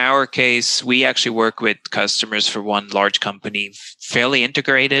 Even in our case, we actually work with customers for one large company, fairly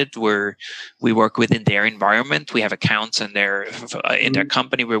integrated, where we work within their environment. We have accounts in their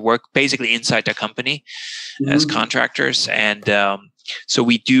company. We work basically inside their company as contractors. And So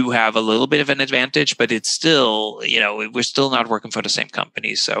we do have a little bit of an advantage, but it's still, we're still not working for the same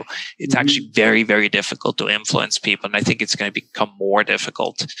company. So it's actually very, very difficult to influence people. And I think it's going to become more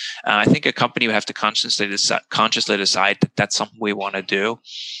difficult. I think a company will have to consciously decide that that's something we want to do.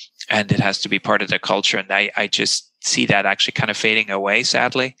 And it has to be part of their culture. And I just see that actually kind of fading away,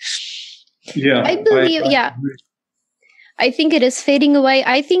 sadly. Yeah. I believe, I think it is fading away.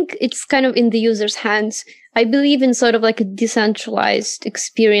 I think it's kind of in the user's hands. I believe in sort of like a decentralized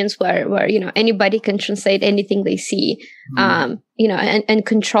experience where anybody can translate anything they see, and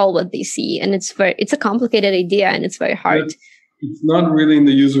control what they see. And it's a complicated idea and it's very hard. It's not really in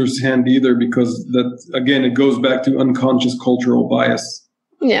the user's hand either, because that, again, it goes back to unconscious cultural bias.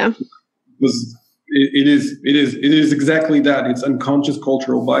 Yeah. Because it is exactly that. It's unconscious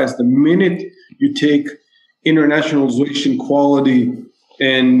cultural bias. The minute you take internationalization, quality,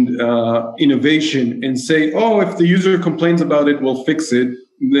 and innovation and say, oh, if the user complains about it, we'll fix it,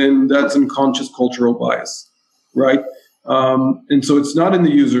 then that's unconscious cultural bias, right? And so it's not in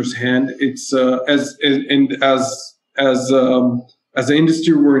the user's hand. It's as an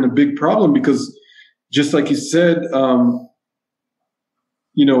industry, we're in a big problem, because just like you said,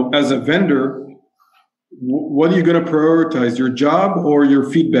 as a vendor, what are you going to prioritize, your job or your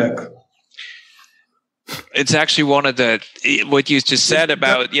feedback? It's actually one of what you just said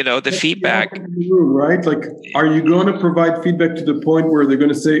about, the feedback. Right? Like, are you going to provide feedback to the point where they're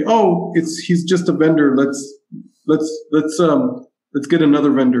going to say, oh, he's just a vendor. Let's get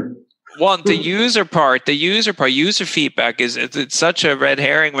another vendor. One, the user feedback it's such a red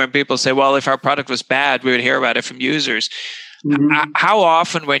herring when people say, well, if our product was bad, we would hear about it from users. Mm-hmm. How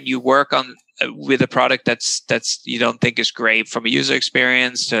often when you work with a product that's you don't think is great, from a user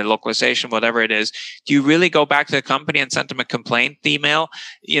experience to localization, whatever it is, do you really go back to the company and send them a complaint email?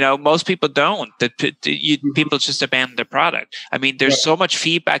 Most people don't. People just abandon the product. I mean, there's so much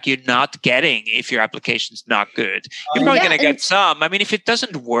feedback you're not getting if your application's not good. You're probably going to get some. I mean, if it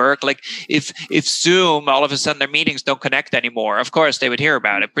doesn't work, like if Zoom, all of a sudden their meetings don't connect anymore, of course they would hear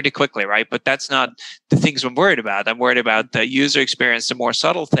about it pretty quickly, right? But that's not the things I'm worried about. I'm worried about the user experience, the more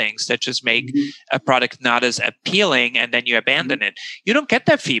subtle things that just make a product not as appealing, and then you abandon it. You don't get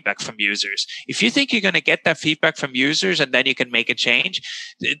that feedback from users. If you think you're going to get that feedback from users and then you can make a change,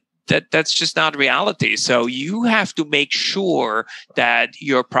 that's just not reality. So you have to make sure that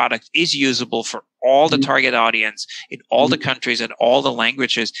your product is usable for all the target audience in all the countries and all the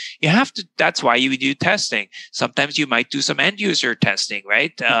languages. You have to. That's why you do testing. Sometimes you might do some end user testing,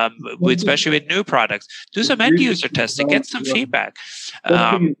 right? Especially with new products, do some end user testing, get some feedback.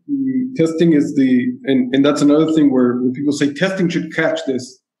 Testing is and that's another thing where when people say testing should catch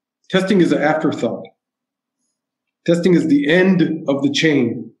this. Testing is an afterthought. Testing is the end of the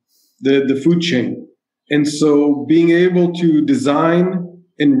chain, the food chain. And so being able to design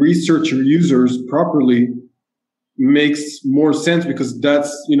and research your users properly makes more sense, because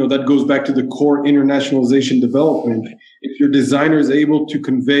that goes back to the core internationalization development. If your designer is able to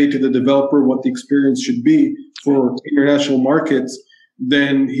convey to the developer what the experience should be for international markets,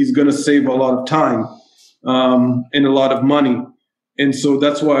 then he's going to save a lot of time and a lot of money. And so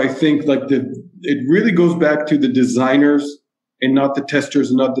that's why I think it really goes back to the designers and not the testers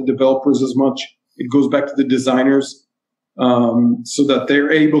and not the developers as much. It goes back to the designers so that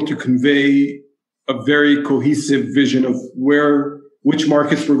they're able to convey a very cohesive vision of which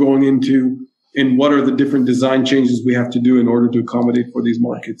markets we're going into and what are the different design changes we have to do in order to accommodate for these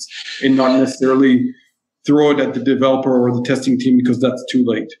markets, and not necessarily throw it at the developer or the testing team because that's too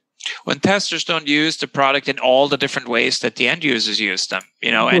late. When testers don't use the product in all the different ways that the end users use them,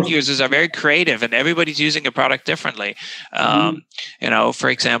 end users are very creative and everybody's using a product differently. For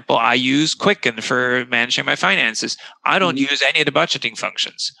example, I use Quicken for managing my finances. I don't use any of the budgeting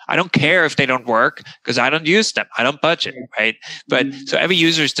functions. I don't care if they don't work because I don't use them. I don't budget, right? But so every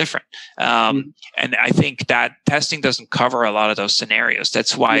user is different. And I think that testing doesn't cover a lot of those scenarios.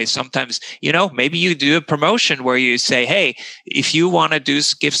 That's why sometimes, maybe you do a promotion where you say, hey, if you want to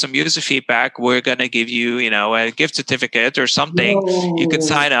give some user feedback, we're going to give you, a gift certificate or something. You could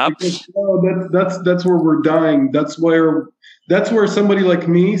sign up. That's where we're dying. That's where somebody like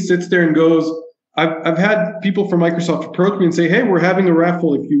me sits there and goes, I've had people from Microsoft approach me and say, hey, we're having a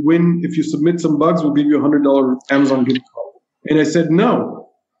raffle. If you submit some bugs, we'll give you $100 Amazon gift card. And I said, no,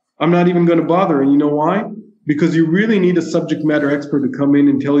 I'm not even going to bother. And you know why? Because you really need a subject matter expert to come in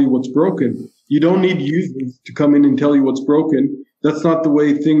and tell you what's broken. You don't need users to come in and tell you what's broken. That's not the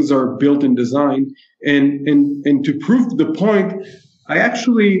way things are built and designed. And to prove the point, I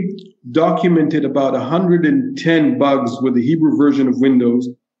actually documented about 110 bugs with the Hebrew version of Windows,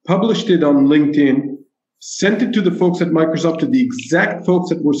 published it on LinkedIn, sent it to the folks at Microsoft, to the exact folks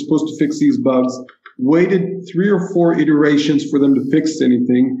that were supposed to fix these bugs, waited 3 or 4 iterations for them to fix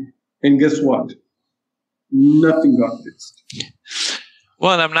anything, and guess what? Nothing got fixed.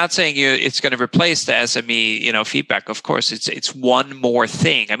 Well, I'm not saying it's going to replace the SME, feedback. Of course, it's one more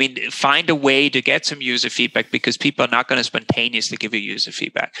thing. I mean, find a way to get some user feedback, because people are not going to spontaneously give you user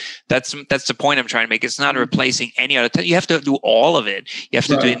feedback. That's the point I'm trying to make. It's not replacing any other. You have to do all of it. You have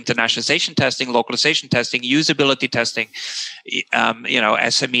to do internationalization testing, localization testing, usability testing,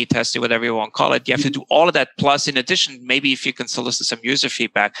 SME testing, whatever you want to call it. You have to do all of that. Plus, in addition, maybe if you can solicit some user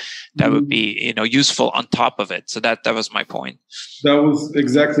feedback, that would be useful on top of it. So that was my point. That was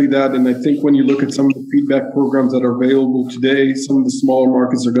exactly that. And I think when you look at some of the feedback programs that are available today, some of the smaller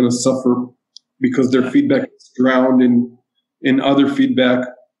markets are going to suffer because their feedback is drowned in other feedback.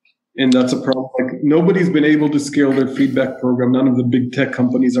 And that's a problem. Like, nobody's been able to scale their feedback program. None of the big tech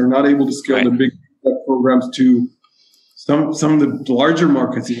companies are not able to scale their big feedback programs to some of the larger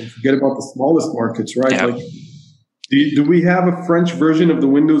markets. Even forget about the smallest markets, right? Yeah. Like, do we have a French version of the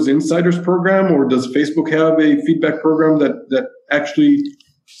Windows Insiders program, or does Facebook have a feedback program that actually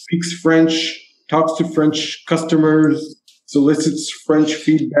speaks French, talks to French customers, solicits French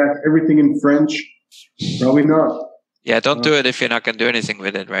feedback, everything in French? Probably not. Yeah, don't do it if you're not going to do anything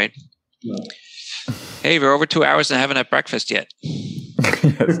with it, right? No. Hey, we're over 2 hours and haven't had breakfast yet.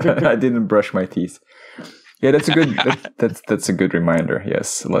 Yes, I didn't brush my teeth. Yeah, that's a good that's a good reminder.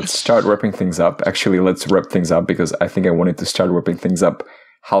 Yes, let's start wrapping things up. Actually, let's wrap things up, because I think I wanted to start wrapping things up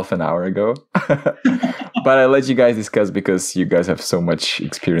half an hour ago. But I let you guys discuss because you guys have so much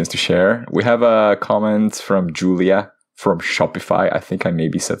experience to share. We have a comment from Julia from Shopify. I think I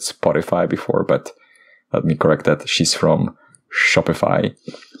maybe said Spotify before, but let me correct that. She's from Shopify.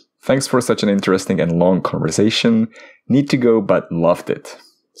 Thanks for such an interesting and long conversation. Need to go, but loved it.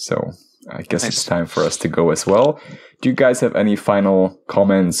 So I guess It's time for us to go as well. Do you guys have any final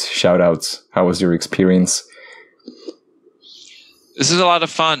comments, shout outs? How was your experience? This is a lot of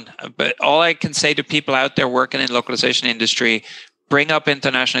fun, but all I can say to people out there working in localization industry, bring up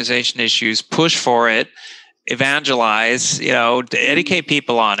internationalization issues, push for it, evangelize, educate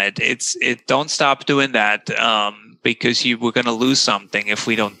people on it. Don't stop doing that, because we're going to lose something if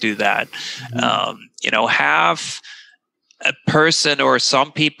we don't do that. Have a person or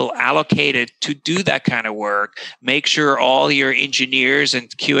some people allocated to do that kind of work. Make sure all your engineers and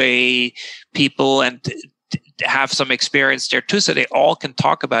QA people and have some experience there too, so they all can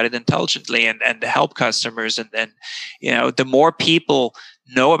talk about it intelligently and help customers. And then, the more people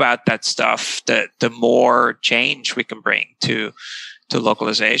know about that stuff, the more change we can bring to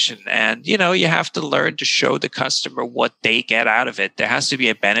localization. And, you have to learn to show the customer what they get out of it. There has to be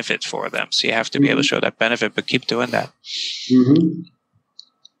a benefit for them. So you have to be able to show that benefit, but keep doing that. Mm-hmm.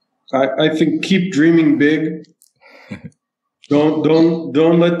 I think keep dreaming big.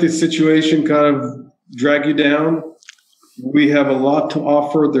 Don't let this situation kind of drag you down. We have a lot to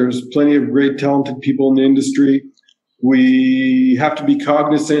offer. There's plenty of great, talented people in the industry. We have to be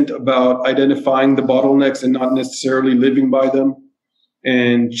cognizant about identifying the bottlenecks and not necessarily living by them,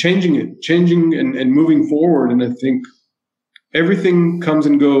 and changing and moving forward. And I think everything comes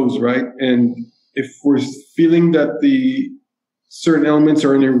and goes, right? And if we're feeling that the certain elements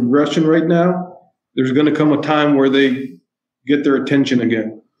are in a regression right now, there's going to come a time where they get their attention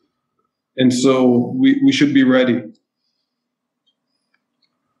again. And so we should be ready.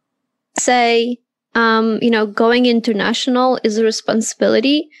 Say, going international is a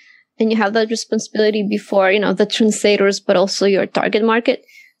responsibility, and you have that responsibility before, the translators, but also your target market.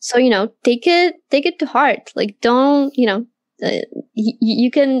 So, take it to heart. Like, don't,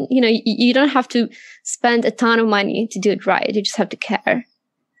 you can, you don't have to spend a ton of money to do it right. You just have to care.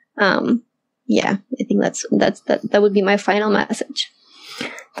 Yeah, I think that would be my final message.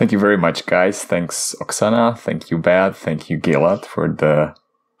 Thank you very much, guys. Thanks, Oksana. Thank you, Beat. Thank you, Gilad, for the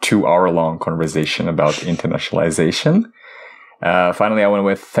 2-hour-long conversation about internationalization. Finally, I want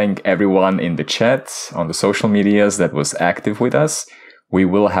to thank everyone in the chat, on the social medias that was active with us. We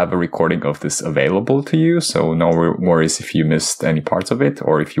will have a recording of this available to you, so no worries if you missed any parts of it,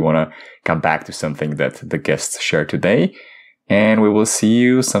 or if you want to come back to something that the guests shared today. And we will see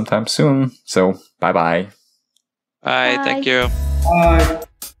you sometime soon. So, bye-bye. Bye. Thank you. Bye.